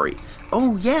inventory.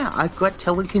 Oh yeah, I've got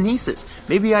telekinesis.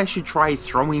 Maybe I should try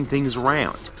throwing things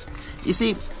around. You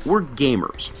see, we're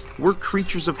gamers. We're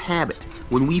creatures of habit.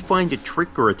 When we find a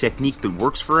trick or a technique that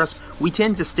works for us, we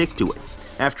tend to stick to it.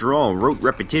 After all, rote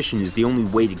repetition is the only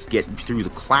way to get through the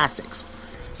classics.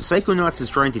 Psychonauts is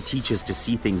trying to teach us to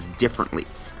see things differently,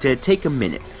 to take a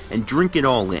minute and drink it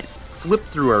all in, flip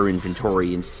through our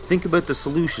inventory and think about the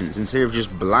solutions instead of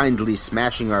just blindly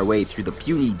smashing our way through the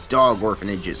puny dog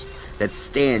orphanages that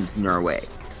stand in our way.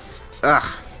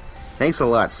 Ugh. Thanks a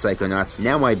lot, Psychonauts.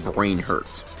 Now my brain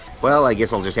hurts. Well, I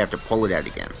guess I'll just have to pull it out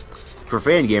again. For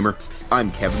Fangamer,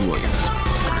 I'm Kevin Williams.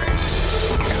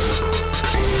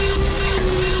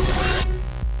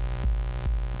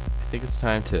 I think it's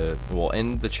time to,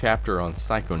 end the chapter on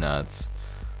Psychonauts.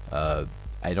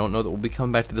 I don't know that we'll be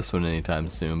coming back to this one anytime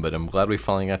soon, but I'm glad we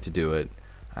finally got to do it.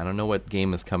 I don't know what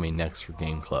game is coming next for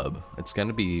Game Club. It's going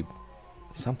to be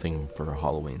something for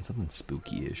Halloween, something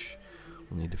spooky-ish.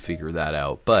 We'll need to figure that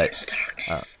out, but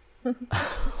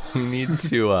we need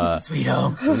to Sweet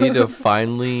home. we need to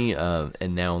finally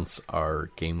announce our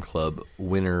Game Club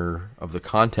winner of the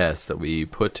contest that we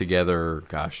put together,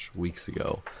 weeks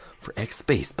ago for X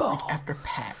Baseball. Like after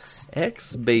PAX.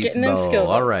 X Baseball.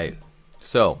 All right.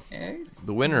 So, Eggs?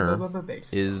 the winner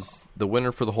is the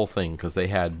winner for the whole thing because they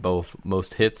had both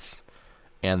most hits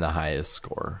and the highest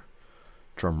score.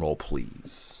 Drum roll,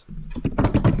 please.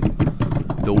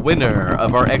 The winner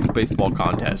of our X Baseball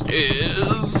contest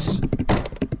is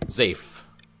Zafe.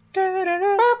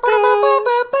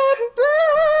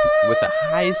 With a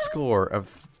high score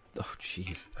of,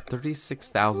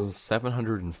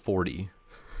 36,740.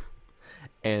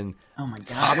 And Oh my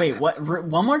god! Wait, what?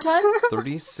 One more time?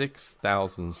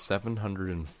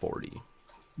 36,740.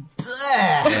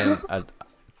 And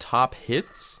top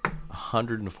hits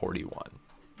 141.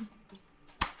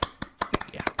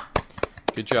 Yeah,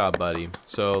 good job, buddy.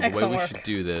 So the Excellent way we work. should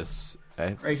do this,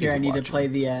 Right here, I need to play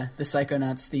the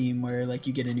Psychonauts theme where like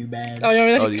you get a new badge. Oh,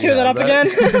 you want me to cue that up again?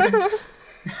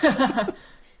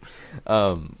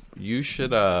 You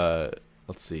should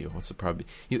let's see, what's it probably?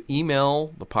 You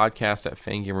email the podcast at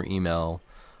Fangamer email,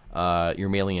 your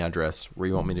mailing address where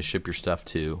you want me to ship your stuff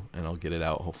to, and I'll get it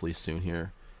out hopefully soon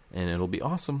here, and it'll be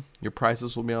awesome. Your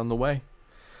prizes will be on the way.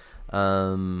 I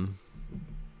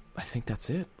think that's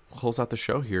it. We'll close out the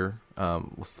show here.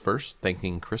 First,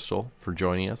 thanking Crystal for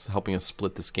joining us, helping us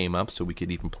split this game up so we could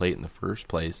even play it in the first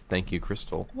place. Thank you,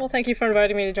 Crystal. Well, thank you for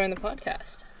inviting me to join the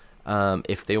podcast.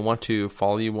 If they want to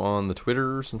follow you on the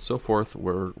Twitters and so forth,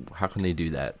 how can they do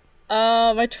that?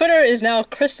 My Twitter is now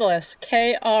Crystallis,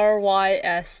 Krystleis.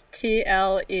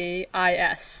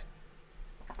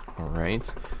 All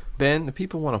right. Ben, if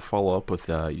people want to follow up with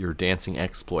your dancing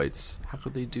exploits, how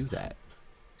could they do that?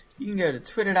 You can go to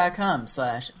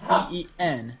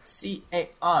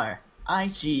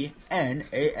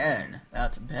twitter.com/BenCarignan.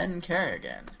 That's Ben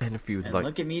Carrigan. And if you'd And like,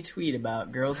 look at me tweet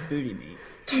about girls' booty meat.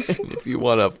 if you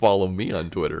want to follow me on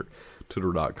Twitter,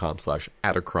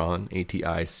 twitter.com/Atacron,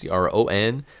 ATICRON. If you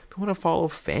want to follow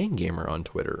Fangamer on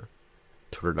Twitter,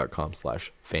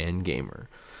 twitter.com/Fangamer.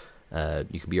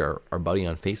 You can be our buddy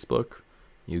on Facebook.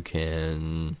 You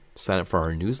can sign up for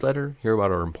our newsletter, hear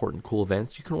about our important, cool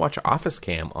events. You can watch Office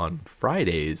Cam on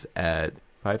Fridays at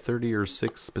 5:30 or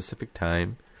 6 Pacific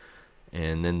time.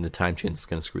 And then the time change is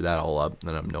going to screw that all up.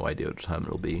 And I have no idea what time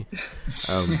it'll be.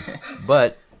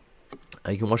 But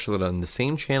you can watch it on the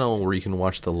same channel where you can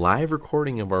watch the live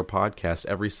recording of our podcast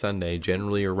every Sunday,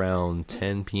 generally around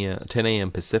 10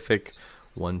 a.m. Pacific,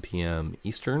 1 p.m.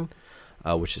 Eastern,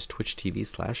 which is Twitch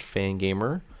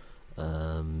TV/Fangamer.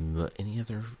 Any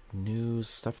other news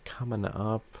stuff coming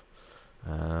up?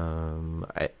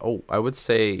 I would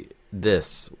say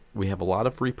this. We have a lot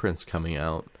of reprints coming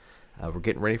out. We're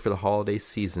getting ready for the holiday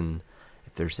season.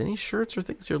 If there's any shirts or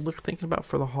things you're thinking about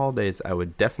for the holidays, I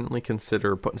would definitely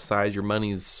consider putting aside your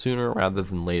monies sooner rather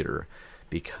than later,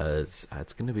 because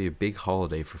it's going to be a big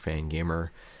holiday for Fangamer.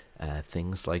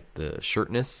 Things like the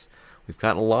shirtness, we've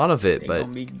gotten a lot of it, but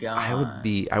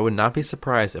I would not be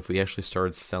surprised if we actually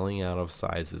started selling out of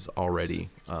sizes already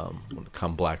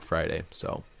come Black Friday.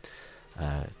 So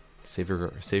save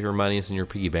your monies in your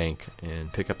piggy bank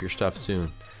and pick up your stuff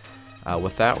soon.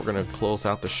 With that, we're going to close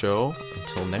out the show.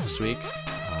 Until next week,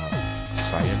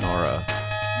 sayonara.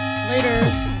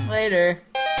 Later. Later.